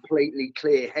I'm completely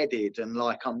clear-headed and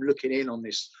like I'm looking in on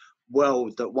this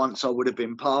world that once I would have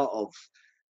been part of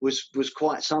was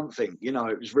quite something, you know.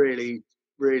 It was really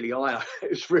it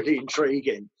was really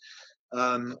intriguing.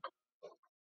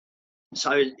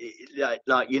 So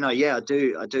like, you know, yeah, I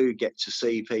do get to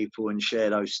see people and share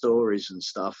those stories and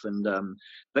stuff, and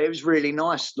but it was really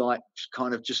nice, like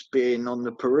kind of just being on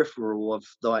the peripheral of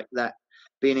like that,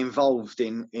 being involved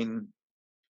in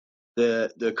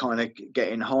the kind of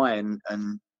getting high and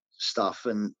stuff,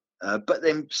 and but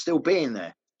then still being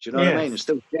there. Do you know what I mean? And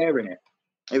still sharing it.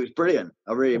 It was brilliant.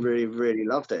 I really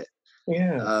loved it.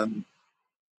 Yeah.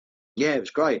 Yeah, it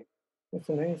was great. It's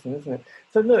amazing, isn't it?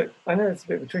 So look, I know it's a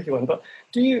bit of a tricky one, but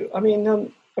do you? I mean,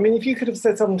 if you could have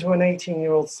said something to an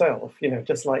 18-year-old self, you know,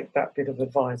 just like that bit of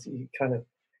advice that you kind of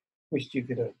wished you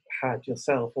could have had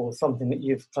yourself, or something that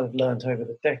you've kind of learned over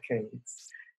the decades,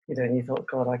 you know, and you thought,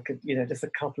 God, I could, you know, just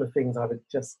a couple of things I would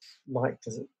just like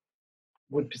to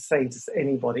would say to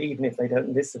anybody, even if they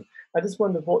don't listen. I just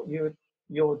wondered what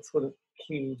your sort of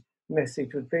key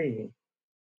message would be.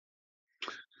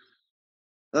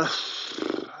 I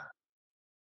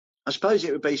suppose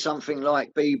it would be something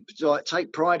like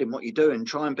take pride in what you do and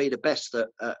try and be the best at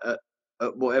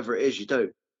whatever it is you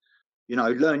do. You know,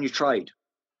 learn your trade.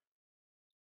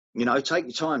 You know, take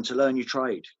your time to learn your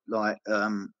trade, like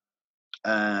and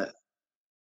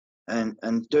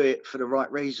do it for the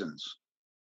right reasons,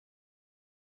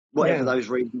 whatever those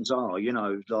reasons are. You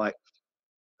know, like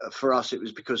for us, it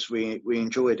was because we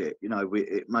enjoyed it. You know,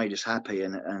 it made us happy,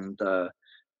 and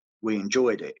we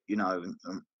enjoyed it. You know,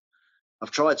 and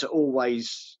I've tried to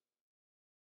always.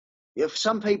 Yeah, for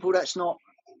some people, that's not,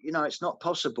 you know, it's not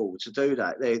possible to do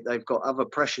that. They've got other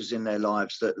pressures in their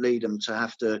lives that lead them to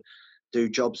have to do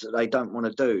jobs that they don't want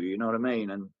to do. You know what I mean,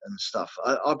 and stuff.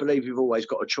 I believe you've always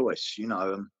got a choice. You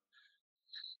know,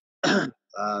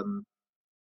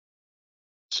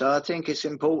 so I think it's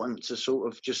important to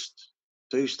sort of just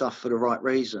do stuff for the right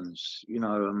reasons. You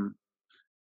know,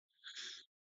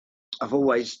 I've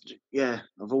always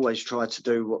tried to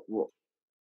do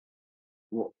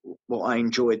what I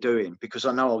enjoy doing, because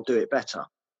I know I'll do it better.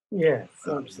 Yes,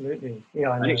 absolutely.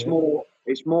 Yeah, I know. And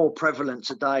it's more prevalent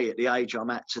today at the age I'm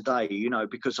at today, you know,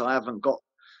 because I haven't got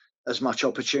as much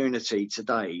opportunity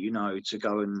today, you know, to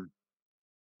go and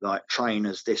like train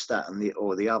as this, that, and the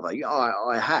other. Yeah,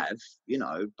 I have, you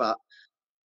know, but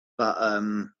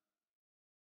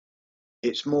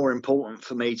it's more important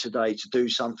for me today to do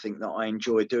something that I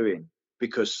enjoy doing,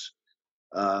 because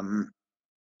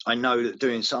I know that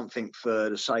doing something for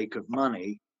the sake of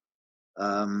money,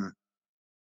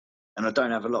 and I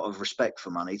don't have a lot of respect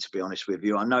for money, to be honest with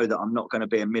you. I know that I'm not going to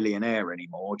be a millionaire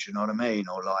anymore. Do you know what I mean?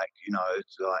 Or like, you know,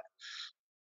 it's like,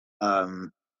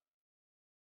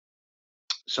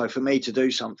 so for me to do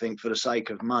something for the sake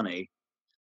of money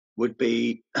would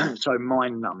be so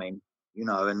mind numbing, you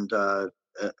know,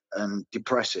 and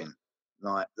depressing.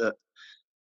 Like that,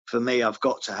 for me, I've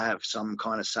got to have some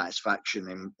kind of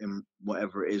satisfaction in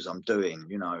whatever it is I'm doing,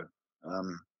 you know.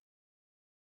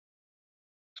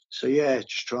 So yeah,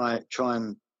 just try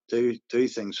and do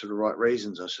things for the right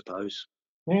reasons, I suppose.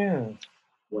 Yeah.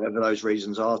 Whatever those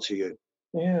reasons are to you.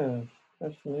 Yeah,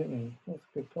 absolutely. That's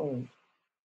a good point.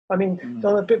 I mean,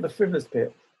 on a bit of a frivolous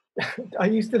bit, are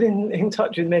you still in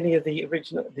touch with many of the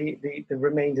original, the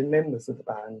remaining members of the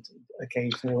band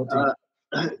occasionally? Or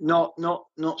Not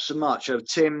so much.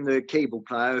 Tim, the keyboard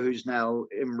player, who's now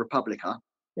in Republica.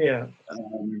 Yeah.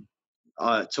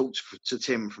 I talk to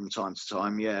Tim from time to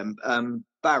time. Yeah.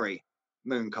 Barry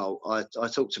Mooncult. I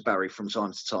talk to Barry from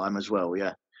time to time as well.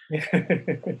 Yeah.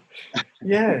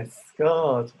 Yes.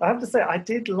 God, I have to say, I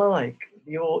did like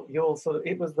your sort of.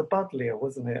 It was the Budlier,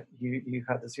 wasn't it? You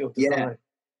had as your design.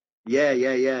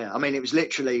 Yeah. I mean, it was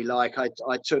literally like I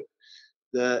took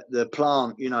the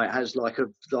plant. You know, it has like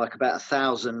about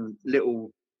 1,000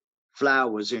 little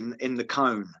flowers in the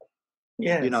cone.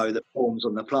 Yes. You know, that forms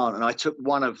on the plant, and I took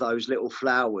one of those little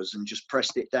flowers and just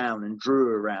pressed it down and drew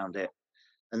around it,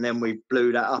 and then we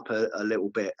blew that up a little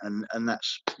bit, and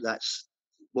that's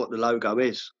what the logo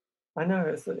is. I know,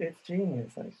 it's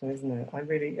genius, actually, isn't it?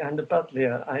 And the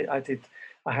Budlier,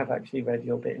 I have actually read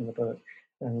your bit in the book,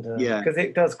 and because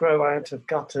it does grow out of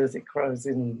gutters, it grows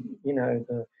in, you know,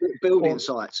 the building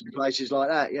sites and places like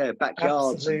that,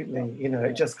 backyards. Absolutely, you know,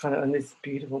 it just kind of, and this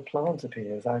beautiful plant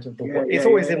appears out of the. It's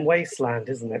always in wasteland,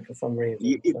 isn't it, for some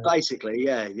reason? Basically,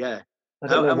 yeah.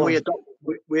 And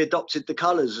we adopted the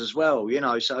colours as well, you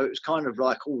know, so it was kind of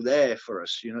like all there for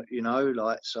us, you know,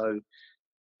 like so.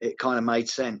 It kind of made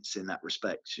sense in that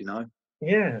respect, you know.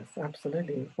 Yes,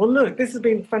 absolutely. Well, look, this has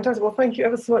been fantastic. Well, thank you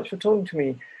ever so much for talking to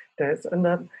me, Des.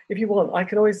 And if you want, I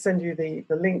can always send you the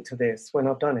link to this when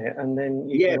I've done it, and then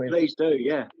you can always, please do.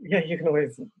 Yeah, you can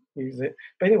always use it.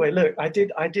 But anyway, look, I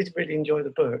did really enjoy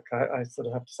the book. I sort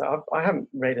of have to say, I haven't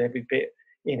read every bit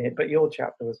in it, but your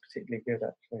chapter was particularly good,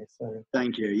 actually. So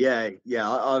thank you. Yeah.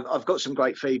 I've got some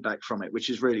great feedback from it, which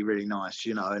is really, really nice,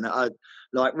 you know. And I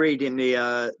like reading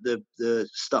the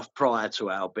stuff prior to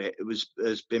our bit.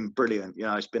 Has been brilliant, you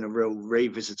know. It's been a real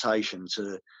revisitation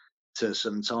to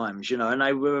some times, you know, and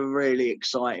they were really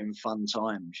exciting, fun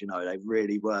times, you know. They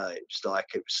really were.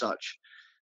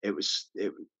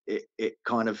 It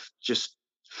kind of just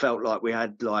felt like we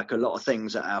had like a lot of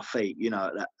things at our feet, you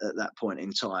know, at that point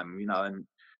in time, you know,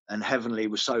 and Heavenly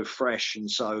was so fresh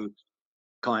and so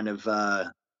kind of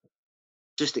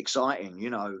just exciting, you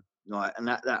know, like, and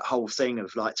that whole thing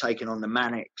of like taking on the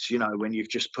Manics, you know, when you've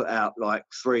just put out like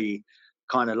 3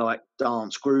 kind of like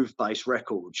dance groove based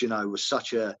records, you know, was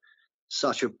such a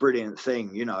brilliant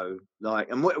thing, you know, like,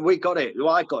 and we got it. Well,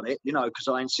 I got it, you know, because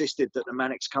I insisted that the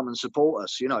Manics come and support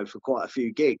us, you know, for quite a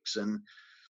few gigs, and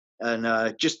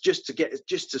just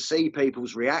to see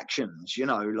people's reactions, you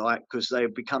know, like, because they're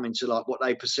becoming to like what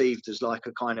they perceived as like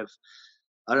a kind of,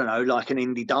 I don't know, like an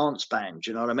indie dance band,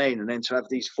 you know what I mean? And then to have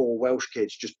these 4 Welsh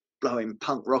kids just blowing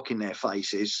punk rock in their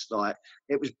faces, like,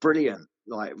 it was brilliant.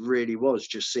 Like, it really was,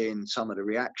 just seeing some of the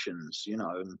reactions, you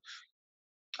know,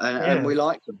 and we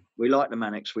like them. We like the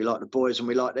Manics, we like the boys, and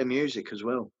we like their music as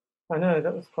well. I know,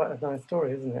 that was quite a nice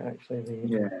story, isn't it, actually?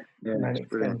 The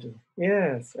Manics.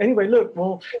 Yes. Anyway, look,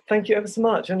 well, thank you ever so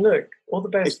much. And look, all the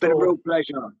best. It's been a real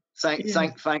pleasure.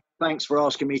 Thanks for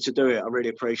asking me to do it. I really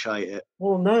appreciate it.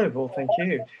 Well, thank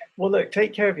you. Well, look,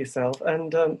 take care of yourself,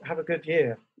 and have a good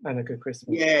year and a good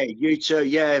Christmas. Yeah, you too.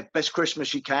 Yeah, best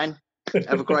Christmas you can.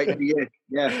 Have a great New Year.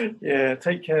 Yeah. Yeah,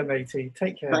 take care, matey.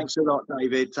 Take care. Thanks a lot,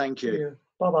 David. Thank you. Yeah.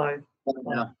 Bye-bye.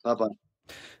 Bye-bye.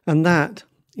 And that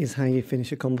is how you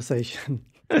finish a conversation.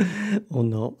 Or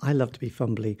not. I love to be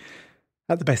fumbly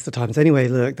at the best of times. Anyway,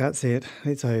 look, that's it.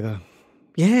 It's over.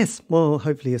 Yes, well,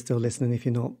 hopefully you're still listening. If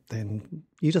you're not, then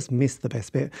you just missed the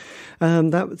best bit.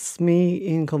 That was me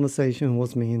in conversation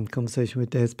with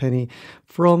Des Penney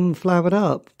from Flowered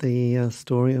Up, the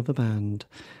story of a band,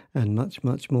 and much,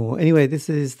 much more. Anyway, this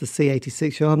is the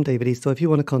C86 show. I'm David Eastaugh. If you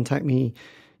want to contact me,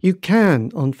 you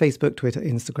can on Facebook, Twitter,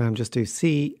 Instagram. Just do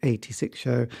C86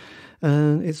 show.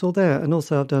 It's all there. And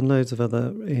also I've done loads of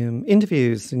other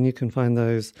interviews, and you can find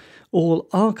those all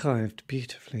archived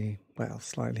beautifully, well,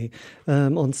 slightly,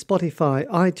 on Spotify,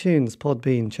 iTunes,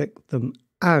 Podbean. Check them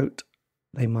out.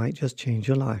 They might just change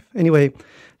your life. Anyway,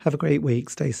 have a great week.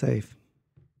 Stay safe.